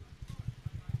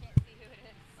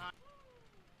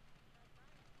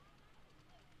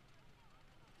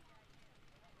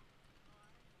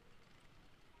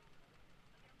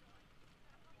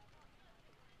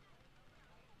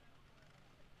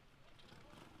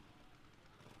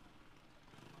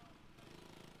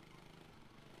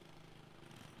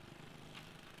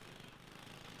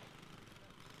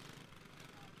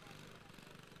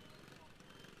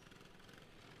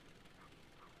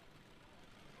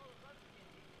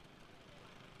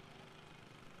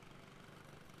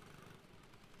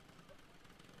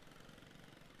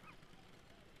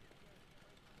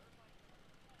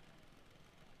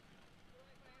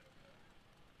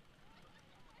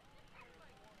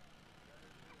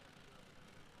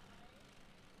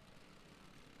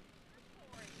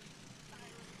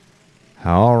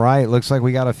 All right, looks like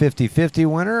we got a 50-50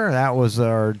 winner. That was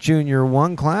our Junior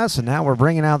 1 class, and now we're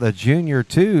bringing out the Junior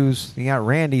 2s. You got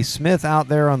Randy Smith out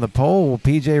there on the pole,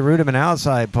 PJ Rudeman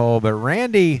outside pole, but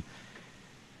Randy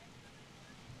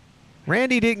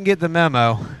didn't get the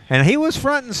memo, and he was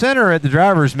front and center at the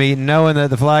drivers' meeting knowing that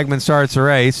the flagman starts the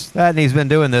race. That, and he's been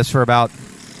doing this for about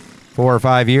 4 or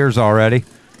 5 years already.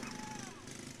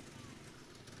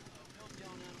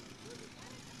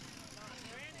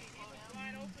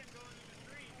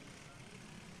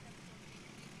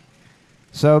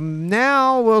 So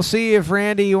now we'll see if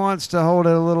Randy wants to hold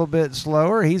it a little bit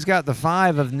slower. He's got the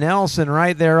 5 of Nelson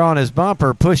right there on his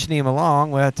bumper, pushing him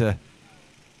along.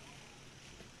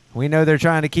 We know they're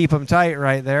trying to keep him tight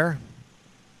right there.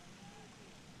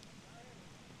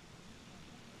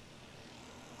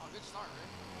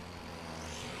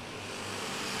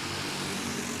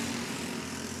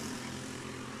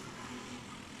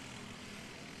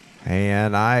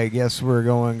 And I guess we're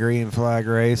going green flag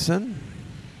racing.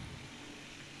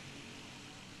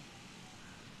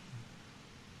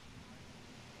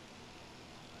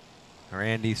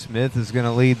 Randy Smith is going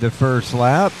to lead the first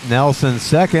lap. Nelson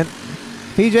second.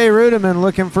 PJ Rudeman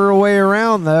looking for a way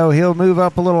around, though. He'll move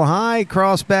up a little high,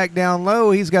 cross back down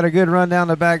low. He's got a good run down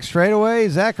the back straightaway.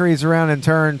 Zachary's around in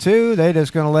turn 2. They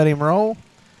just going to let him roll.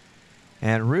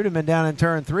 And Rudeman down in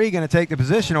turn 3 going to take the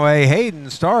position away. Hayden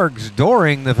Starks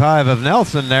dooring the 5 of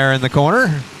Nelson there in the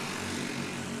corner.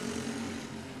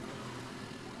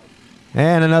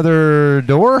 And another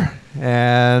door.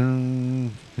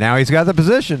 And now he's got the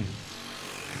position.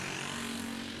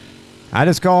 I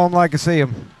just call him like I see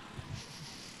him.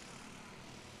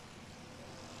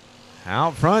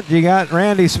 Out front, you got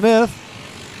Randy Smith.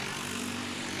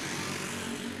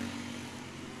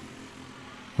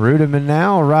 Rudeman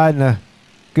now riding a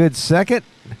good second.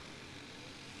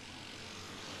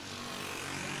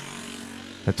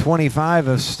 The 25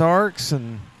 of Starks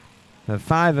and the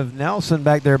 5 of Nelson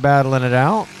back there battling it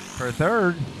out for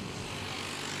third.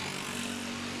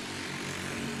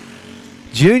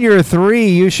 Junior 3,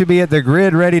 you should be at the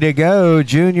grid ready to go.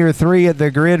 Junior 3 at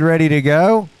the grid ready to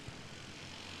go.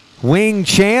 Wing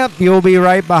Champ, you'll be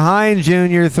right behind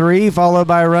Junior 3, followed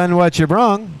by Run What You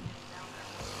Brung.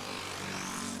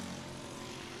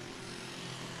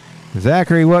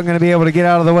 Zachary wasn't going to be able to get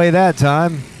out of the way that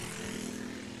time.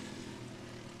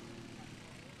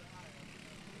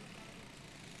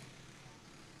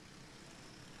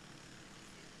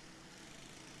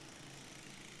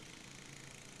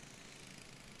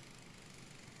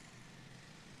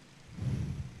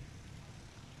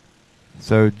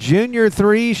 So Junior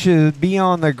 3 should be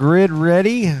on the grid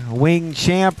ready. Wing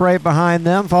Champ right behind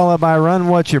them, followed by Run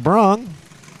What You Brung.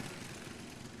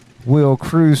 We'll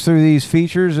cruise through these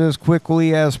features as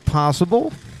quickly as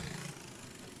possible.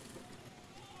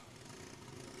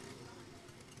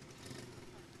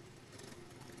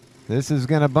 This is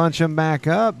going to bunch them back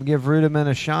up, give Rudeman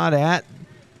a shot at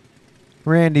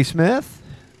Randy Smith.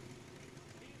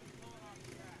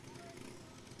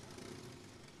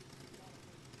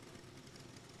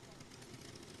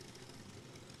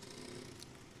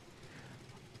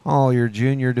 All your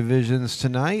junior divisions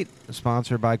tonight,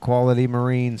 sponsored by Quality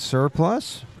Marine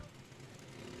Surplus.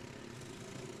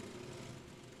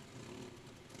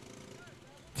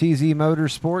 TZ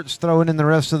Motorsports throwing in the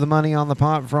rest of the money on the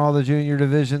pot for all the junior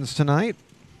divisions tonight.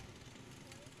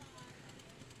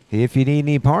 If you need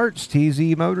any parts,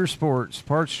 TZ Motorsports,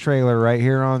 parts trailer right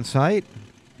here on site,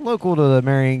 local to the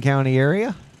Marion County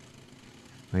area.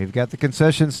 We've got the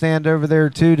concession stand over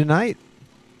there too tonight.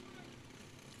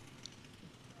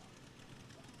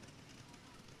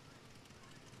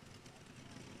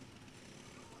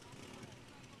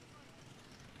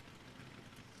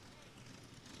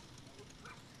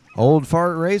 Old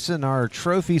Fart Racing, our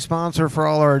trophy sponsor for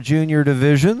all our junior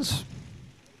divisions.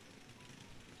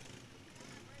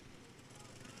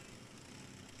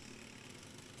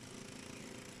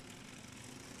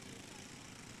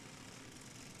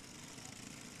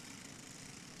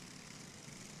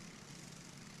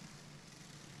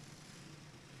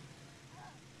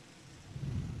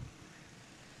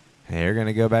 They're going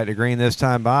to go back to green this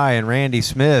time by, and Randy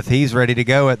Smith, he's ready to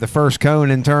go at the first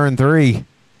cone in turn 3.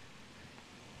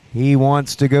 He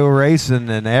wants to go racing,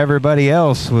 and everybody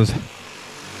else was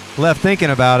left thinking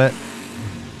about it.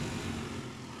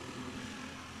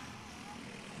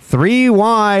 3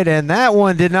 wide, and that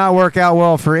one did not work out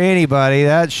well for anybody.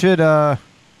 That should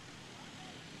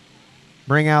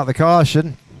bring out the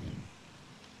caution.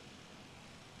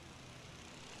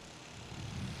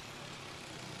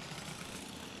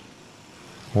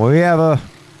 We have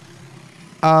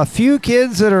a few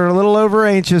kids that are a little over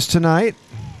anxious tonight.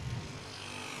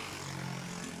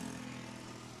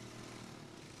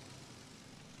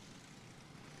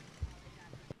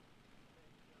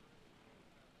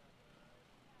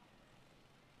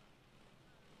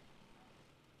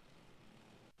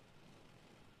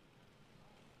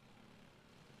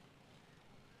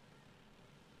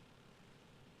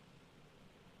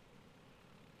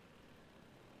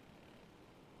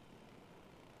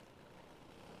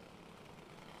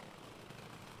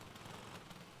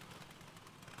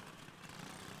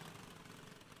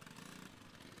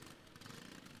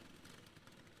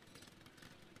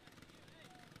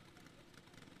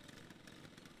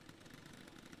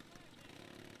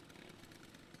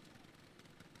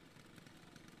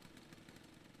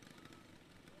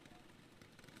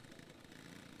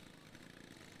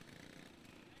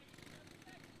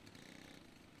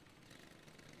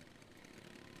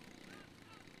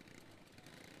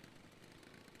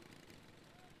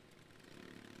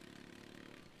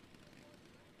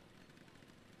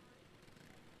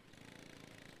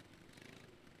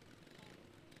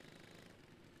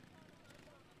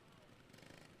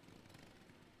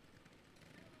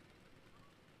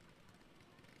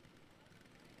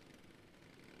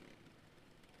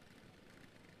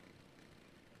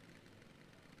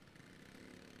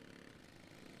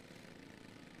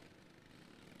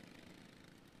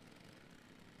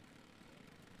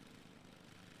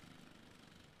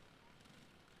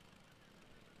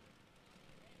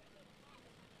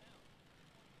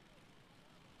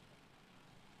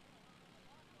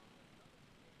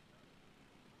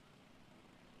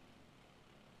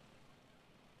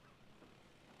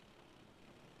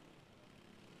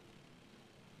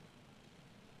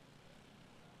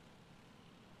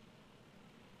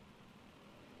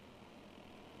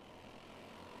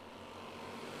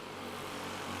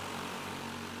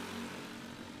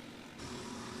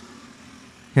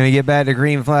 Going to get back to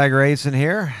green flag racing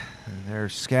here. They're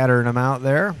scattering them out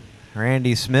there.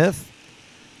 Randy Smith,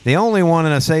 the only one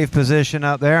in a safe position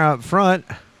up there up front.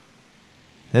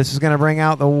 This is going to bring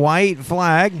out the white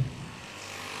flag.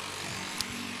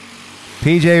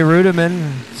 PJ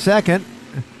Rudeman second.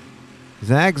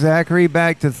 Zach Zachary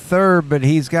back to third, but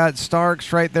he's got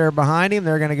Starks right there behind him.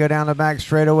 They're going to go down the back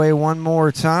straightaway one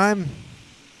more time.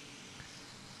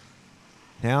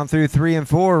 Down through 3 and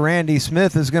 4, Randy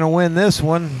Smith is going to win this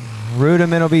one.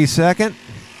 Rudeman will be second.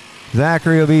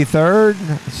 Zachary will be third.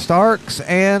 Starks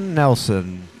and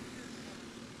Nelson.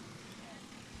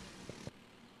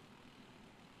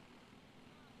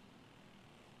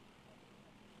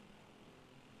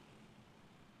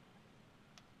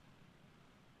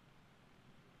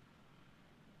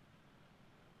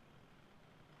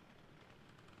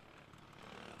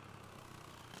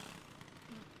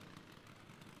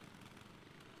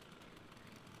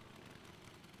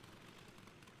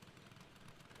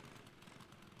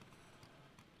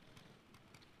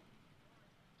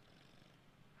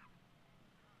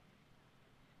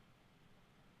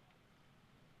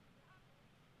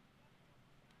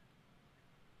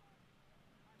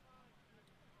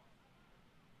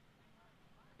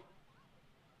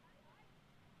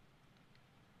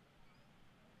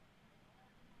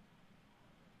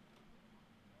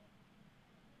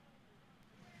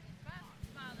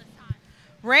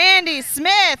 Randy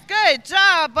Smith, good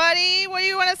job, buddy. What do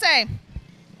you want to say?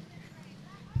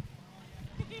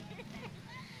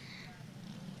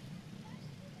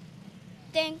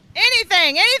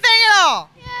 Anything at all.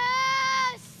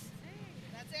 Yes.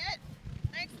 That's it.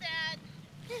 Thanks, Dad.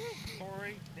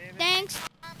 Corey, David. Thanks.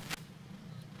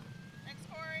 Thanks,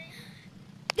 Corey.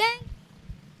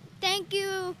 Thank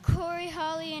you, Corey,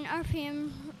 Holly, and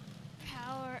RPM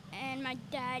Power, and my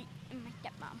dad and my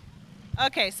stepmom.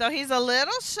 Okay, so he's a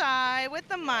little shy with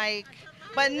the mic,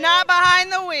 but not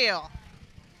behind the wheel.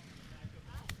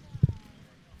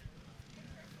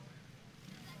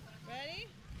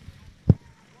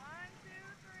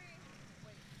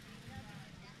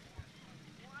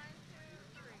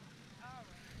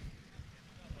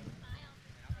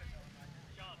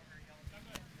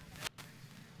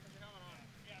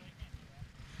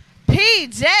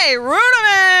 PJ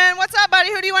Ruderman. What's up,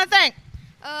 buddy? Who do you want to thank?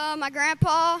 My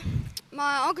grandpa,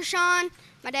 my Uncle Sean,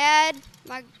 my dad,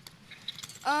 my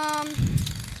Aunt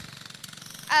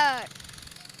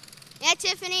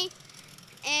Tiffany,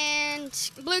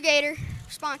 and Blue Gator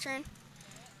sponsoring.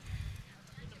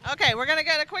 Okay, we're going to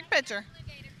get a quick picture.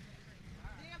 The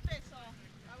official.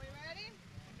 Are we ready?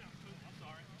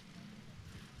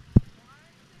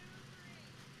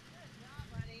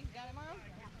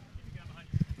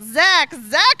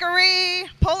 Zachary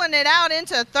pulling it out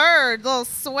into third. A little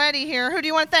sweaty here. Who do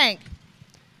you want to thank?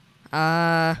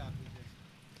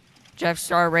 Jeff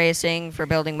Star Racing for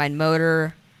building my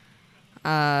motor.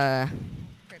 I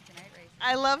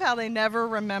love how they never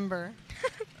remember.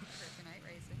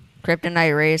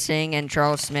 Kryptonite Racing and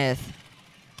Charles Smith.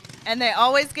 And they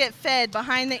always get fed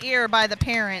behind the ear by the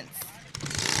parents.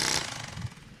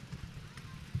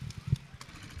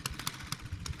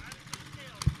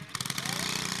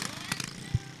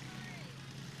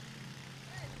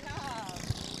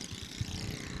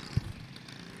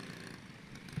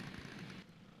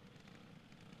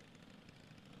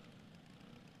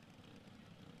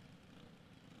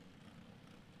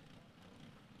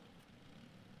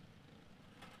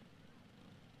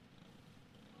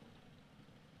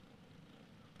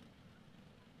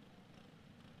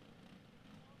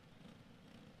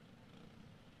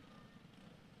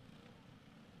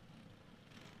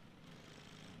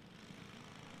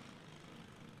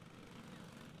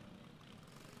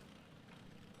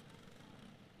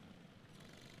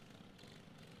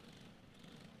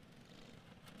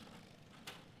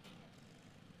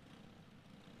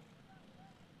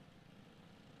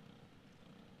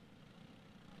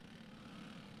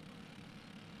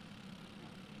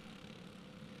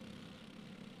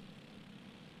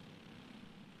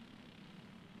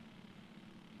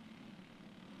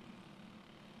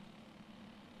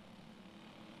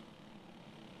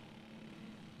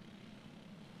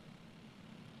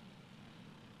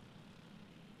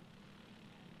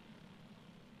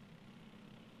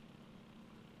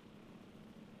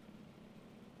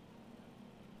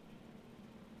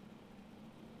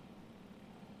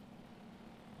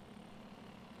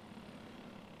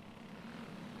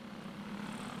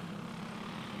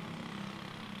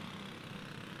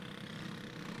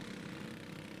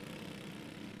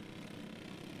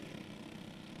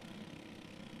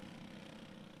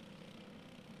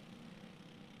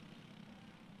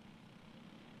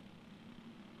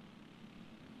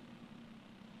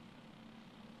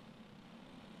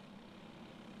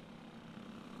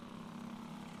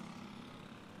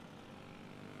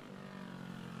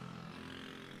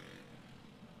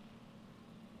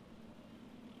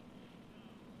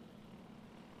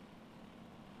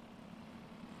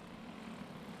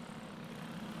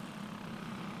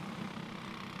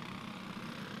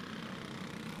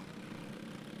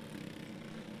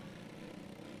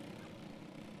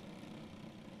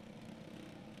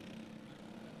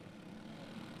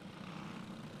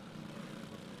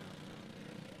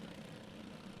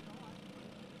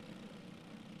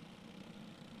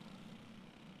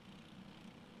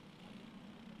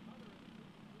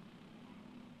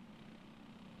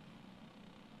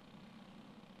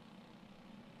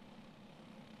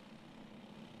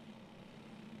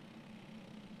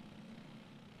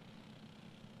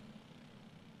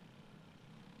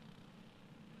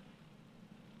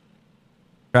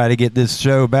 Try to get this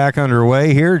show back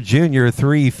underway here. Junior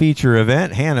 3 feature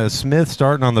event. Hannah Smith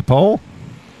starting on the pole.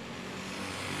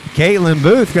 Caitlin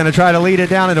Booth going to try to lead it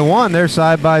down into 1. They're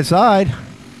side by side.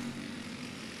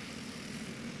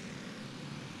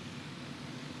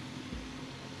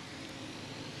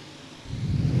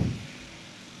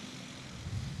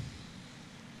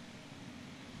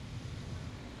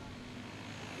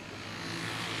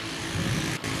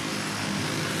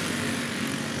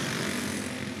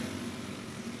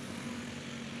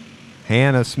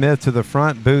 Hannah Smith to the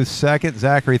front, Booth second,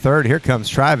 Zachary third. Here comes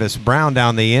Travis Brown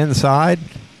down the inside.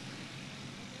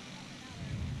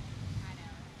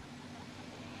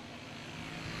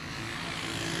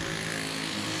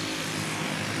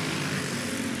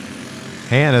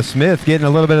 Hannah Smith getting a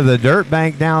little bit of the dirt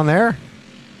bank down there.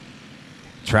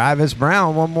 Travis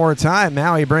Brown one more time.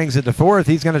 Now he brings it to fourth.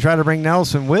 He's going to try to bring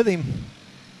Nelson with him.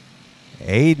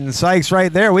 Aiden Sykes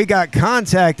right there. We got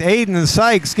contact. Aiden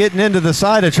Sykes getting into the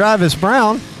side of Travis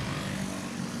Brown.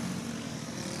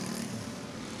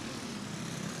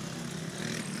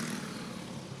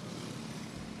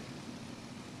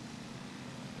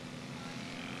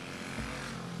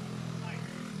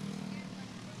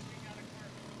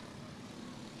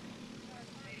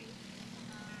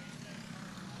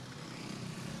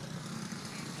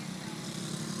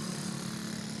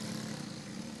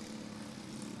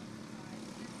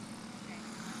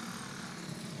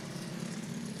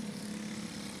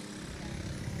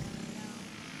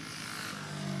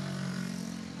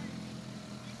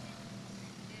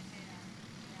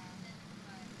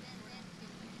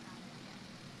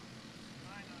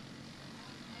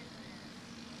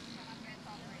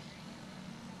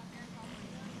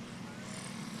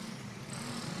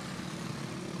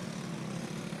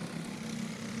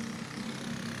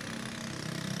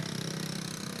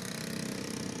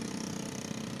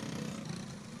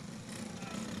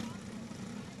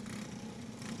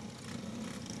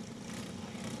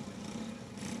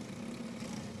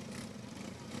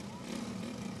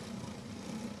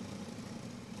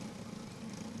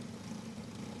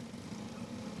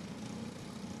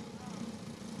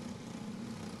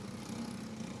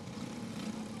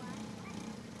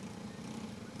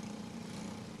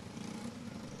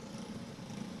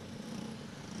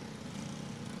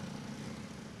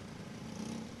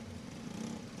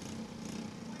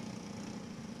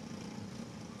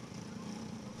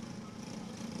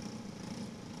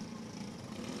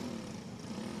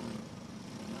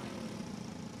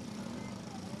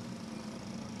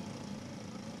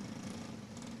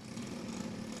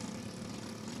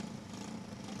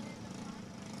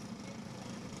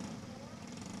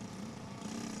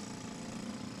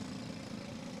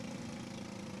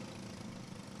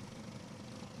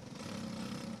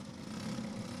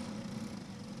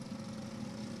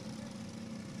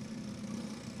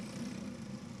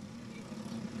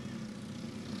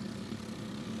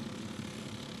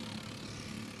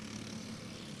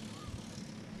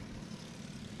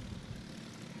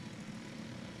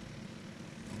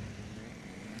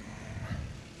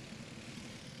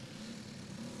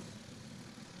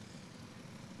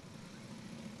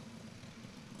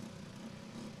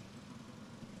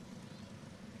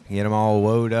 Get them all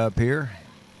woed up here.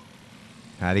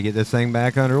 How to get this thing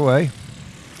back underway.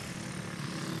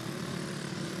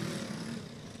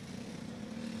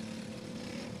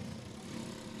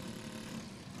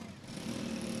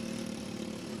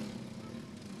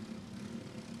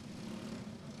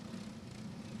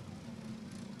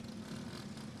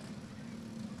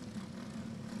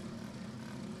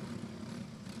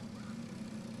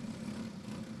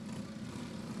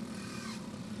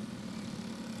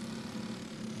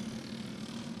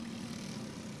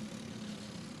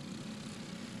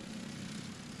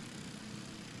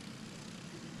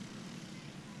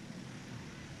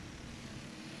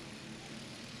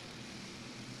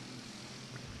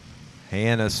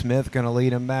 Hannah Smith going to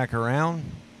lead him back around.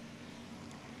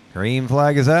 Green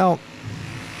flag is out.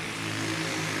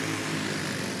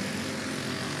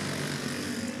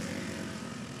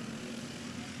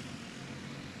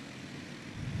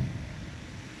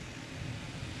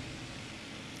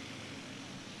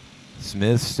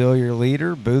 Smith still your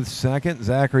leader. Booth second.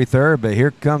 Zachary third. But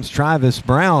here comes Travis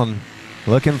Brown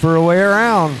looking for a way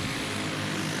around.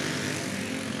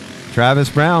 Travis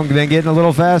Brown been getting a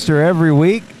little faster every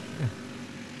week.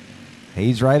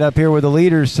 He's right up here with the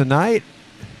leaders tonight,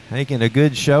 making a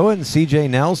good showing. CJ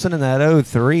Nelson in that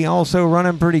 03 also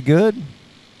running pretty good.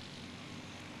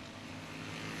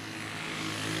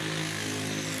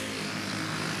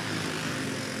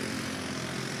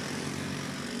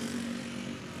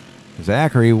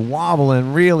 Zachary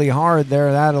wobbling really hard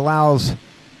there. That allows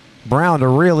Brown to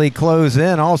really close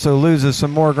in. Also loses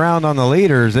some more ground on the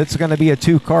leaders. It's going to be a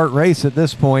two-kart race at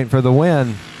this point for the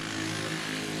win.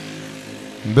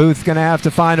 Booth going to have to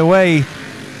find a way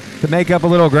to make up a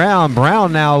little ground.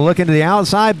 Brown now looking to the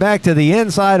outside, back to the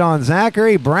inside on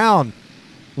Zachary. Brown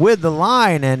with the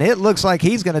line, and it looks like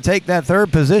he's going to take that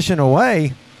third position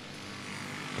away.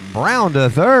 Brown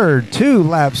to third, 2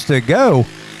 laps to go.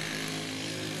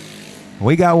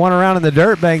 We got one around in the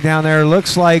dirt bank down there.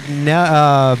 Looks like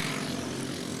Aiden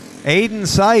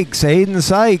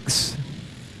Sykes.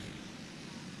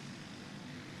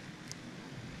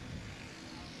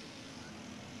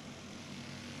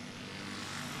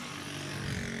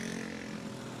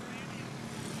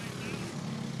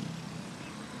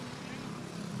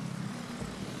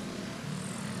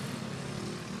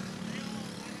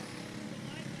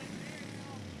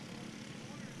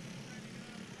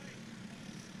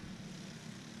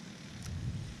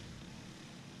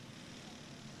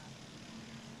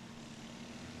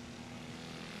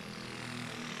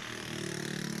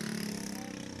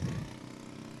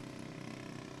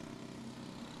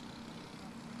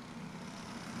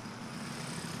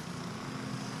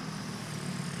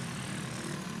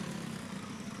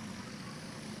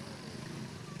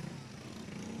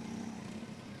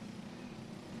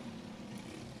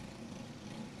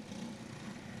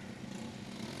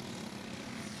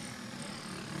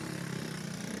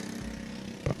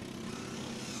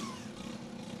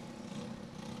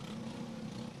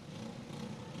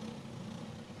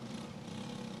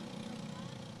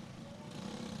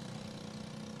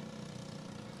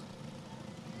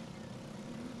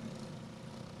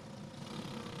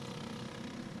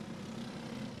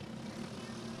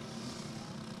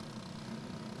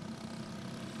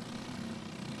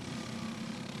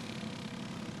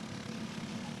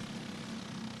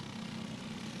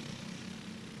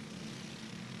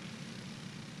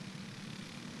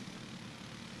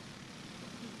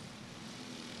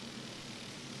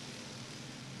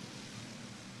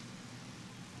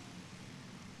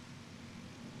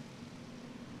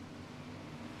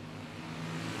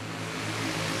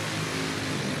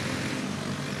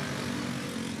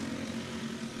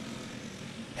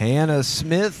 Hannah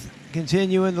Smith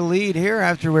continuing the lead here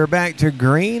after we're back to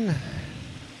green.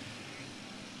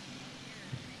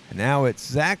 And now it's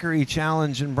Zachary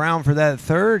challenging Brown for that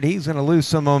third. He's going to lose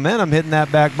some momentum hitting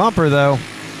that back bumper, though.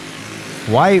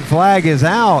 White flag is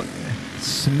out.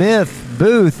 Smith,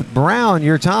 Booth, Brown,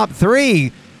 your top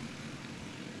three.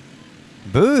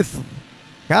 Booth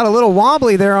got a little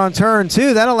wobbly there on turn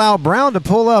 2. That allowed Brown to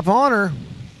pull up on her.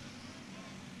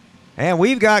 And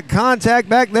we've got contact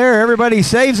back there. Everybody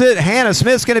saves it. Hannah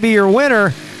Smith's going to be your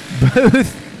winner.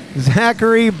 Booth,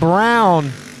 Zachary,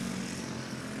 Brown.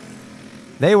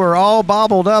 They were all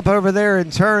bobbled up over there in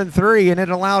turn 3, and it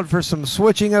allowed for some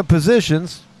switching of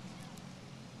positions.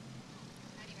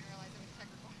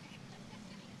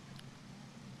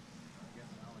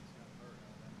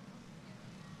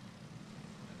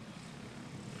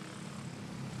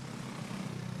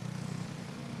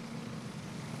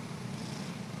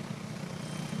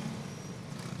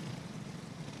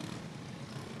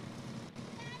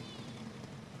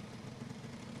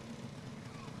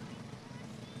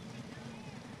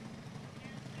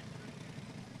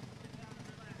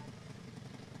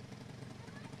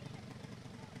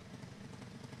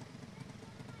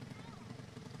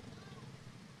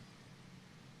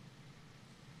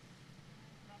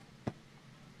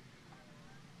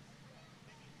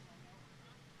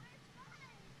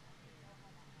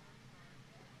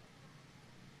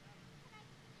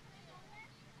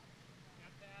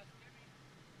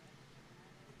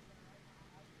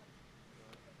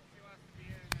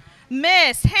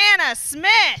 Miss Hannah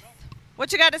Smith.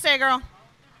 What you got to say, girl?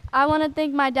 I want to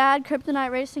thank my dad,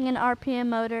 Kryptonite Racing, and RPM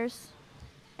Motors,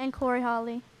 and Corey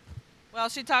Holly. Well,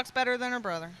 she talks better than her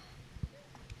brother.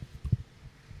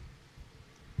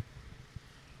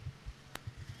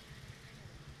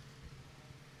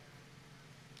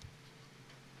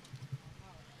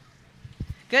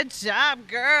 Good job,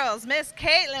 girls. Miss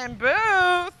Caitlin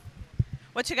Booth.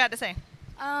 What you got to say?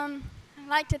 I'd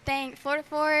like to thank Florida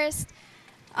Forest,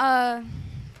 Poor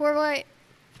Boy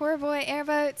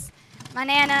Airboats, my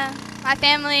Nana, my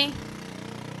family,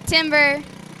 Timber,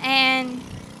 and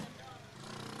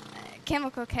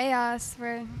Chemical Chaos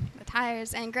for the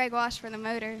tires, and Greg Wash for the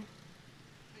motor.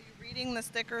 Are you reading the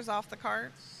stickers off the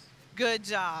cards? Good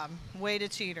job. Way to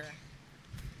cheater.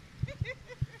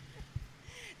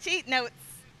 Cheat notes.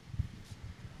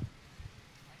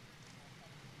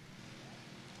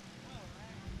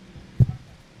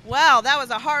 Wow, that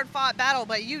was a hard-fought battle,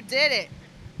 but you did it.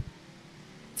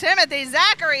 Timothy,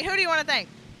 Zachary, who do you want to thank?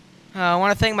 I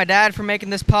want to thank my dad for making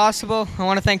this possible. I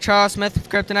want to thank Charles Smith of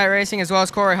Kryptonite Racing, as well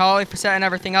as Corey Hawley for setting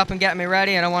everything up and getting me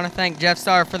ready, and I want to thank Jeff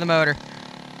Starr for the motor.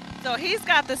 So he's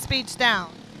got the speech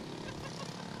down.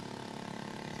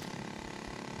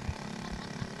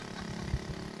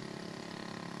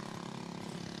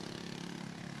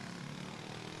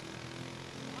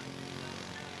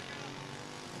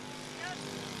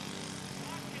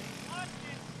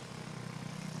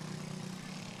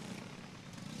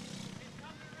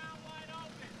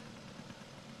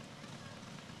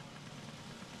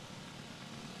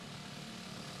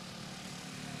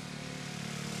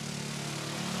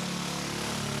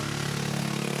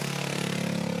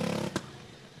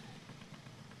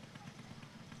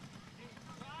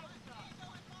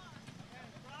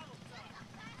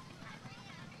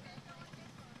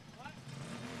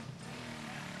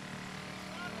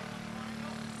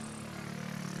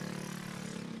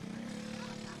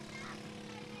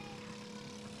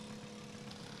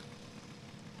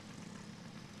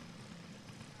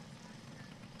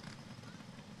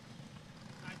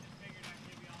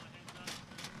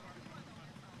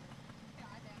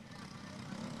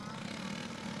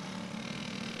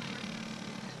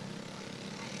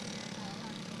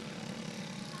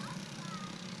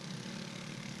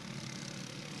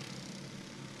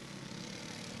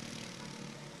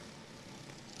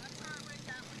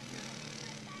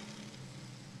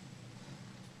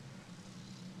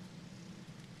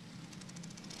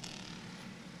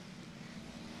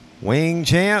 Wing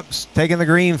champs taking the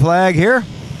green flag here.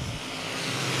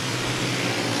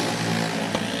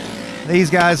 These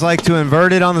guys like to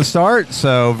invert it on the start,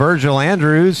 so Virgil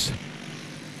Andrews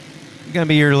going to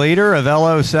be your leader.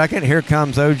 Avello second. Here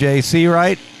comes O.J.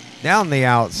 Seawright down the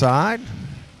outside.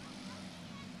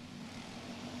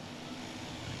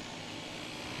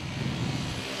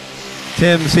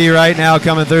 Tim Seawright now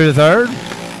coming through the third.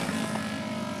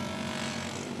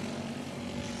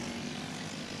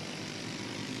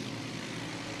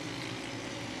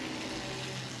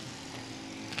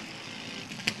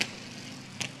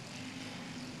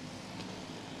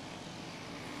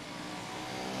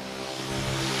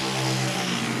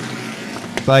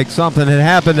 Like something had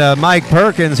happened to Mike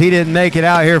Perkins. He didn't make it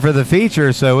out here for the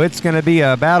feature, so it's going to be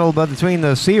a battle between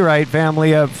the Seawright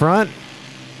family up front.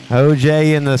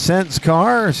 OJ in the Sense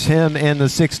car, him in the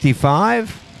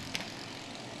 65.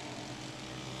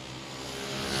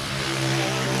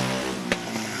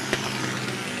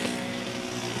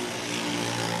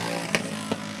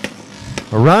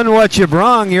 Run What You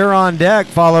Brung, you're on deck,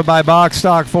 followed by Box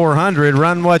Stock 400.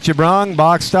 Run What You Brung,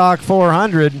 Box Stock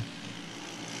 400.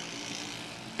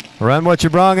 Run What You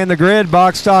Brung in the grid,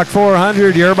 Box Stock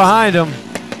 400, you're behind them.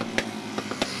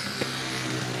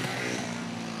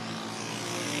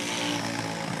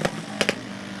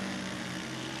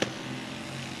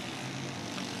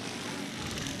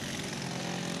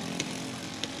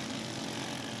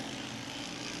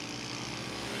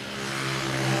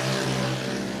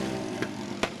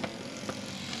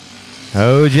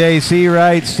 O.J.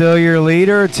 Seawright still your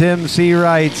leader. Tim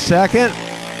Seawright second.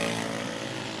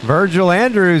 Virgil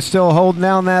Andrews still holding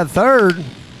down that third.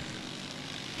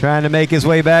 Trying to make his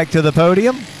way back to the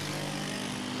podium.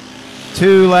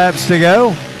 2 laps to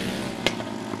go.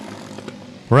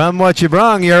 Run What You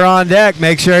Brung, you're on deck.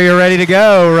 Make sure you're ready to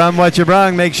go. Run What You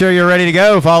Brung, make sure you're ready to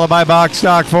go. Followed by Box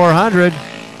Stock 400.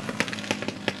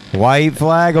 White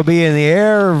flag will be in the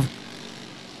air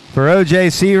for O.J.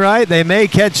 Seawright. They may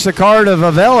catch the card of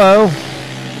Avello.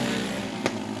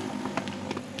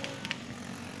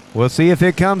 We'll see if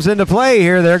it comes into play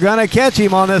here. They're going to catch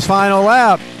him on this final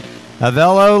lap.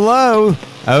 Avello low.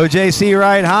 O.J.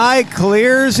 Seawright high.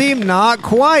 Clears him. Not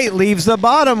quite. Leaves the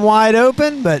bottom wide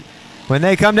open, but when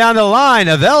they come down the line.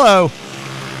 Avello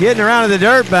getting around to the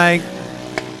dirt bank,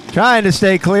 trying to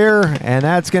stay clear, and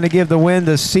that's going to give the win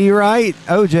to Seawright.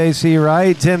 OJ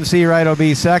Seawright. Tim Seawright will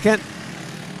be second,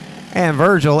 and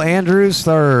Virgil Andrews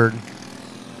third.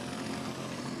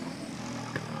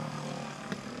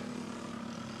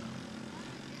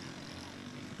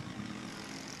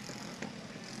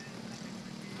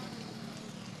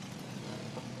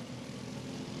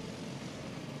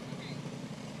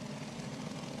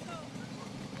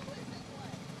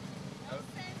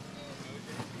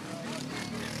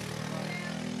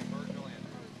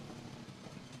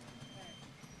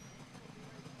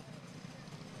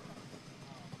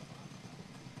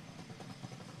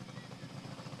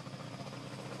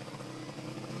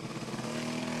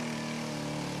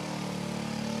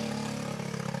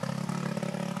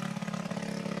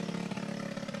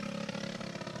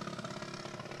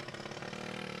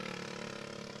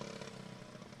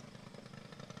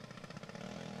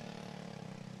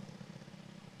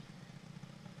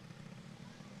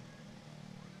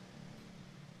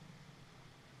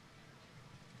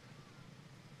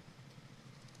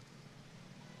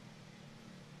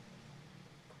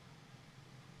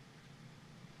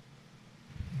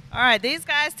 All right, these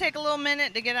guys take a little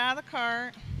minute to get out of the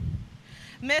cart.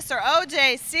 Mr.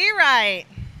 OJ Seawright,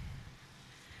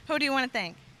 who do you want to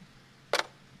thank?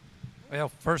 Well,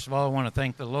 first of all, I want to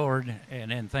thank the Lord,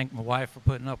 and then thank my wife for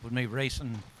putting up with me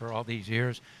racing for all these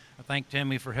years. I thank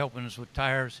Timmy for helping us with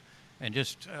tires, and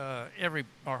just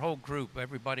our whole group,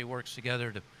 everybody works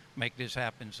together to make this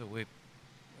happen, so we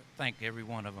thank every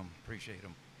one of them. Appreciate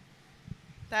them.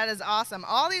 That is awesome.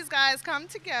 All these guys come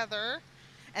together,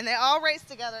 and they all race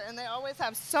together, and they always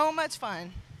have so much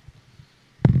fun.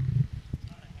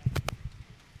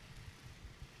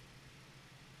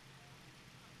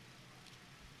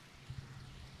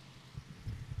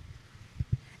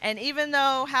 And even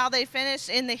though how they finished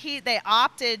in the heat, they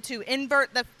opted to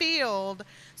invert the field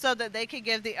so that they could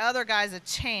give the other guys a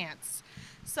chance.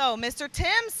 So, Mr.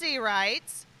 Tim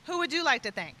Seawright, who would you like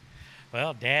to thank?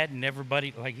 Well, Dad and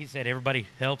everybody, like he said, everybody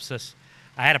helps us.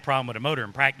 I had a problem with a motor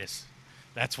in practice.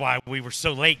 That's why we were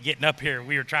so late getting up here.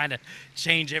 We were trying to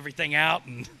change everything out.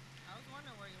 And I was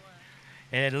wondering where you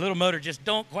were. And the little motor just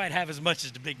don't quite have as much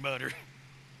as the big motor.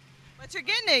 But you're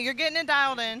getting it. You're getting it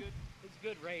dialed in. It's a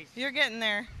good race. You're getting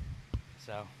there.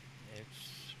 So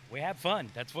we have fun.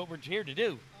 That's what we're here to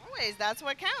do. Always. That's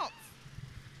what counts.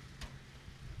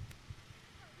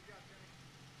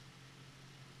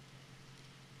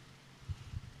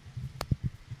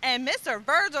 And Mr.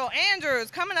 Virgil Andrews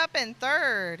coming up in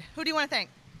third. Who do you want to thank?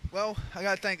 Well, I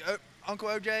got to thank Uncle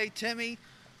OJ, Timmy,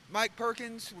 Mike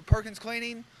Perkins with Perkins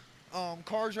Cleaning,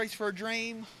 Cars Race for a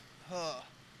Dream.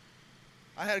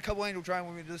 I had a couple angels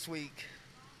driving with me this week.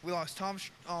 We lost Tommy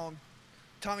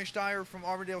Steyer from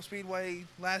Auburndale Speedway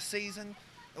last season,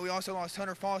 and we also lost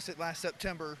Hunter Fawcett last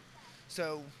September.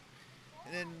 So,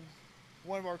 and then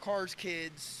one of our Cars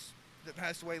kids that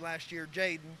passed away last year,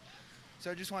 Jaden. So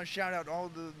I just want to shout out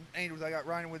all the angels I got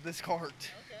riding with this cart.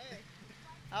 Okay.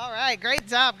 All right. Great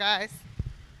job, guys.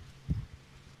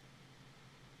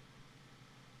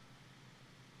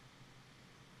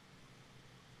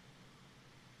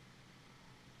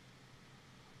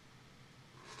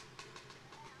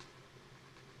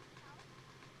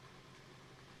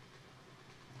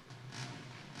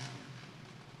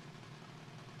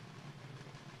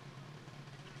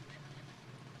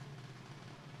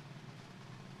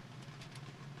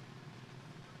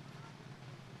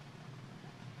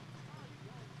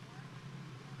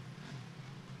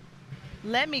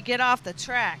 Let me get off the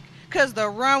track, because the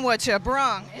run what you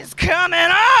brung is coming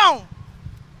on.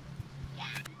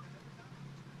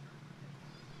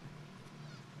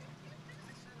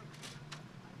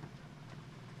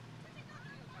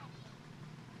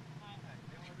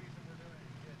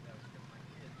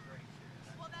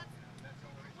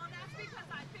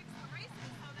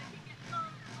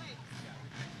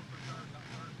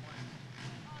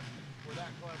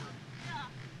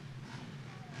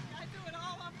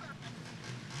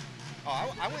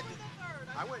 Oh, I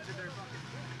went to their fucking.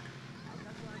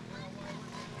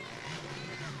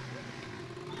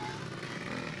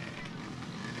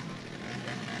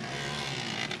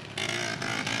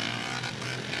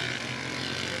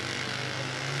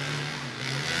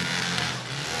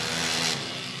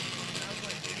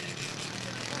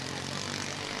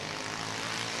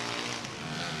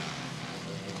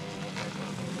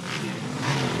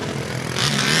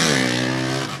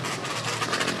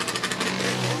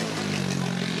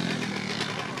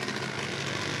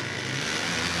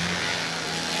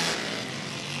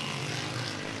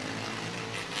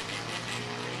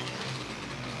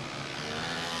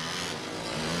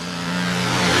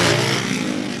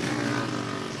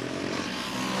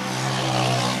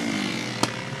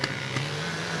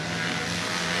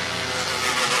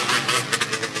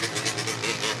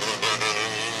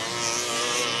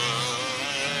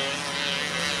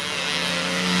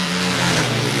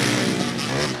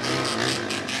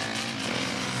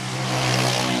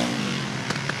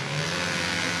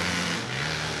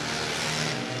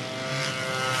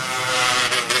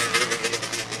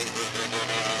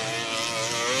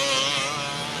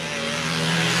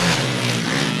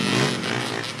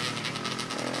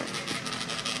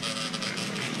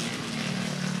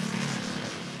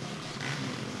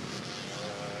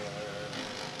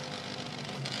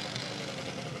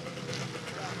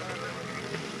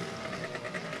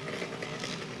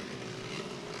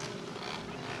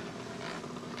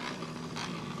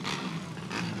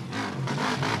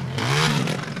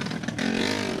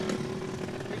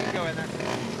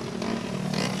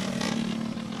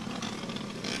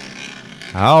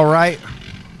 All right.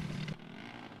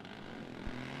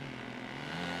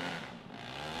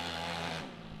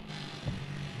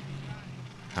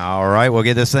 All right, we'll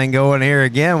get this thing going here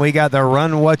again. We got the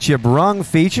Run What You Brung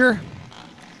feature.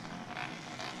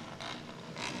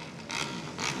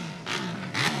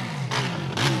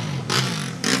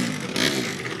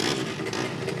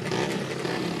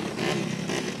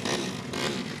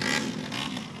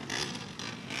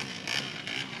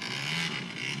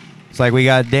 Looks like we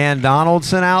got Dan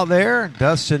Donaldson out there,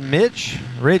 Dustin Mitch,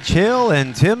 Rich Hill,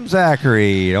 and Tim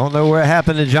Zachary. Don't know what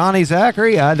happened to Johnny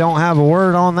Zachary. I don't have a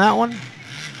word on that one.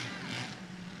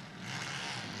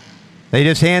 They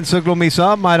just hand signaled me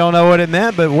something. I don't know what it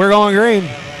meant, but we're going green.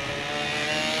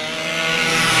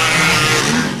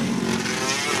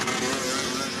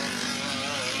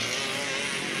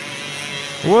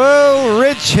 Whoa,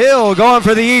 Rich Hill going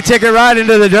for the e-ticket right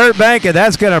into the dirt bank, and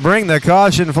that's going to bring the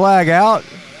caution flag out.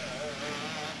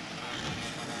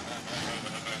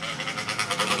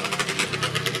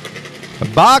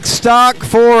 Box stock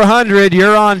 400,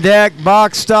 you're on deck.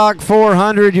 Box stock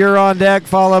 400, you're on deck,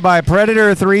 followed by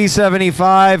Predator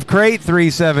 375, Crate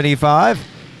 375.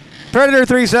 Predator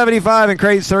 375 and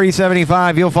Crate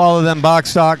 375, you'll follow them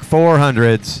box stock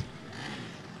 400s.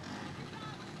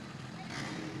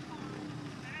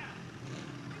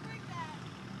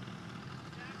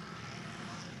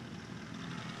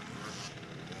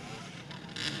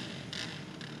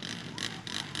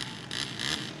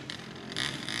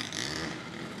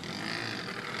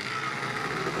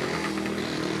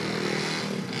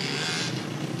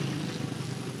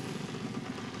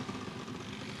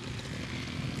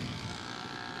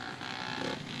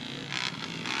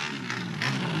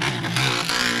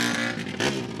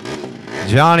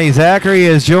 Johnny Zachary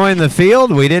has joined the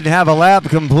field. We didn't have a lap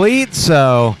complete,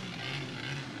 so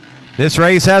this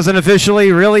race hasn't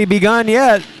officially really begun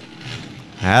yet.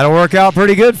 That'll work out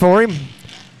pretty good for him.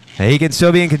 He can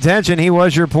still be in contention. He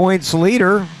was your points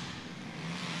leader.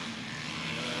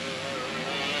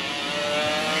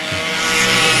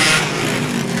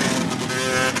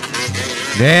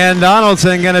 Dan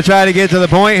Donaldson going to try to get to the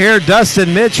point here.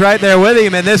 Dustin Mitch right there with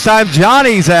him, and this time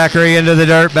Johnny Zachary into the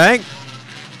dirt bank.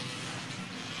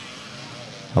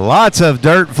 Lots of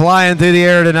dirt flying through the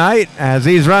air tonight as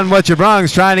these Run What You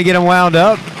Brung's trying to get them wound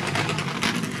up.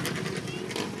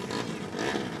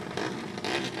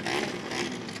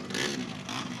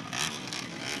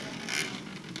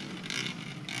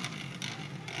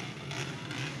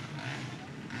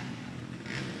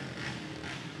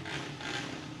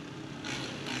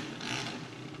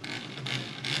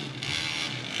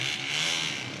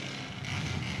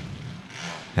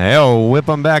 They'll whip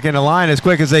them back into line as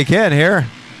quick as they can here.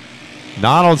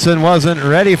 Donaldson wasn't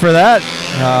ready for that.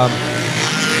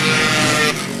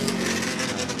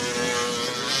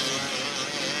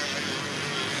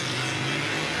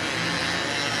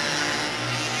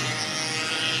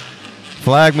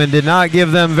 Flagman did not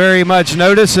give them very much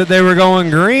notice that they were going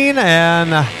green,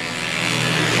 and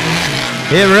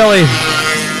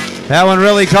that one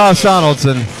really cost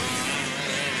Donaldson.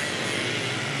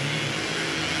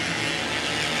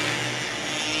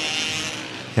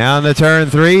 Down to turn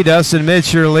 3, Dustin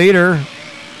Mitch, your leader.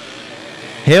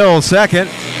 Hill second.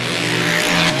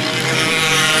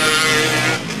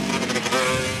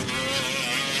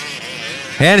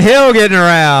 And Hill getting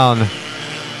around.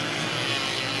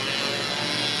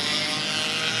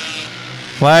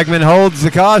 Flagman holds the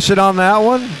caution on that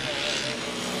one.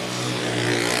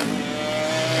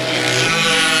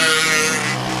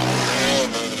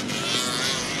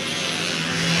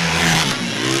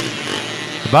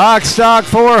 Box stock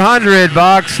 400,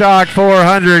 box stock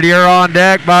 400, you're on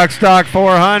deck, box stock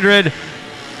 400,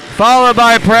 followed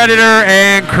by Predator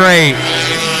and Crate.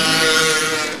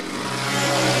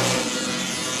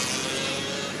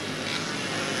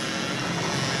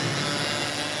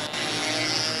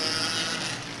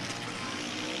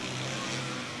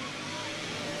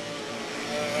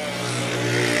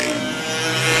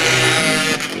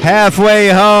 Halfway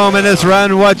home in this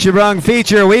Run What You Brung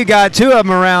feature. We got two of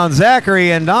them around,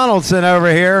 Zachary and Donaldson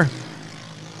over here.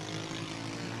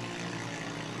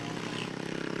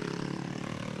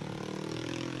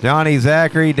 Johnny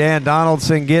Zachary, Dan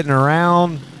Donaldson getting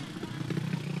around.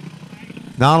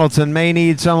 Donaldson may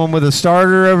need someone with a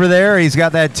starter over there. He's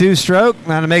got that 2-stroke.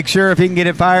 Now to make sure if he can get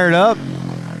it fired up.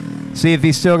 See if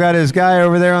he's still got his guy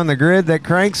over there on the grid that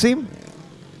cranks him.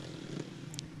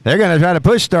 They're going to try to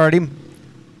push start him.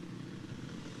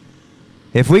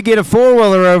 If we get a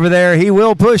 4-wheeler over there, he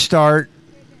will push start.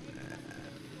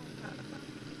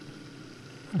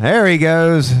 There he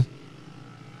goes.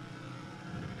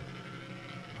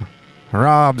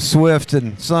 Rob Swift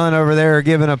and son over there are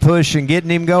giving a push and getting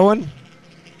him going.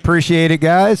 Appreciate it,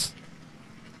 guys.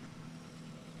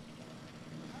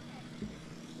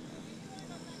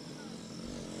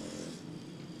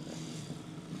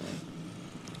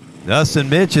 Dustin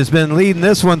Mitch has been leading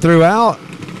this one throughout.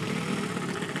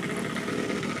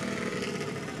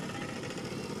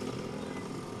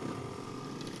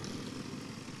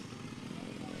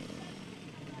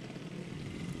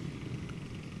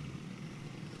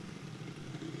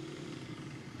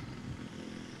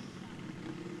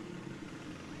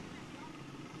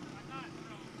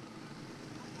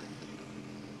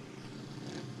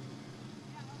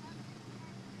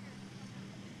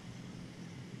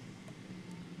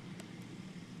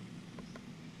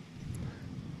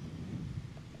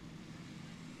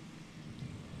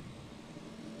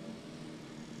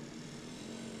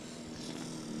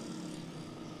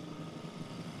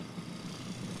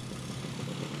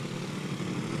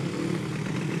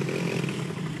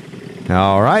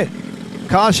 All right.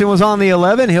 Caution was on the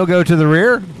 11. He'll go to the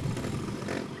rear.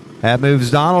 That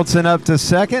moves Donaldson up to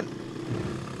second.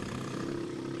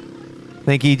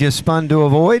 Think he just spun to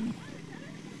avoid.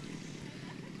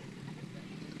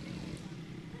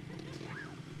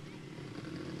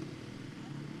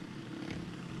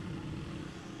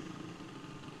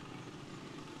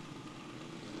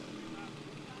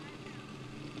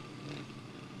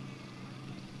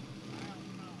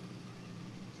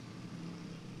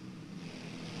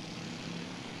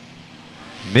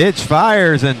 Mitch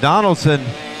fires, and Donaldson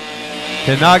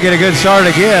cannot get a good start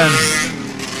again.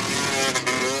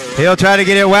 He'll try to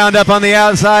get it wound up on the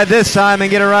outside this time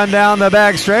and get a run down the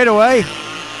back straightaway.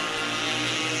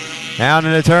 Down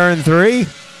into turn 3.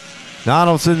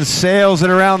 Donaldson sails it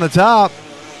around the top.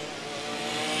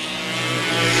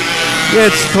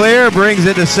 Gets clear, brings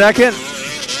it to second.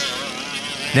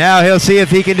 Now he'll see if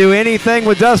he can do anything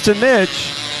with Dustin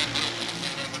Mitch.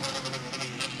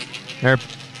 They're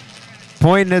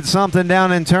pointing at something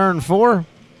down in turn 4.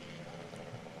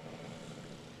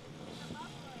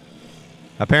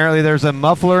 Apparently there's a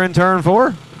muffler in turn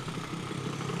 4.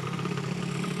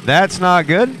 That's not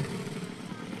good.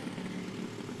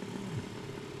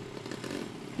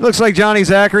 Looks like Johnny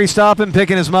Zachary stopping,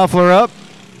 picking his muffler up.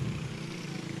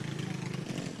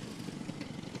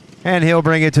 And he'll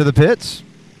bring it to the pits.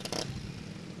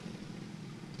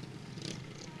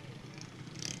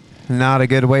 Not a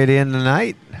good way to end the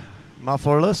night.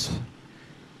 Mufflerless.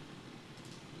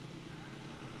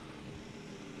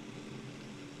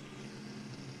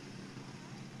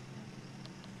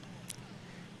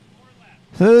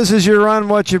 So this is your Run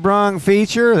What You Brung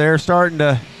feature. They're starting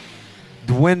to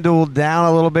dwindle down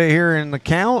a little bit here in the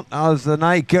count as the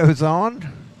night goes on.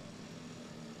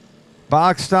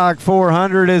 Box Stock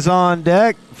 400 is on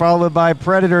deck, followed by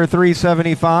Predator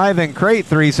 375 and Crate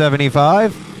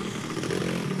 375.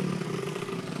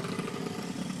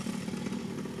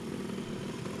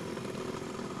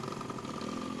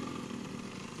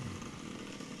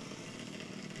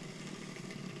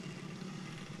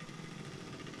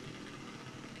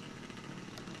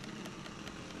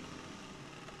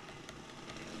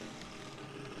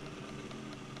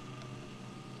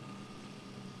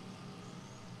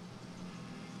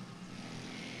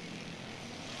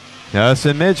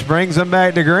 Dustin Mitch brings them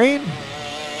back to green.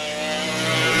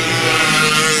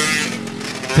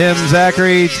 Tim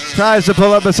Zachary tries to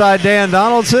pull up beside Dan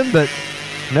Donaldson, but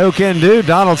no can do.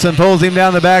 Donaldson pulls him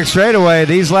down the back straightaway.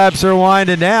 These laps are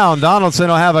winding down. Donaldson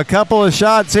will have a couple of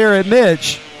shots here at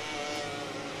Mitch.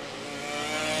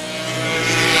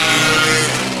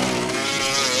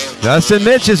 Dustin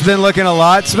Mitch has been looking a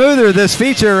lot smoother this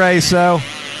feature race, though.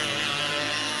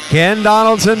 Can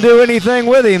Donaldson do anything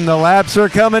with him? The laps are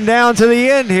coming down to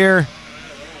the end here.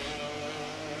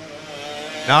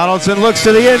 Donaldson looks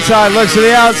to the inside, looks to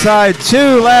the outside.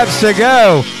 2 laps to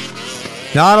go.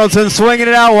 Donaldson swinging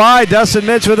it out wide. Dustin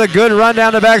Mitch with a good run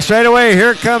down the back straightaway.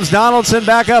 Here comes Donaldson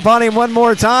back up on him one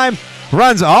more time.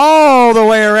 Runs all the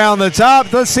way around the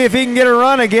top. Let's see if he can get a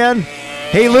run again.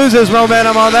 He loses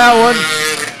momentum on that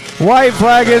one. White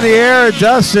flag in the air.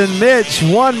 Dustin Mitch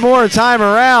one more time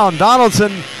around.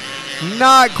 Donaldson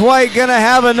not quite going to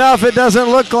have enough, it doesn't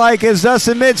look like, as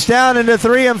Dustin Mitch down into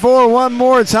 3 and 4 one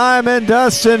more time, and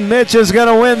Dustin Mitch is going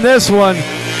to win this one.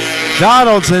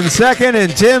 Donaldson second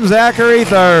and Tim Zachary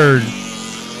third.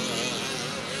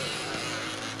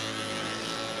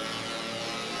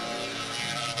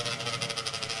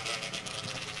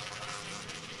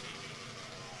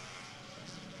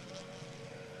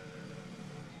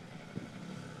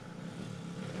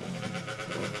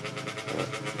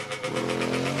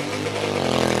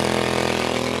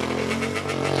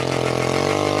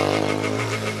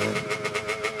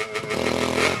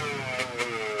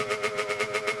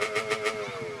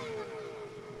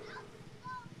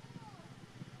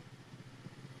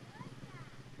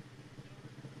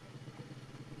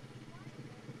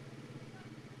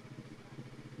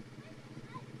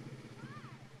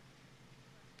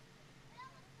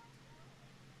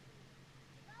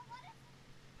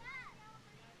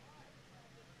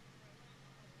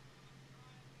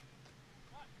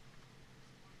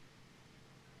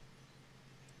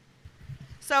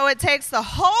 So it takes the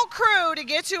whole crew to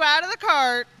get you out of the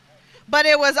cart, but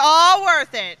it was all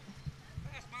worth it.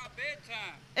 Past my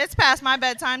bedtime. It's past my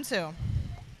bedtime, too.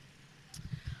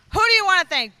 Who do you want to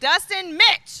thank? Dustin,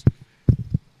 Mitch.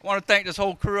 I want to thank this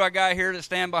whole crew I got here that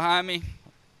stand behind me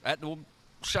at the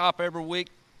shop every week,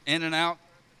 in and out.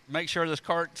 Make sure this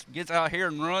cart gets out here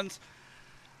and runs.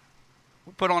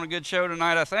 We put on a good show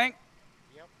tonight, I think.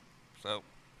 Yep. So.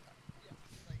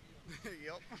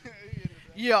 Yep.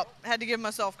 Yep. Had to give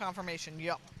myself confirmation.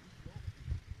 Yep.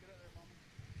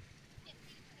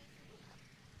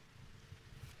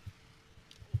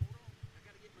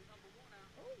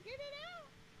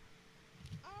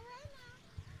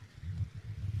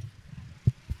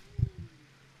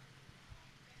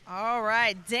 All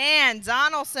right, Dan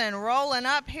Donaldson rolling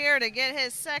up here to get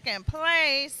his second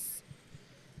place.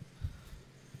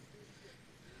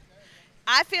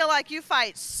 I feel like you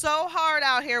fight so hard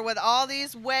out here with all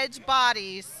these wedge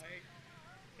bodies,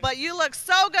 but you look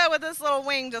so good with this little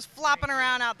wing just flopping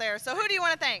around out there. So who do you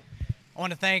want to thank? I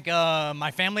want to thank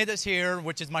my family that's here,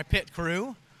 which is my pit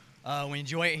crew. We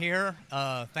enjoy it here.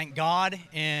 Thank God,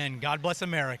 and God bless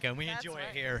America. We enjoy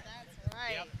it here. That's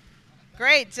right. Yep.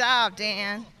 Great job,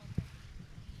 Dan.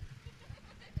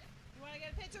 You want to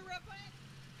get a picture real quick?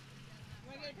 You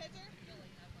want to get a picture?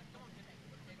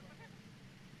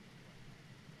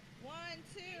 1,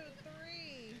 2,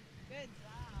 3. Good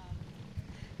job.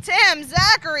 Tim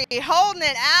Zachary holding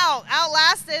it out.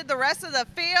 Outlasted the rest of the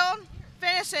field.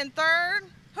 Finishing third.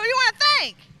 Who do you want to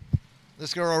thank?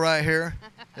 This girl right here,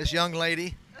 this young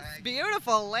lady. This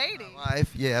beautiful lady. My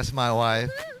wife, yes, my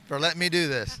wife, for letting me do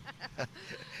this.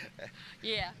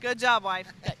 Yeah. Good job, wife.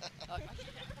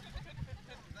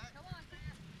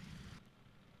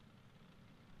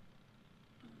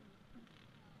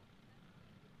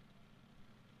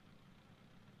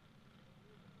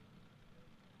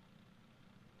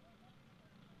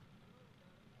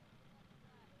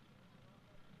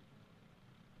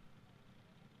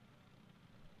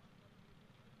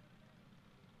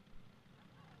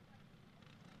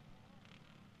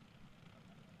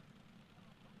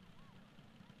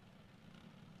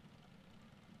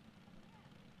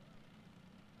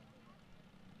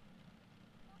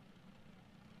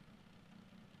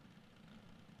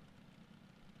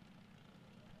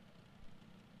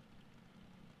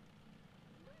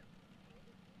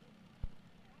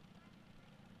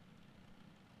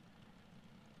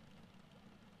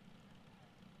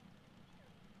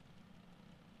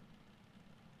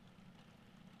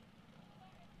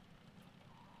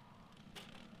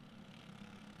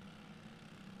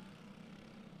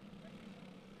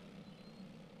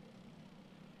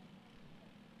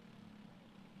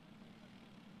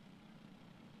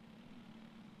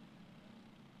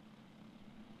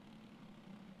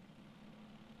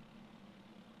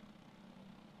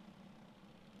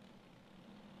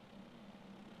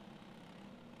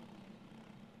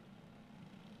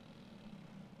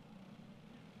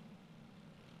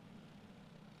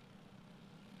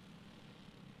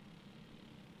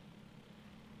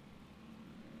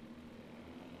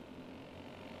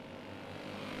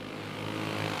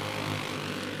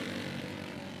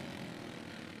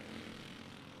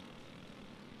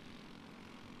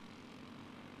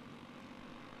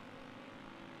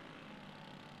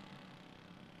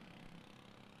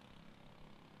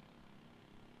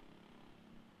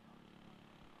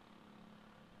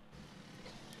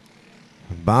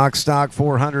 Box stock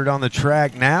 400 on the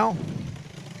track now.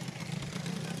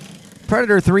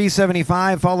 Predator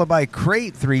 375 followed by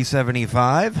Crate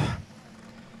 375.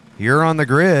 You're on the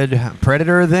grid.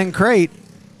 Predator then Crate.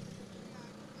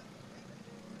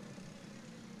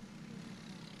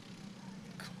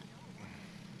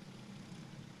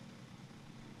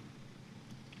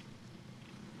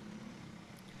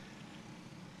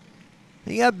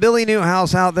 You got Billy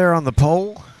Newhouse out there on the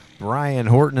pole. Brian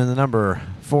Horton in the number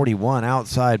 41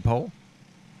 outside pole.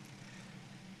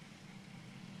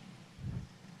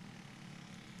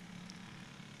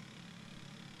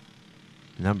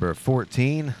 Number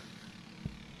 14,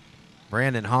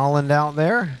 Brandon Holland out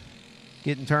there,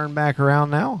 getting turned back around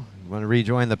now. You want to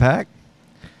rejoin the pack.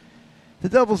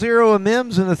 The 00 of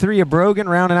Mims and the 3 of Brogan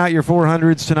rounding out your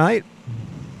 400s tonight.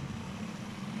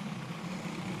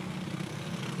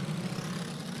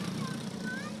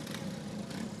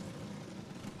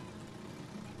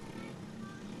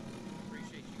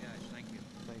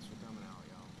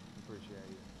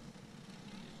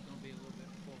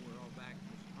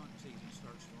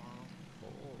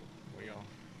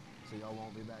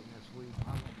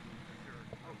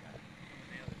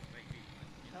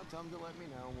 Tell them to let me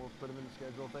know, and we'll put them in the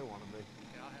schedule if they want to be.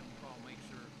 Yeah, I'll have them call, make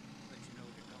sure that you know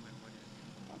they're coming with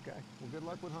it. Okay. Well, good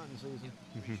luck with hunting season.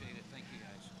 Appreciate it. Thank you,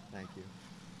 guys. Thank you.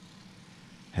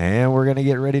 And we're going to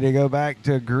get ready to go back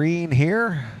to green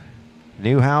here.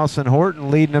 Newhouse and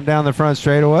Horton leading them down the front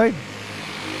straightaway.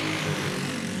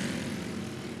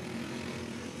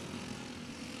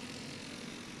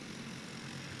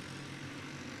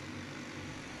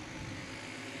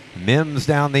 Mims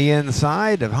down the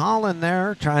inside of Holland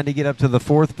there, trying to get up to the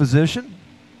 4th position.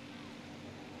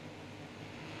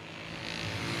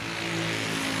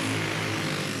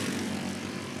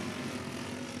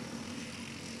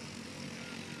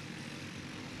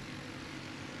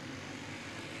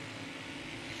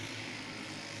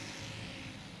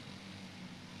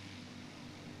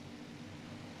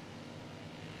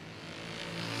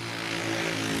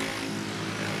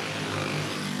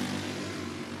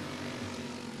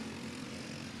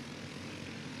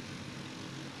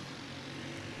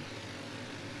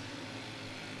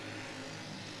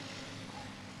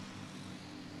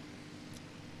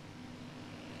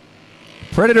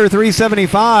 Predator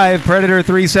 375, Predator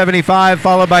 375,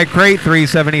 followed by Crate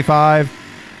 375.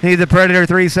 Need the Predator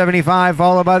 375,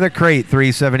 followed by the Crate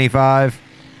 375.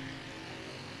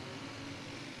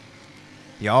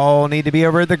 Y'all need to be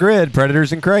over at the grid,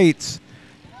 Predators and Crates.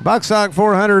 Buckstock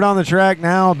 400 on the track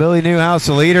now. Billy Newhouse,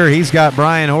 the leader. He's got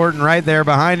Brian Horton right there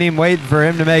behind him, waiting for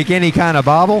him to make any kind of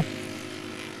bobble.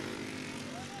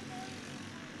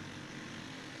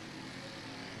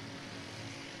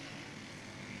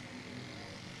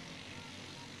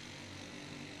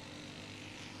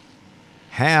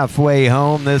 Halfway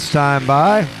home this time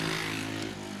by.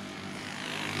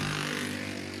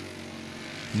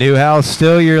 Newhouse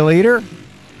still your leader.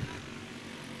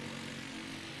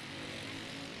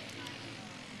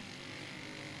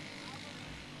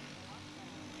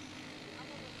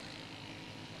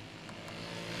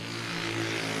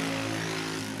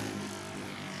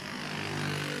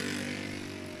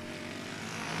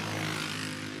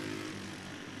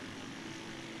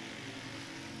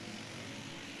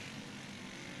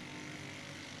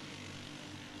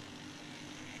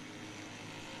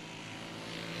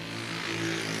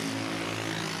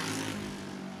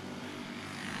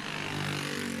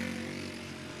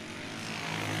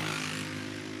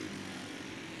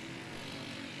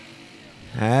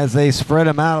 As they spread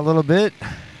them out a little bit,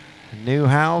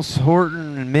 Newhouse,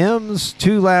 Horton, and Mims,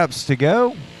 2 laps to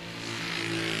go.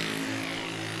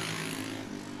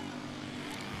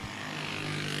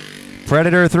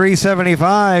 Predator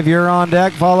 375, you're on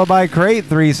deck, followed by Crate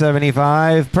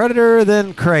 375. Predator,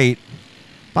 then Crate.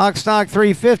 Boxstock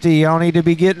 350, y'all need to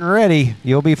be getting ready.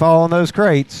 You'll be following those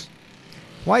crates.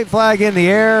 White flag in the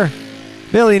air.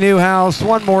 Billy Newhouse,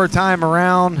 one more time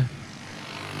around.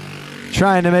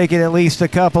 Trying to make it at least a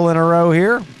couple in a row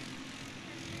here.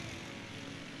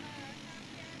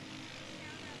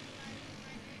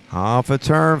 Off of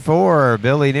turn 4,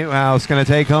 Billy Newhouse going to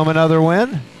take home another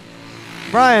win.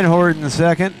 Brian Horton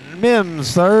 2nd,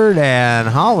 Mims 3rd, and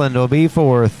Holland will be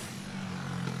 4th.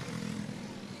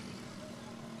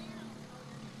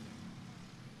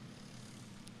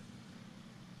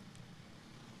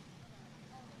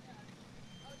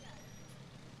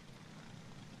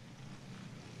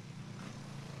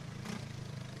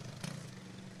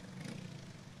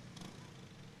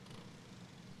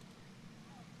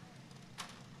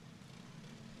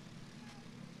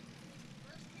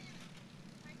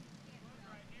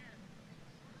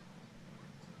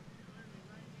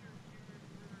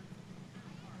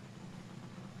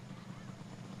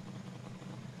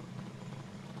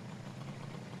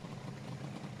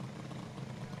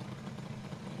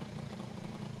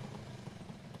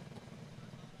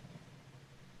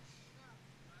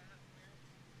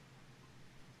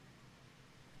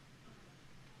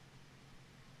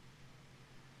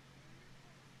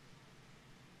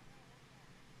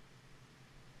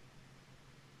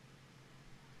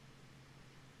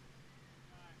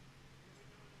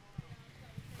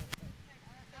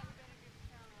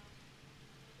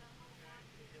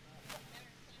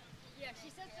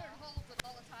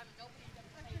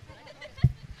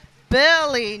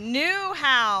 Billy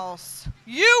Newhouse,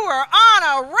 you were on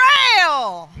a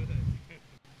rail.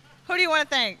 Who do you want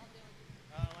to thank?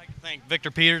 I'd like to thank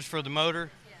Victor Peters for the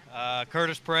motor,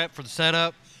 Curtis Prep for the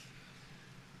setup,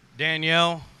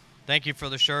 Danielle, thank you for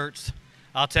the shirts.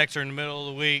 I'll text her in the middle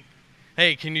of the week.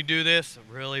 Hey, can you do this?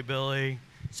 Really, Billy?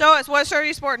 Show us, what shirt are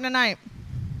you sporting tonight?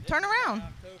 Turn around.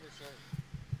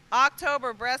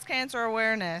 October Breast Cancer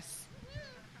Awareness.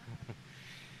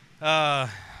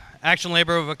 Action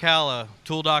Labor of Ocala,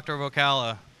 Tool Doctor of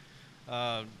Ocala,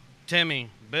 Timmy,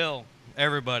 Bill,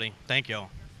 everybody, thank y'all.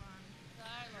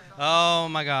 Oh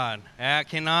my God, I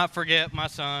cannot forget my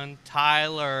son,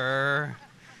 Tyler.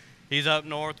 He's up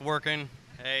north working.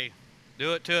 Hey,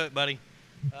 do it to it, buddy.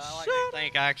 I like to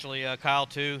thank actually Kyle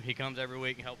too. He comes every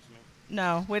week and helps me.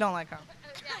 No, we don't like her.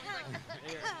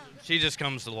 She just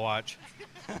comes to watch.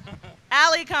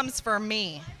 Allie comes for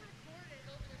me.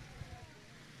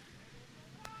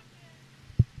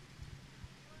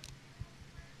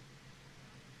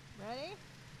 Ready?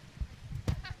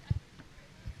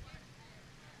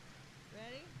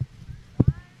 Ready?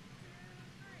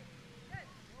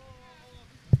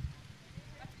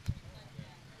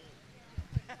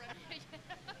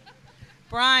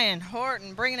 Brian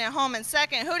Horton bringing it home in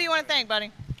second. Who do you want to thank,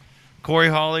 buddy? Corey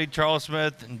Hawley, Charles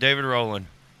Smith, and David Rowland.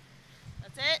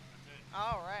 That's it?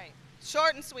 All right.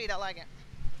 Short and sweet. I like it.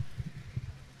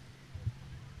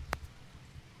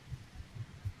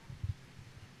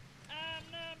 I'm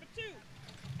number two.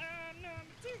 I'm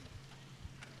number two.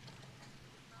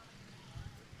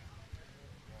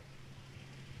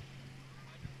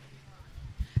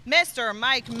 Mr.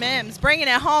 Mike Mims bringing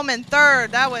it home in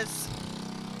third. That was,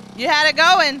 you had it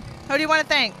going. Who do you want to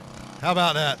thank? How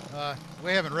about that?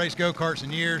 We haven't raced go-karts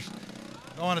in years.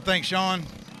 I want to thank Sean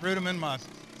Rudeman, my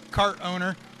cart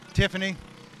owner, Tiffany,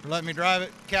 for letting me drive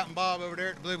it. Captain Bob over there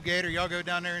at the Blue Gator. Y'all go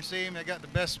down there and see him. They got the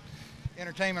best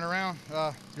entertainment around.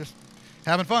 Just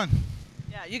having fun.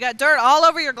 Yeah, you got dirt all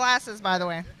over your glasses, by the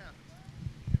way.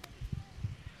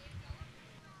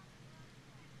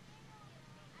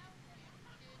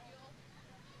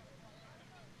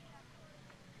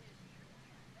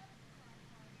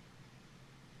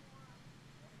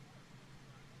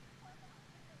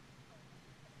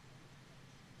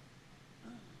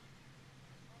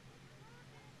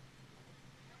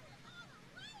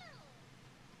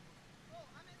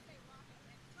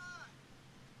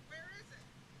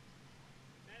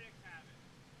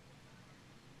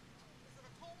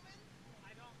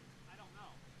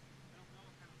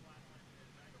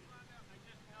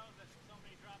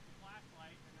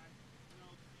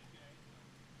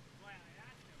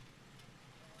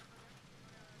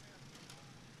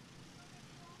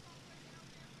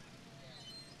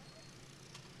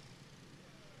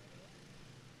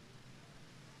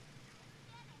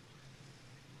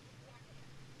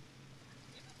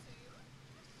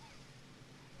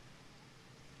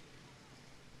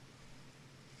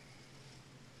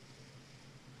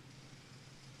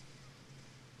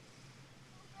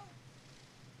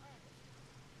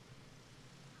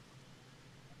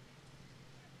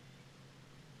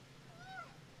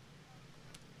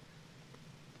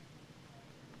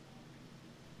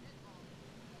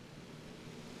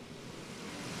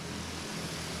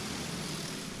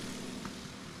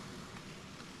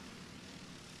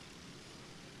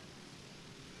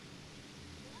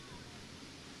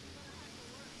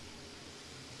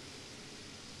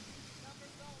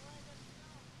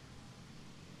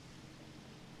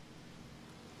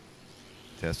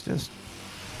 Test.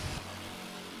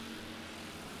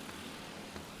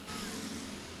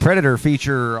 Predator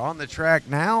feature on the track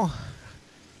now.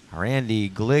 Randy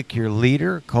Glick, your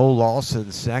leader. Cole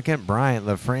Lawson second. Bryant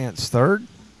LaFrance third.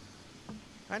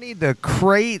 I need the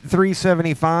Crate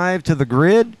 375 to the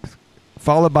grid,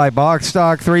 followed by Box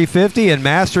Stock 350, and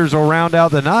Masters will round out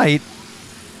the night.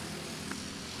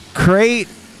 Crate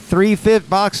 350,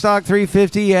 Box Stock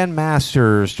 350, and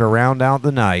Masters to round out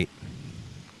the night.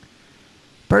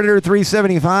 Predator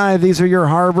 375, these are your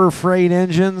Harbor Freight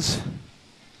engines.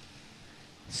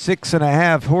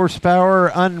 6.5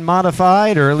 horsepower,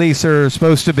 unmodified, or at least they're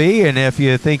supposed to be. And if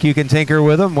you think you can tinker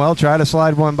with them, well, try to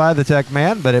slide one by the tech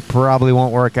man, but it probably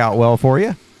won't work out well for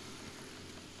you.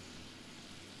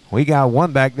 We got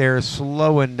one back there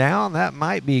slowing down. That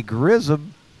might be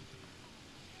Grissom.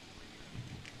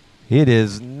 It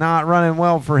is not running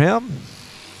well for him.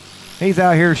 He's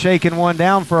out here shaking one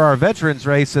down for our veterans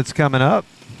race that's coming up.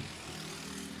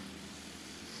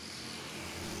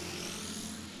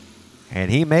 And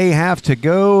he may have to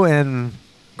go and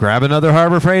grab another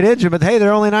Harbor Freight engine, but hey,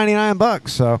 they're only 99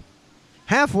 bucks, so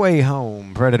halfway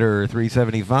home, Predator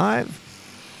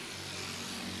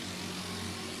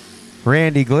 375.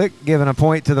 Randy Glick giving a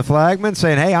point to the flagman,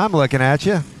 saying, hey, I'm looking at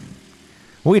you.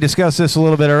 We discussed this a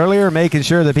little bit earlier, making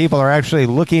sure that people are actually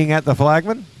looking at the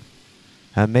flagman.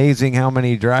 Amazing how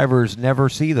many drivers never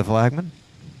see the flagman.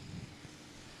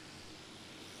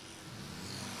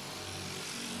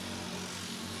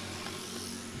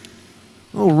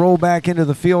 We'll roll back into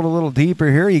the field a little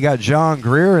deeper here. You got John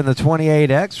Greer in the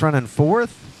 28X running fourth.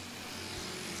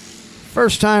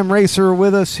 First time racer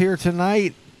with us here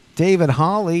tonight, David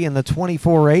Hawley in the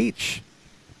 24H.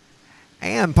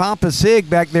 And Papa Sig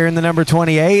back there in the number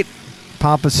 28.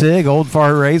 Papa Sig, Old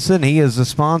Fart Racing. He is the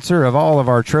sponsor of all of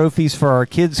our trophies for our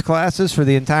kids' classes for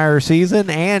the entire season,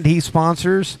 and he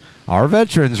sponsors our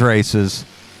veterans races.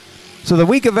 So the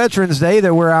week of Veterans Day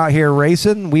that we're out here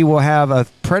racing, we will have a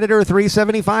Predator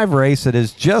 375 race that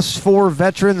is just for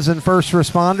veterans and first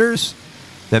responders.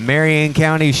 The Marion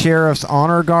County Sheriff's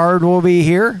Honor Guard will be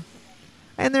here.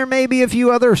 And there may be a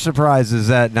few other surprises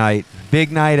that night.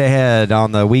 Big night ahead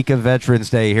on the week of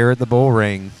Veterans Day here at the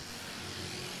Bullring.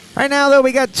 Right now, though,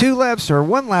 we got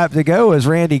 1 lap to go as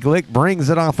Randy Glick brings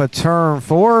it off of turn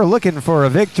 4. Looking for a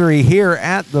victory here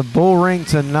at the Bullring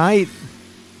tonight.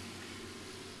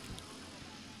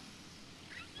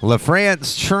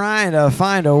 LaFrance trying to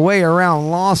find a way around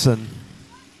Lawson.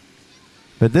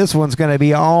 But this one's going to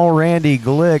be all Randy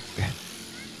Glick.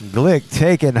 Glick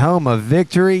taking home a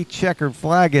victory. Checkered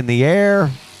flag in the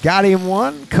air. Got him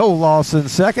one. Cole Lawson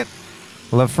second.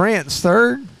 LaFrance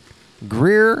third.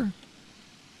 Greer,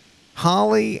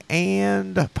 Holly,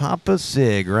 and Papa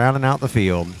Sig rounding out the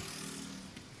field.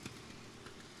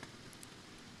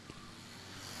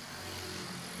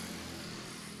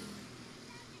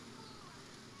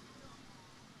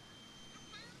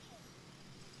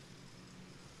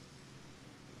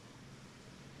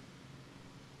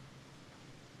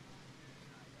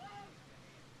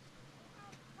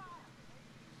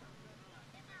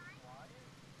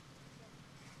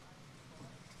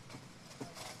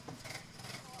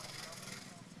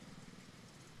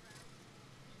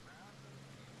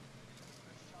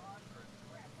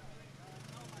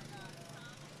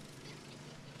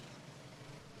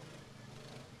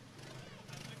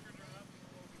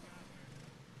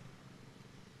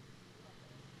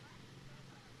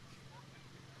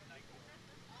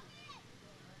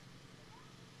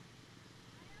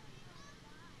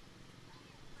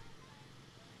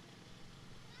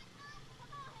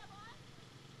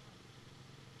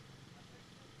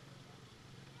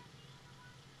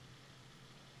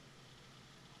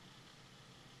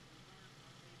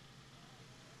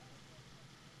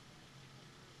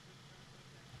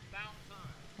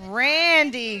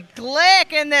 Randy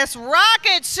Glick in this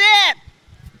rocket ship.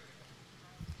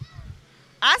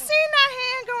 I seen that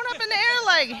hand going up in the air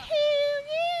like, hell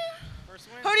yeah.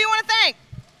 Who do you want to thank?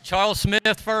 Charles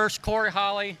Smith first, Corey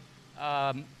Holly,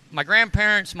 my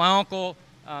grandparents, my uncle,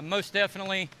 most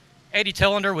definitely Eddie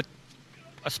Tillender with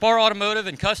Aspar Automotive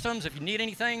and Customs. If you need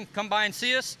anything, come by and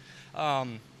see us.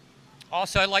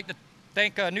 Also, I'd like to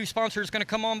thank a new sponsor who's going to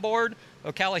come on board,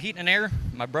 Ocala Heat and Air.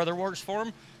 My brother works for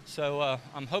him. So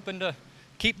I'm hoping to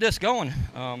keep this going.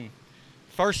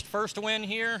 First win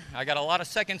here. I got a lot of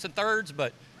seconds and thirds,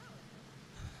 but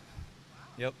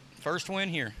yep, first win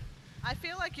here. I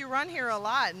feel like you run here a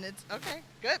lot, and it's okay.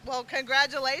 Good. Well,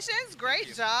 congratulations.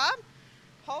 Great job.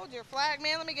 Hold your flag,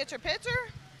 man. Let me get your picture.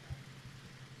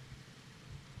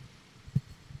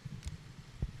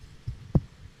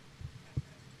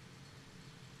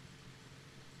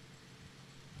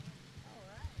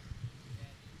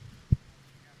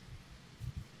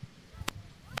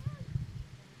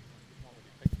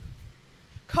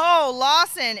 Cole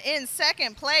Lawson in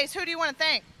second place. Who do you want to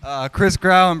thank? Chris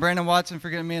Grau and Brandon Watson for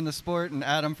getting me in the sport, and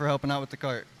Adam for helping out with the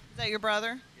cart. Is that your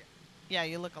brother? Yeah,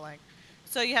 you look alike.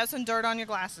 So you have some dirt on your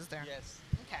glasses there? Yes.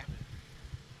 Okay.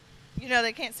 You know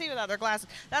they can't see without their glasses.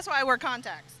 That's why I wear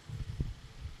contacts.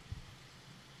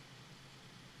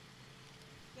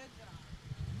 Good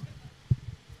job.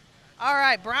 All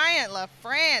right, Bryant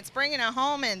LaFrance bringing it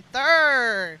home in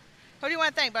third. Who do you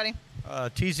want to thank, buddy?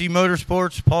 TZ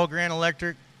Motorsports, Paul Grant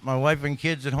Electric, my wife and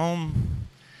kids at home,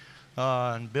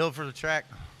 and Bill for the track.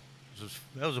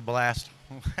 That was a blast.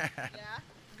 Yeah,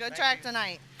 good track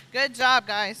tonight. Good job,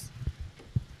 guys.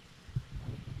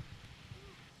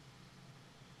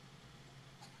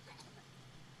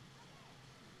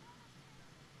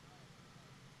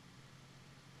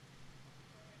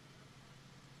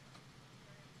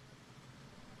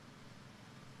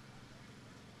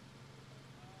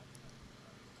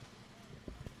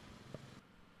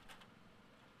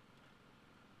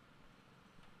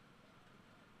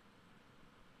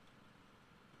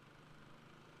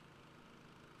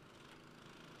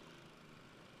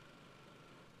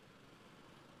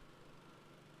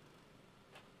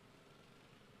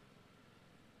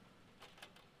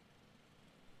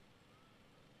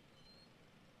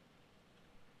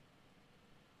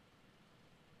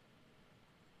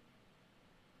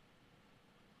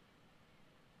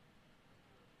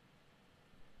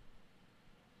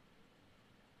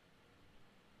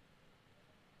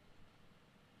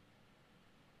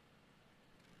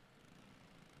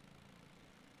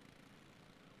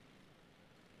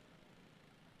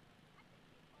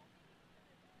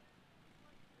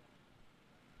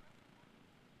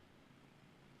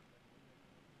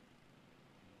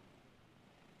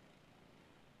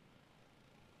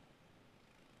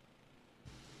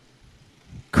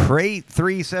 Crate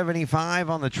 375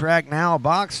 on the track now.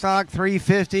 Box stock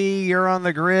 350, you're on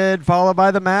the grid, followed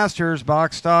by the Masters.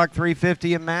 Box stock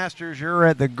 350 and Masters, you're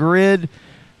at the grid.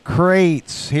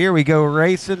 Crates, here we go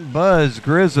racing. Buzz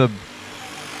Grizzab.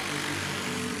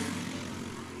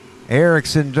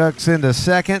 Erickson ducks into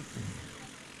second.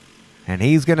 And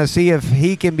he's going to see if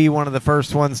he can be one of the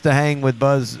first ones to hang with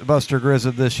Buster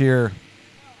Grizzab this year.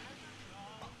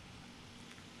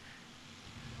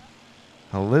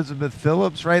 Elizabeth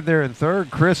Phillips right there in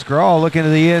third. Chris Grawl looking to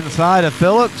the inside of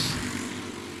Phillips.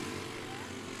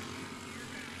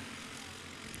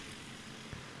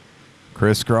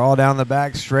 Chris Grawl down the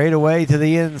back straightaway to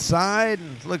the inside.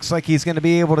 Looks like he's going to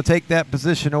be able to take that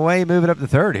position away, move it up to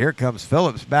third. Here comes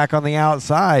Phillips back on the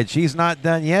outside. She's not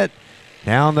done yet.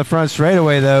 Down the front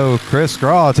straightaway, though, Chris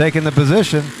Grawl taking the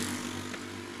position.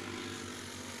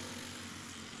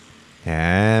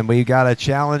 And we got a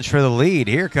challenge for the lead.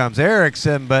 Here comes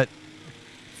Erickson, but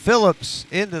Phillips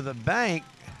into the bank.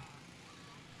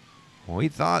 We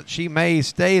thought she may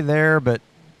stay there, but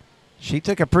she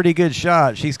took a pretty good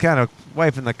shot. She's kind of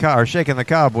wiping the car, shaking the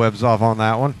cobwebs off on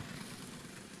that one.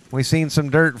 We've seen some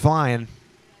dirt flying.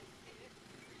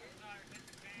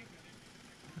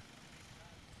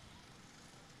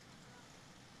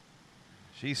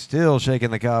 She's still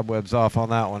shaking the cobwebs off on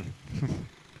that one.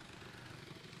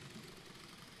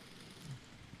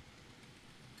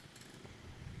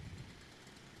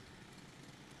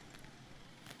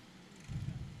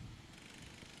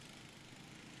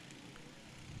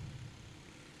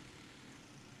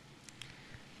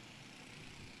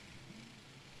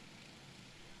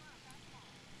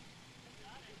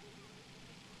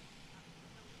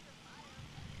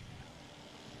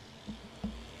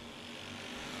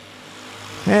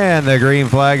 And the green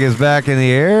flag is back in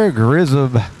the air.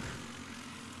 Grizzab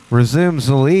resumes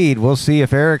the lead. We'll see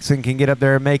if Erickson can get up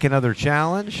there and make another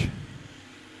challenge.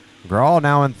 Grawl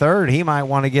now in third. He might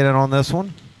want to get in on this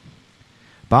one.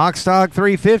 Box stock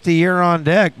 350, you're on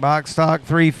deck. Box stock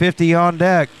 350 on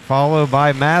deck, followed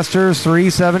by Masters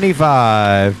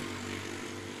 375.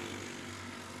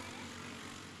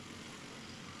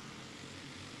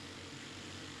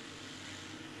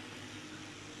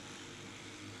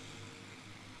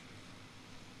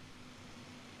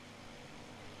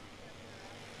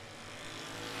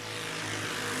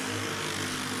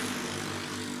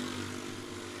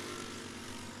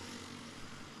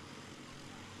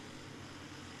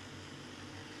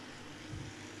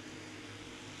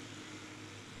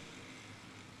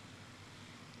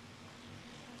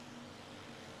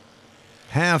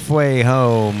 Halfway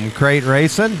home, Crate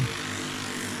Racing.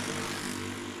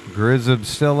 Grizzab's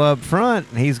still up front.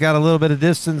 He's got a little bit of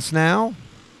distance now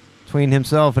between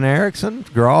himself and Erickson.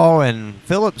 Grawl and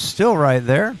Phillips still right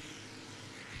there.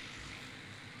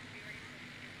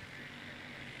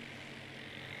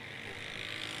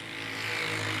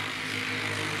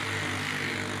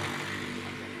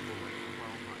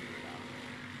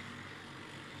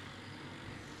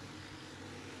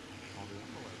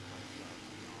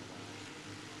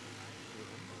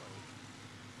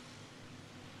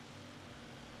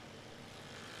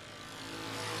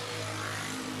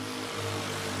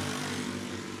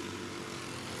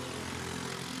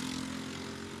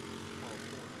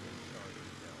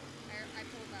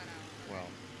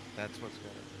 That's what's good.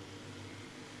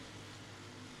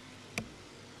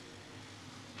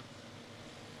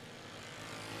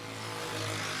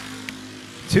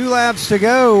 2 laps to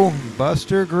go.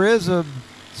 Buster Grizzab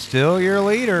still your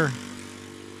leader.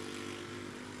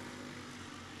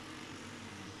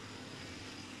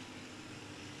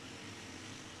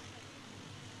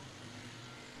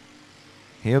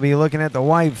 He'll be looking at the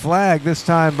white flag this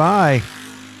time by.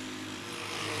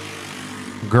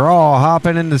 Grawl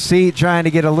hopping in the seat, trying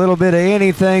to get a little bit of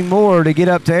anything more to get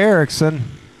up to Erickson.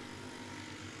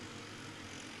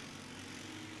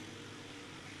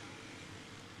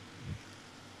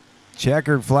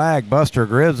 Checkered flag. Buster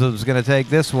Grizzab's going to take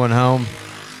this one home.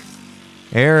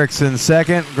 Erickson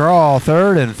second, Grawl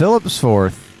third, and Phillips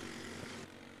fourth.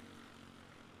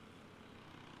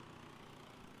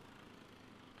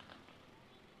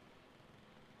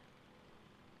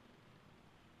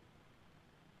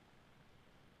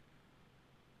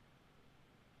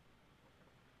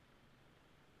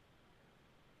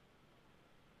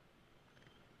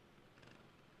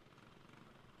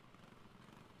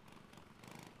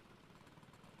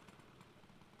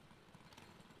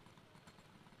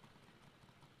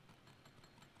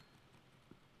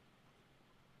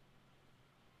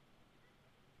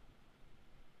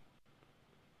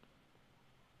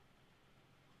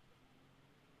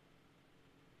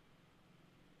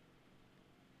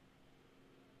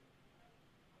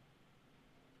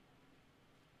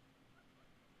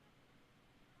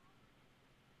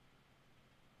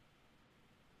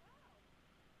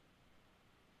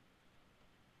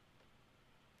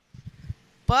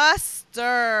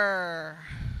 Buster.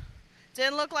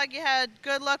 Didn't look like you had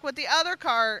good luck with the other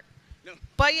cart,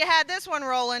 but you had this one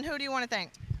rolling. Who do you want to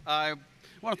thank? I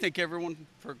want to thank everyone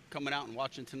for coming out and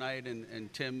watching tonight,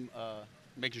 and Tim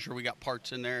making sure we got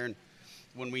parts in there and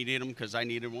when we need them, because I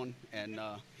needed one. And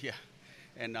yeah,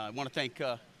 and I want to thank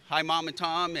hi Mom and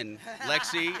Tom and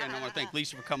Lexi, and I want to thank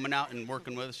Lisa for coming out and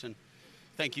working with us, and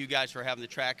thank you guys for having the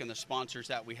track and the sponsors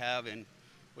that we have. And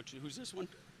who's this one?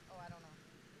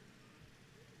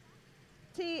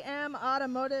 TM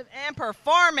Automotive and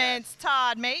Performance,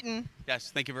 Todd Mayton.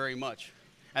 Yes, thank you very much.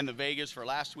 And the Vegas for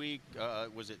last week,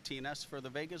 was it TNS for the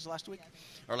Vegas last week?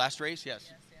 Or last race?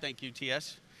 Yes. Thank you,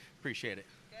 TS. Appreciate it.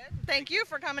 Good. Thank you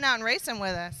for coming out and racing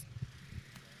with us.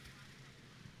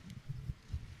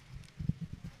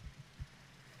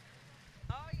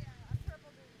 Oh, yeah, a purple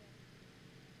dude.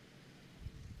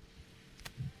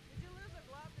 Did you lose a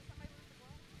glove? Did somebody lose a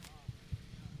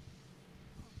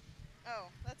glove? Oh,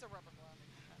 that's a rubber glove.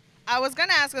 I was going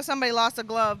to ask if somebody lost a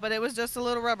glove, but it was just a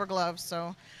little rubber glove,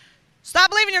 so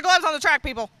stop leaving your gloves on the track,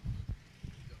 people.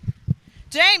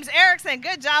 James Erickson,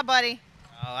 good job, buddy.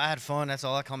 I had fun. That's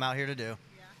all I come out here to do.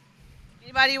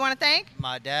 Anybody you want to thank?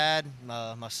 My dad,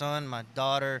 my son, my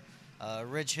daughter,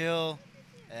 Rich Hill,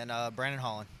 and Brandon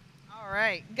Holland. All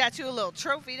right. Got you a little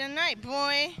trophy tonight,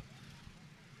 boy.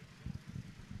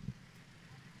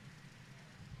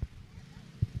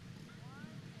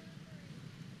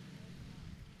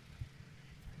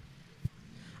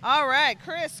 All right,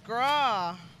 Chris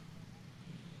Graw.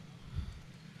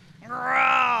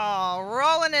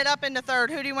 Rolling it up into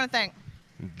third. Who do you want to thank?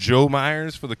 Joe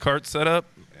Myers for the cart setup,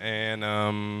 and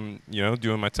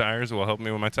doing my tires while helping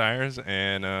me with my tires,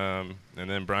 and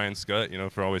then Brian Scott,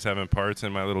 for always having parts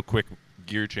and my little quick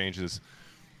gear changes.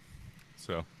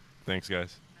 So, thanks,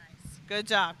 guys. Nice. Good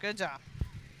job. Good job.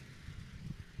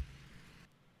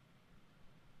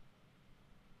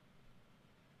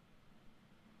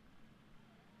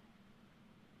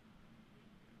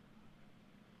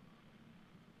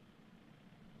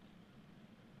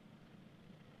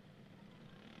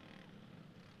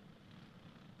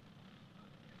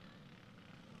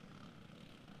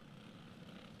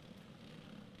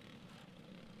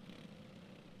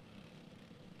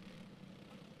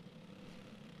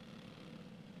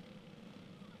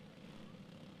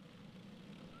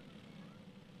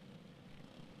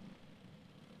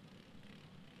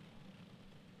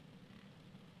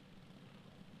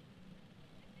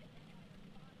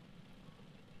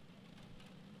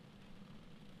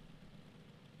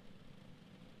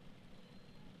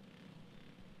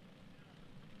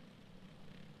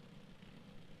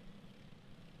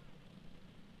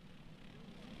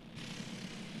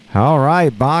 All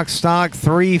right, box stock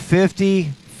 350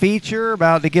 feature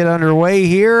about to get underway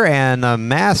here, and the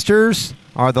Masters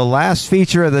are the last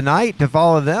feature of the night to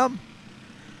follow them.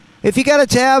 If you got a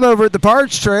tab over at the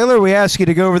parts trailer, we ask you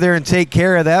to go over there and take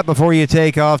care of that before you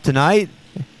take off tonight.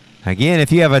 Again,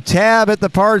 if you have a tab at the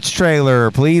parts trailer,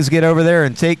 please get over there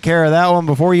and take care of that one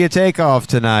before you take off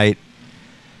tonight.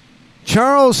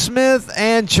 Charles Smith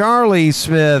and Charlie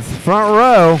Smith, front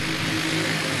row.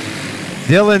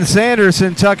 Dylan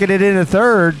Sanderson tucking it into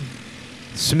third.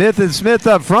 Smith and Smith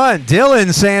up front.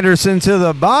 Dylan Sanderson to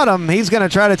the bottom. He's going to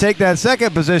try to take that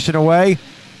second position away.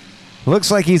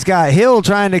 Looks like he's got Hill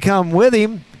trying to come with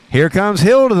him. Here comes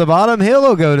Hill to the bottom. Hill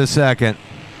will go to second.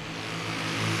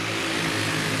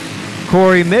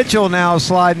 Corey Mitchell now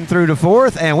sliding through to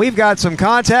fourth, and we've got some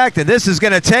contact, and this is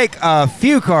going to take a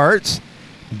few carts.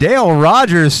 Dale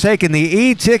Rogers taking the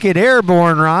E-Ticket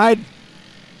Airborne ride,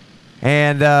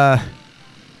 and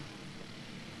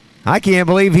I can't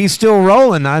believe he's still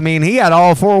rolling. I mean, he had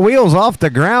all four wheels off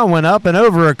the ground, went up and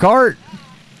over a cart.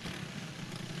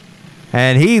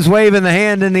 And he's waving the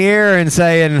hand in the air and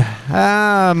saying,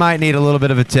 I might need a little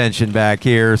bit of attention back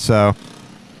here. So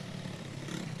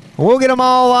we'll get them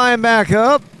all lined back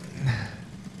up.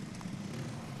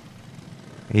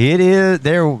 It is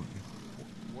there.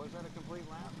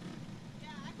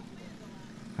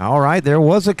 All right, there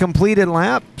was a completed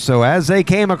lap. So as they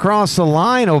came across the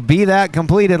line, it'll be that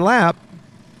completed lap.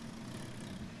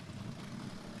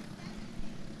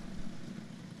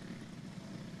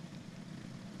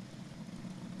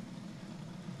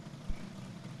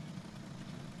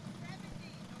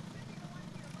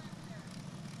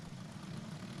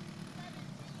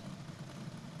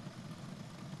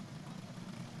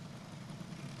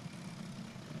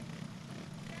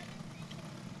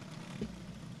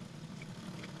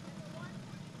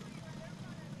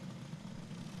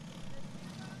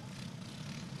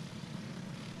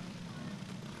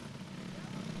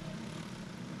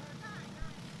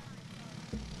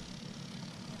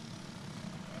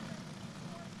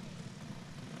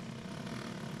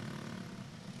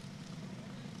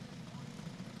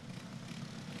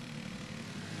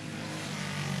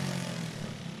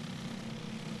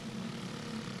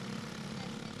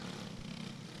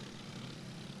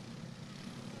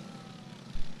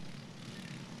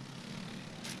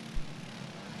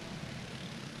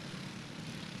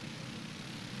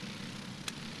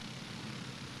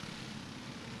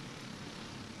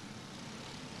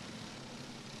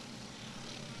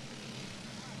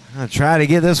 I'll try to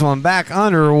get this one back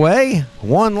underway.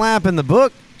 One lap in the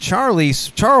book.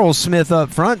 Charles Smith up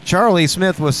front. Charlie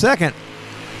Smith was second.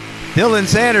 Dylan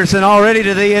Sanderson already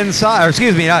to the inside. Or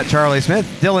excuse me, not Charlie Smith.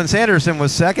 Dylan Sanderson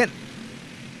was second.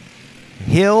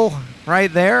 Hill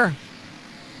right there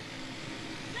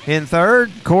in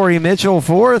third. Corey Mitchell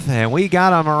fourth. And we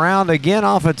got him around again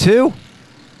off of 2.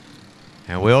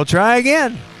 And we'll try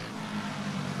again.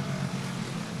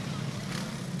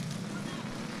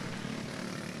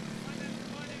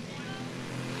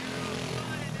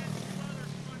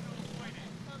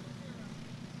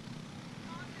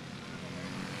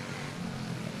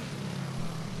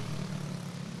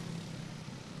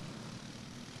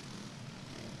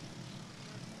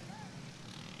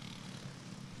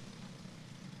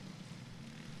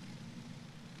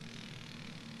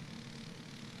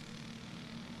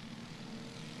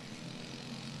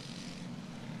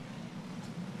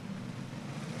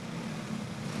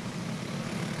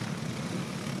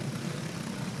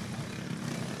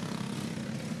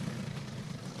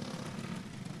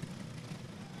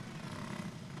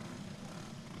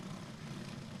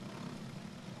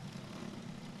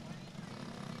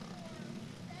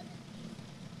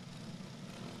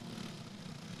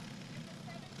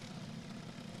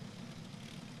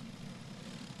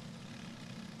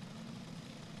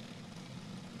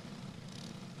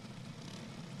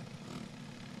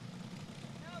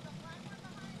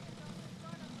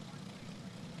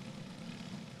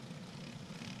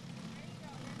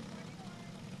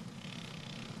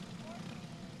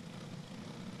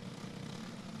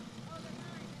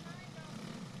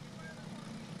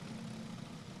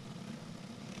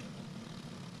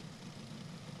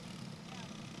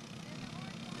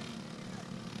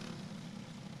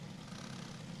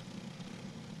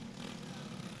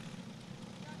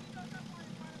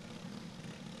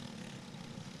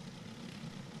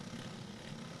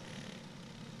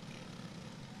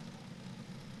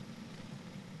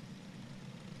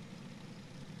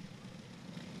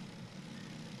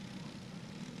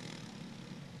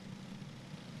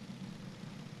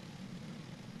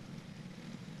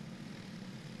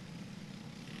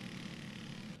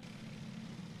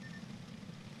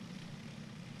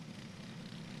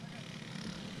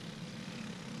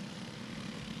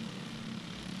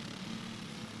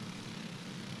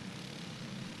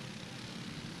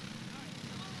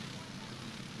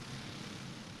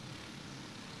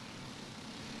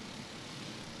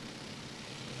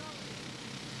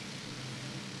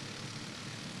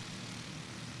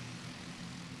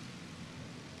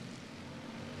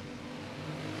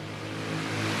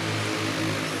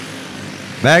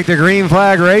 Back to green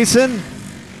flag racing.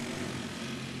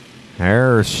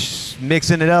 They're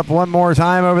mixing it up one more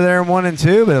time over there in 1 and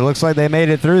 2, but it looks like they made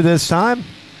it through this time.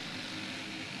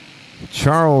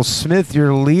 Charles Smith,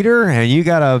 your leader, and you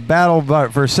got a battle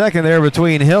for second there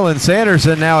between Hill and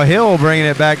Sanderson. Now Hill bringing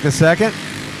it back to second.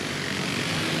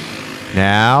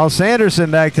 Now Sanderson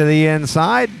back to the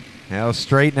inside. Now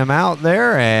straighten him out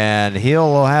there, and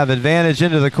Hill will have advantage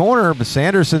into the corner, but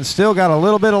Sanderson's still got a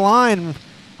little bit of line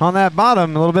on that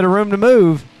bottom, a little bit of room to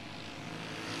move.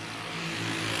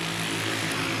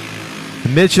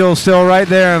 Mitchell still right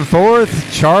there in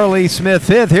fourth. Charlie Smith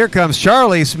fifth. Here comes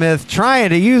Charlie Smith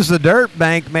trying to use the dirt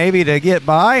bank maybe to get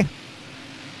by.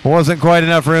 Wasn't quite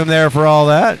enough room there for all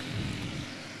that.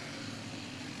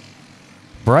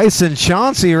 Bryson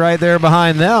Chauncey right there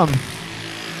behind them,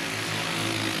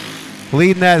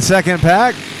 leading that second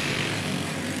pack.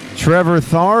 Trevor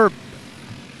Tharp,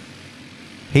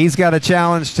 he's got a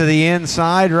challenge to the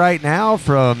inside right now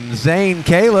from Zane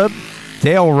Caleb.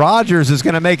 Dale Rogers is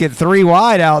going to make it 3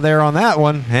 wide out there on that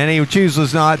one, and he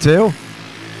chooses not to.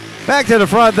 Back to the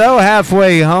front, though,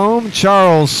 halfway home,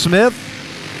 Charles Smith.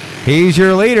 He's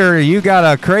your leader. You got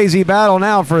a crazy battle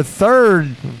now for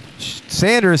third.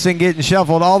 Sanderson getting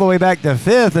shuffled all the way back to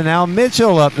fifth, and now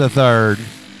Mitchell up to third.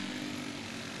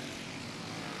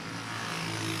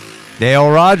 Dale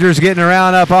Rogers getting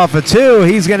around up off of 2.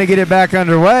 He's going to get it back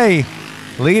underway.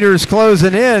 Leader's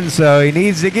closing in, so he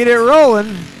needs to get it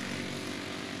rolling.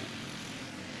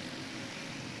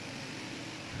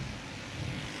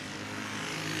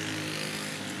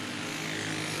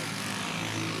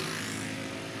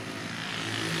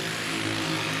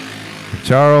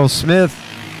 Charles Smith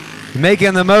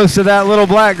making the most of that little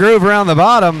black groove around the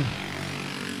bottom.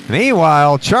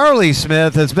 Meanwhile, Charlie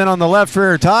Smith has been on the left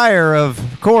rear tire of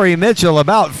Corey Mitchell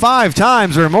about 5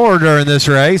 times or more during this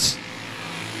race.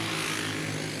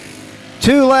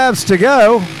 2 laps to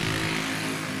go.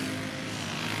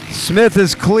 Smith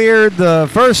has cleared the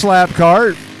first lap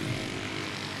cart.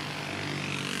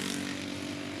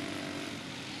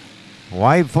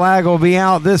 White flag will be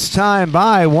out this time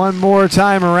by one more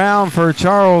time around for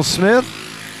Charles Smith.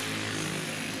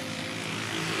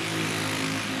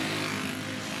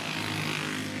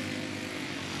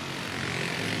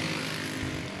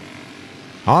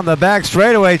 On the back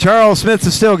straightaway, Charles Smith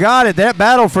has still got it. That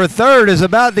battle for third is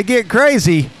about to get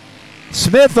crazy.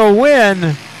 Smith will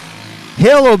win.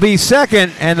 Hill will be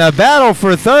second, and the battle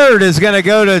for third is going to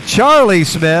go to Charlie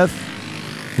Smith.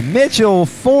 Mitchell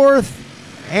fourth,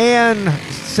 and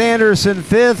Sanderson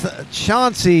fifth.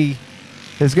 Chauncey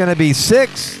is going to be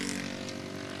sixth.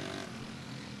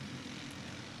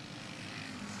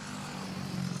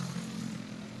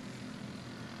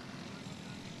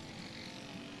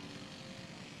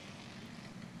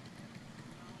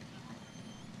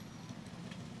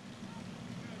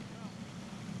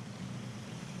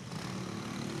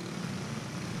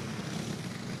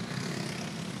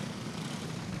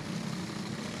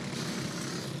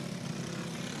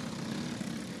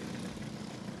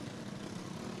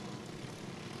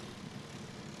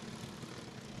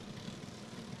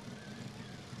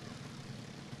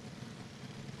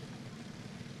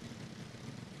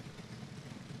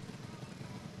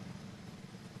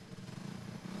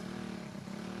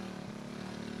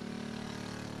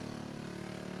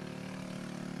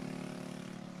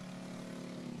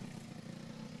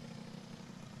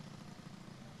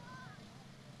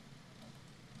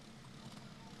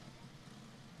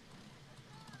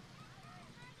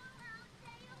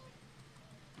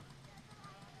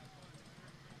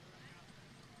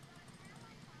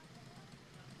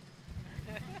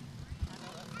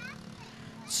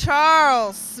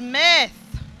 Charles Smith.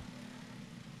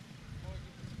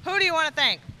 Who do you want to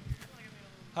thank?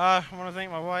 I want to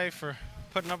thank my wife for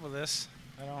putting up with this.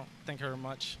 I don't thank her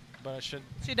much, but I should.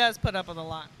 She does put up with a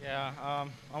lot. Yeah, I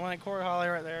want to thank Corey Holly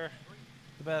right there,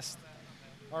 the best.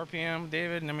 RPM,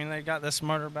 David, I mean, they got this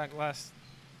motor back last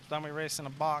time we raced in a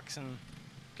box and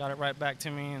got it right back to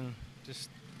me, and just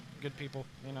good people,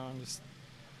 you know, and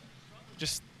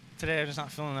just today I'm just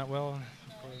not feeling that well.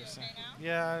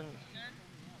 Yeah.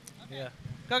 Yeah.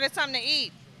 Go get something to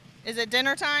eat. Is it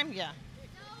dinner time? Yeah.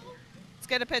 Let's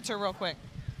get a picture real quick.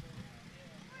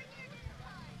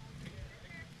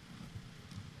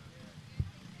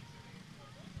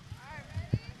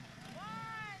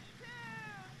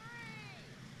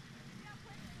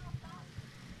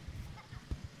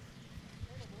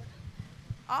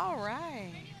 All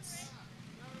right.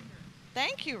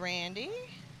 Thank you, Randy.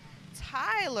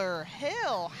 Tyler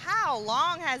Hill, how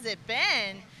long has it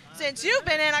been since you've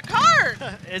been in a cart?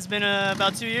 It's been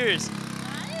about 2 years.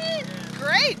 Right?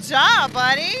 Great job,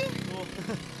 buddy. Cool.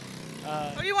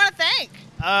 Who do you want to thank?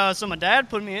 So my dad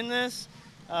put me in this.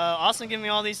 Austin giving me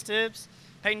all these tips.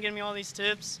 Peyton giving me all these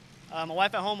tips. My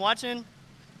wife at home watching.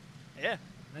 Yeah,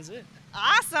 that's it.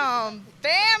 Awesome.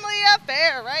 Family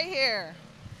affair right here.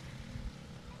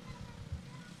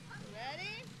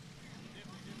 Ready?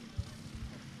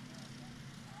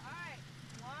 All right.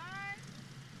 1,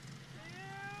 2,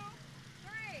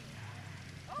 3.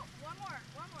 Oh, one more.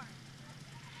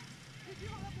 Did you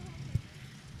hold up the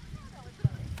whole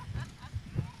thing?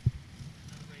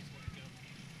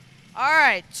 All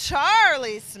right,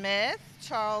 Charlie Smith,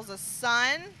 Charles'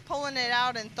 son, pulling it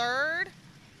out in third.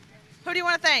 Who do you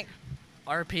want to thank?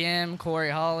 RPM,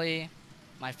 Corey Holly,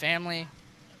 my family.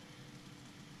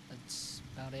 That's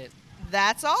about it.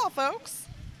 That's all, folks.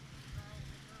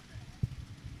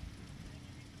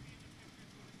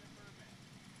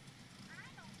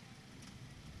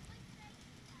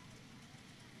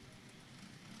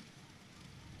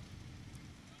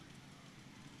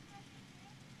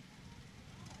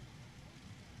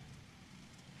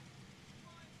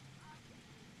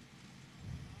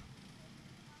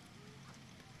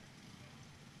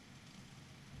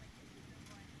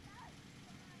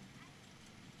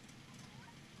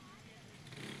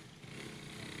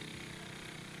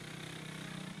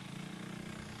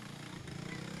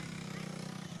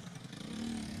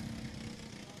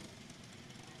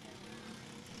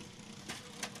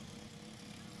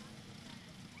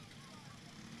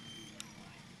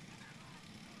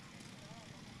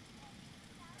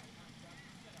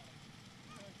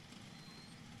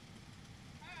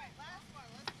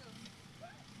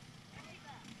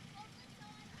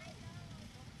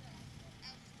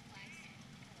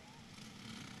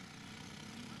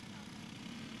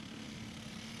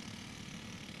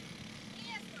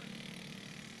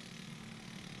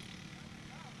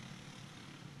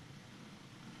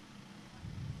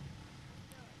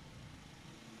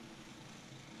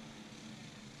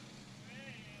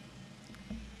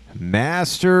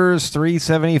 Masters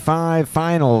 375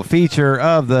 final feature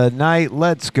of the night.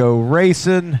 Let's go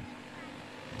racing.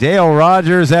 Dale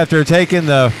Rogers, after taking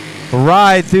the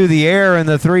ride through the air in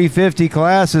the 350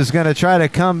 class, is going to try to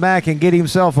come back and get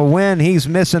himself a win. He's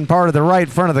missing part of the right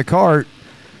front of the cart.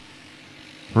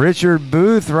 Richard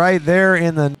Booth right there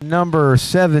in the number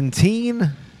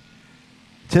 17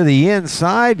 to the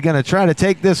inside, going to try to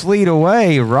take this lead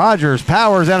away. Rogers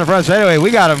powers down the front straightaway.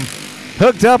 We got him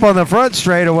hooked up on the front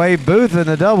straightaway. Booth and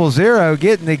the 00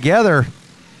 getting together.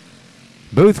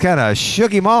 Booth kind of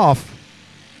shook him off.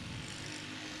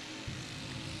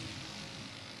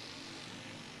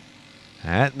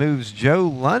 That moves Joe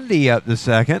Lundy up to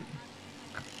second.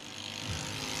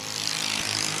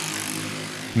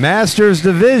 Masters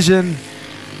Division,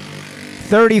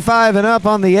 35 and up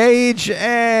on the age,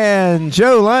 and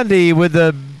Joe Lundy with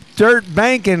the dirt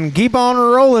bank and keep on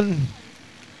rolling.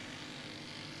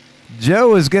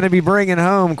 Joe is going to be bringing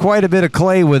home quite a bit of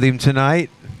clay with him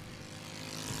tonight.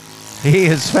 He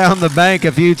has found the bank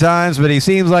a few times, but he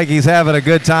seems like he's having a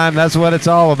good time. That's what it's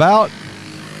all about.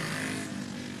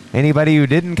 Anybody who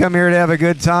didn't come here to have a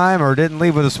good time or didn't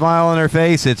leave with a smile on their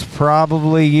face, it's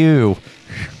probably you.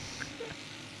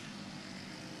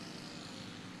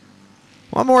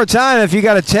 One more time, if you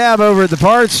got a tab over at the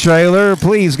parts trailer,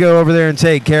 please go over there and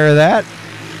take care of that.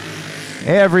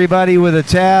 Everybody with a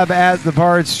tab at the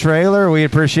parts trailer, we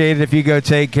appreciate it if you go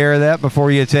take care of that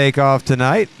before you take off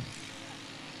tonight.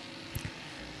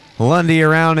 Lundy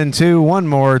around in 2 one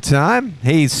more time.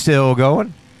 He's still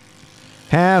going.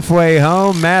 Halfway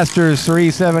home, Masters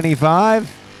 375.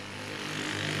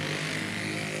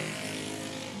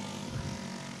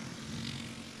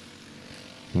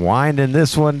 Winding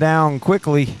this one down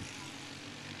quickly.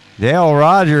 Dale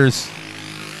Rogers,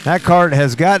 that cart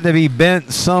has got to be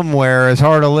bent somewhere, as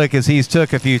hard a lick as he's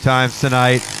took a few times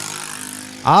tonight.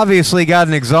 Obviously got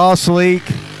an exhaust leak.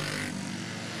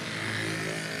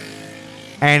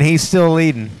 And he's still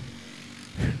leading.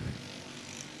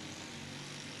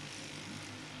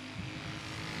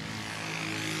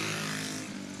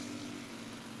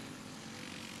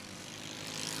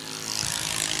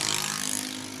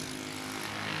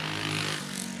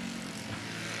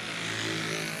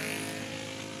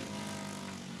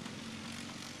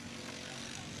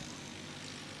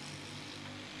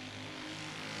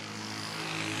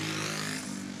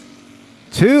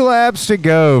 Two laps to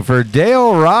go for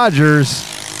Dale Rogers.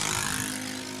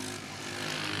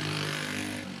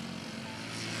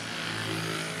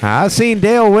 I've seen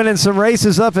Dale winning some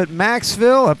races up at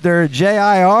Maxville, up there at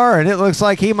JIR, and it looks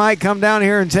like he might come down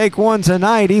here and take one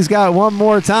tonight. He's got one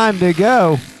more time to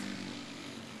go.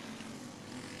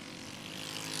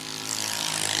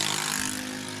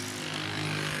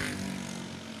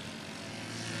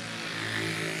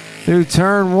 Through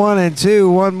turn 1 and 2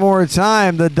 one more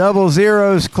time. The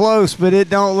 00's close, but it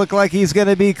don't look like he's going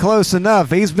to be close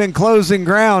enough. He's been closing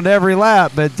ground every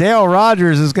lap, but Dale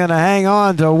Rogers is going to hang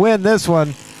on to win this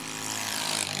one.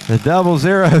 The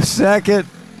 00 second.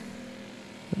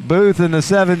 Booth in the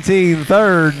 17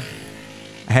 third.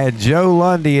 Had Joe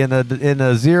Lundy in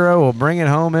a 0 will bring it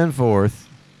home in 4th.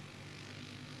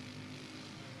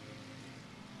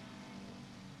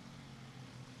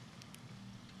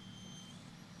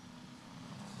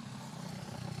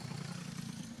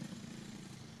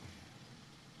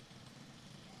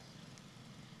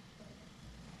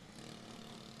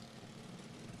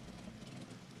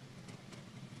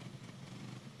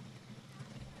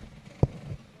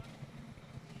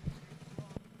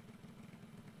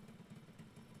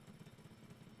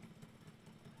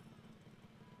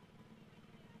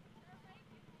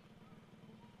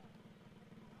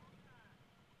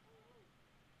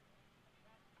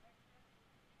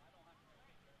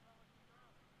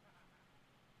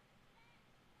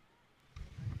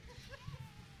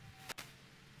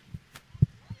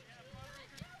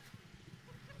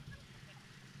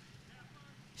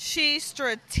 She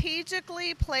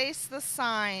strategically placed the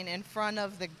sign in front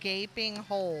of the gaping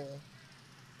hole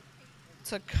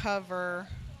to cover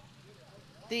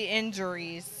the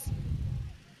injuries.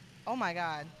 Oh my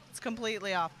God, it's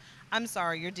completely off. I'm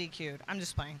sorry, you're DQ'd. I'm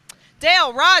just playing.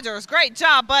 Dale Rogers, great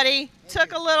job, buddy.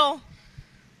 Took a little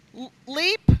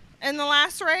leap in the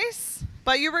last race,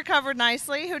 but you recovered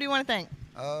nicely. Who do you want to thank?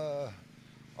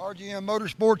 RGM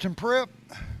Motorsports and Prep,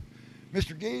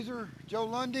 Mr. Geezer, Joe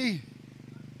Lundy,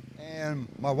 and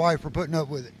my wife for putting up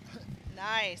with it.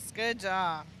 Nice, good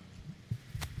job.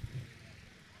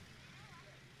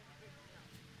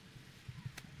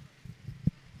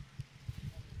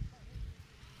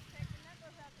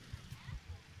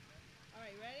 All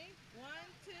right, ready? 1,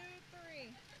 2,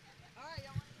 3. All right,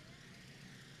 y'all.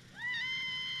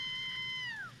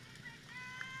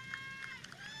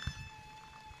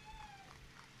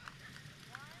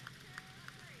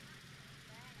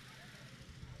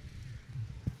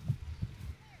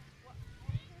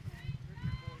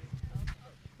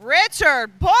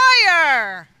 Richard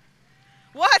Boyer.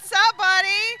 What's up, buddy?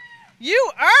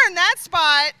 You earned that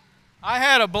spot. I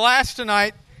had a blast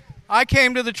tonight. I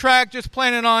came to the track just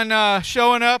planning on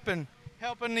showing up and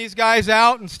helping these guys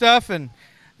out and stuff, and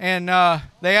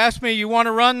they asked me, you want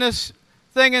to run this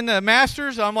thing in the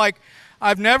Masters? I'm like,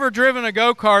 I've never driven a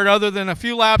go-kart other than a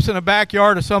few laps in the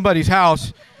backyard of somebody's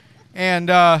house, and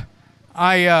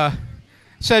I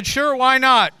said, sure, why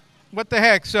not? What the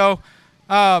heck? So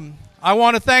I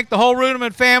want to thank the whole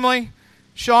Ruderman family,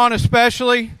 Sean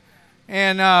especially,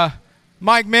 and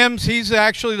Mike Mims. He's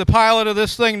actually the pilot of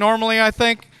this thing normally, I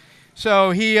think.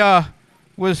 So he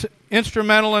was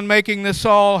instrumental in making this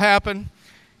all happen.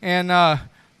 And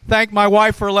thank my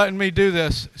wife for letting me do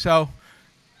this. So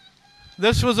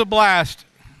this was a blast.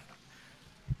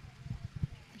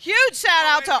 Huge shout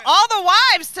out to all the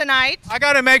wives tonight. I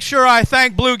got to make sure I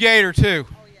thank Blue Gator, too.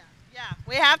 Oh, yeah. Yeah,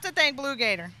 we have to thank Blue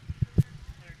Gator.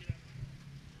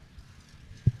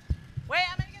 Wait,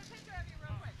 I'm going to get a picture of you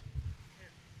real quick.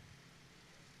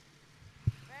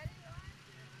 Ready? 1,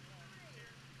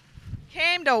 2, 3.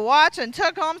 Came to watch and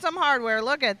took home some hardware.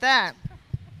 Look at that.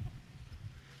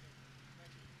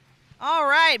 All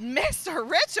right, Mr.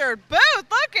 Richard Booth,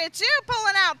 look at you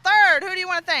pulling out third. Who do you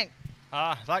want to thank?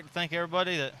 I'd like to thank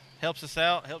everybody that helps us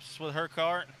out, helps us with her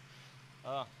cart.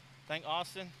 Thank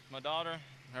Austin, my daughter,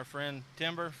 her friend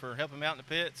Timber for helping me out in the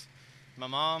pits. My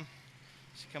mom,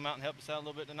 she come out and helped us out a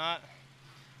little bit tonight.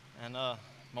 And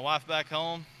my wife back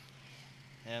home.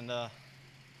 And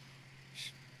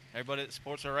everybody that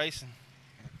supports our racing.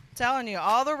 Telling you,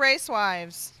 all the race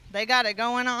wives, they got it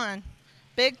going on.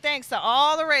 Big thanks to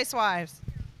all the race wives.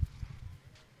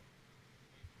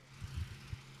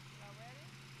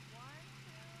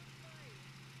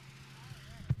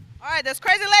 All right, this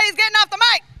crazy lady's getting off the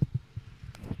mic.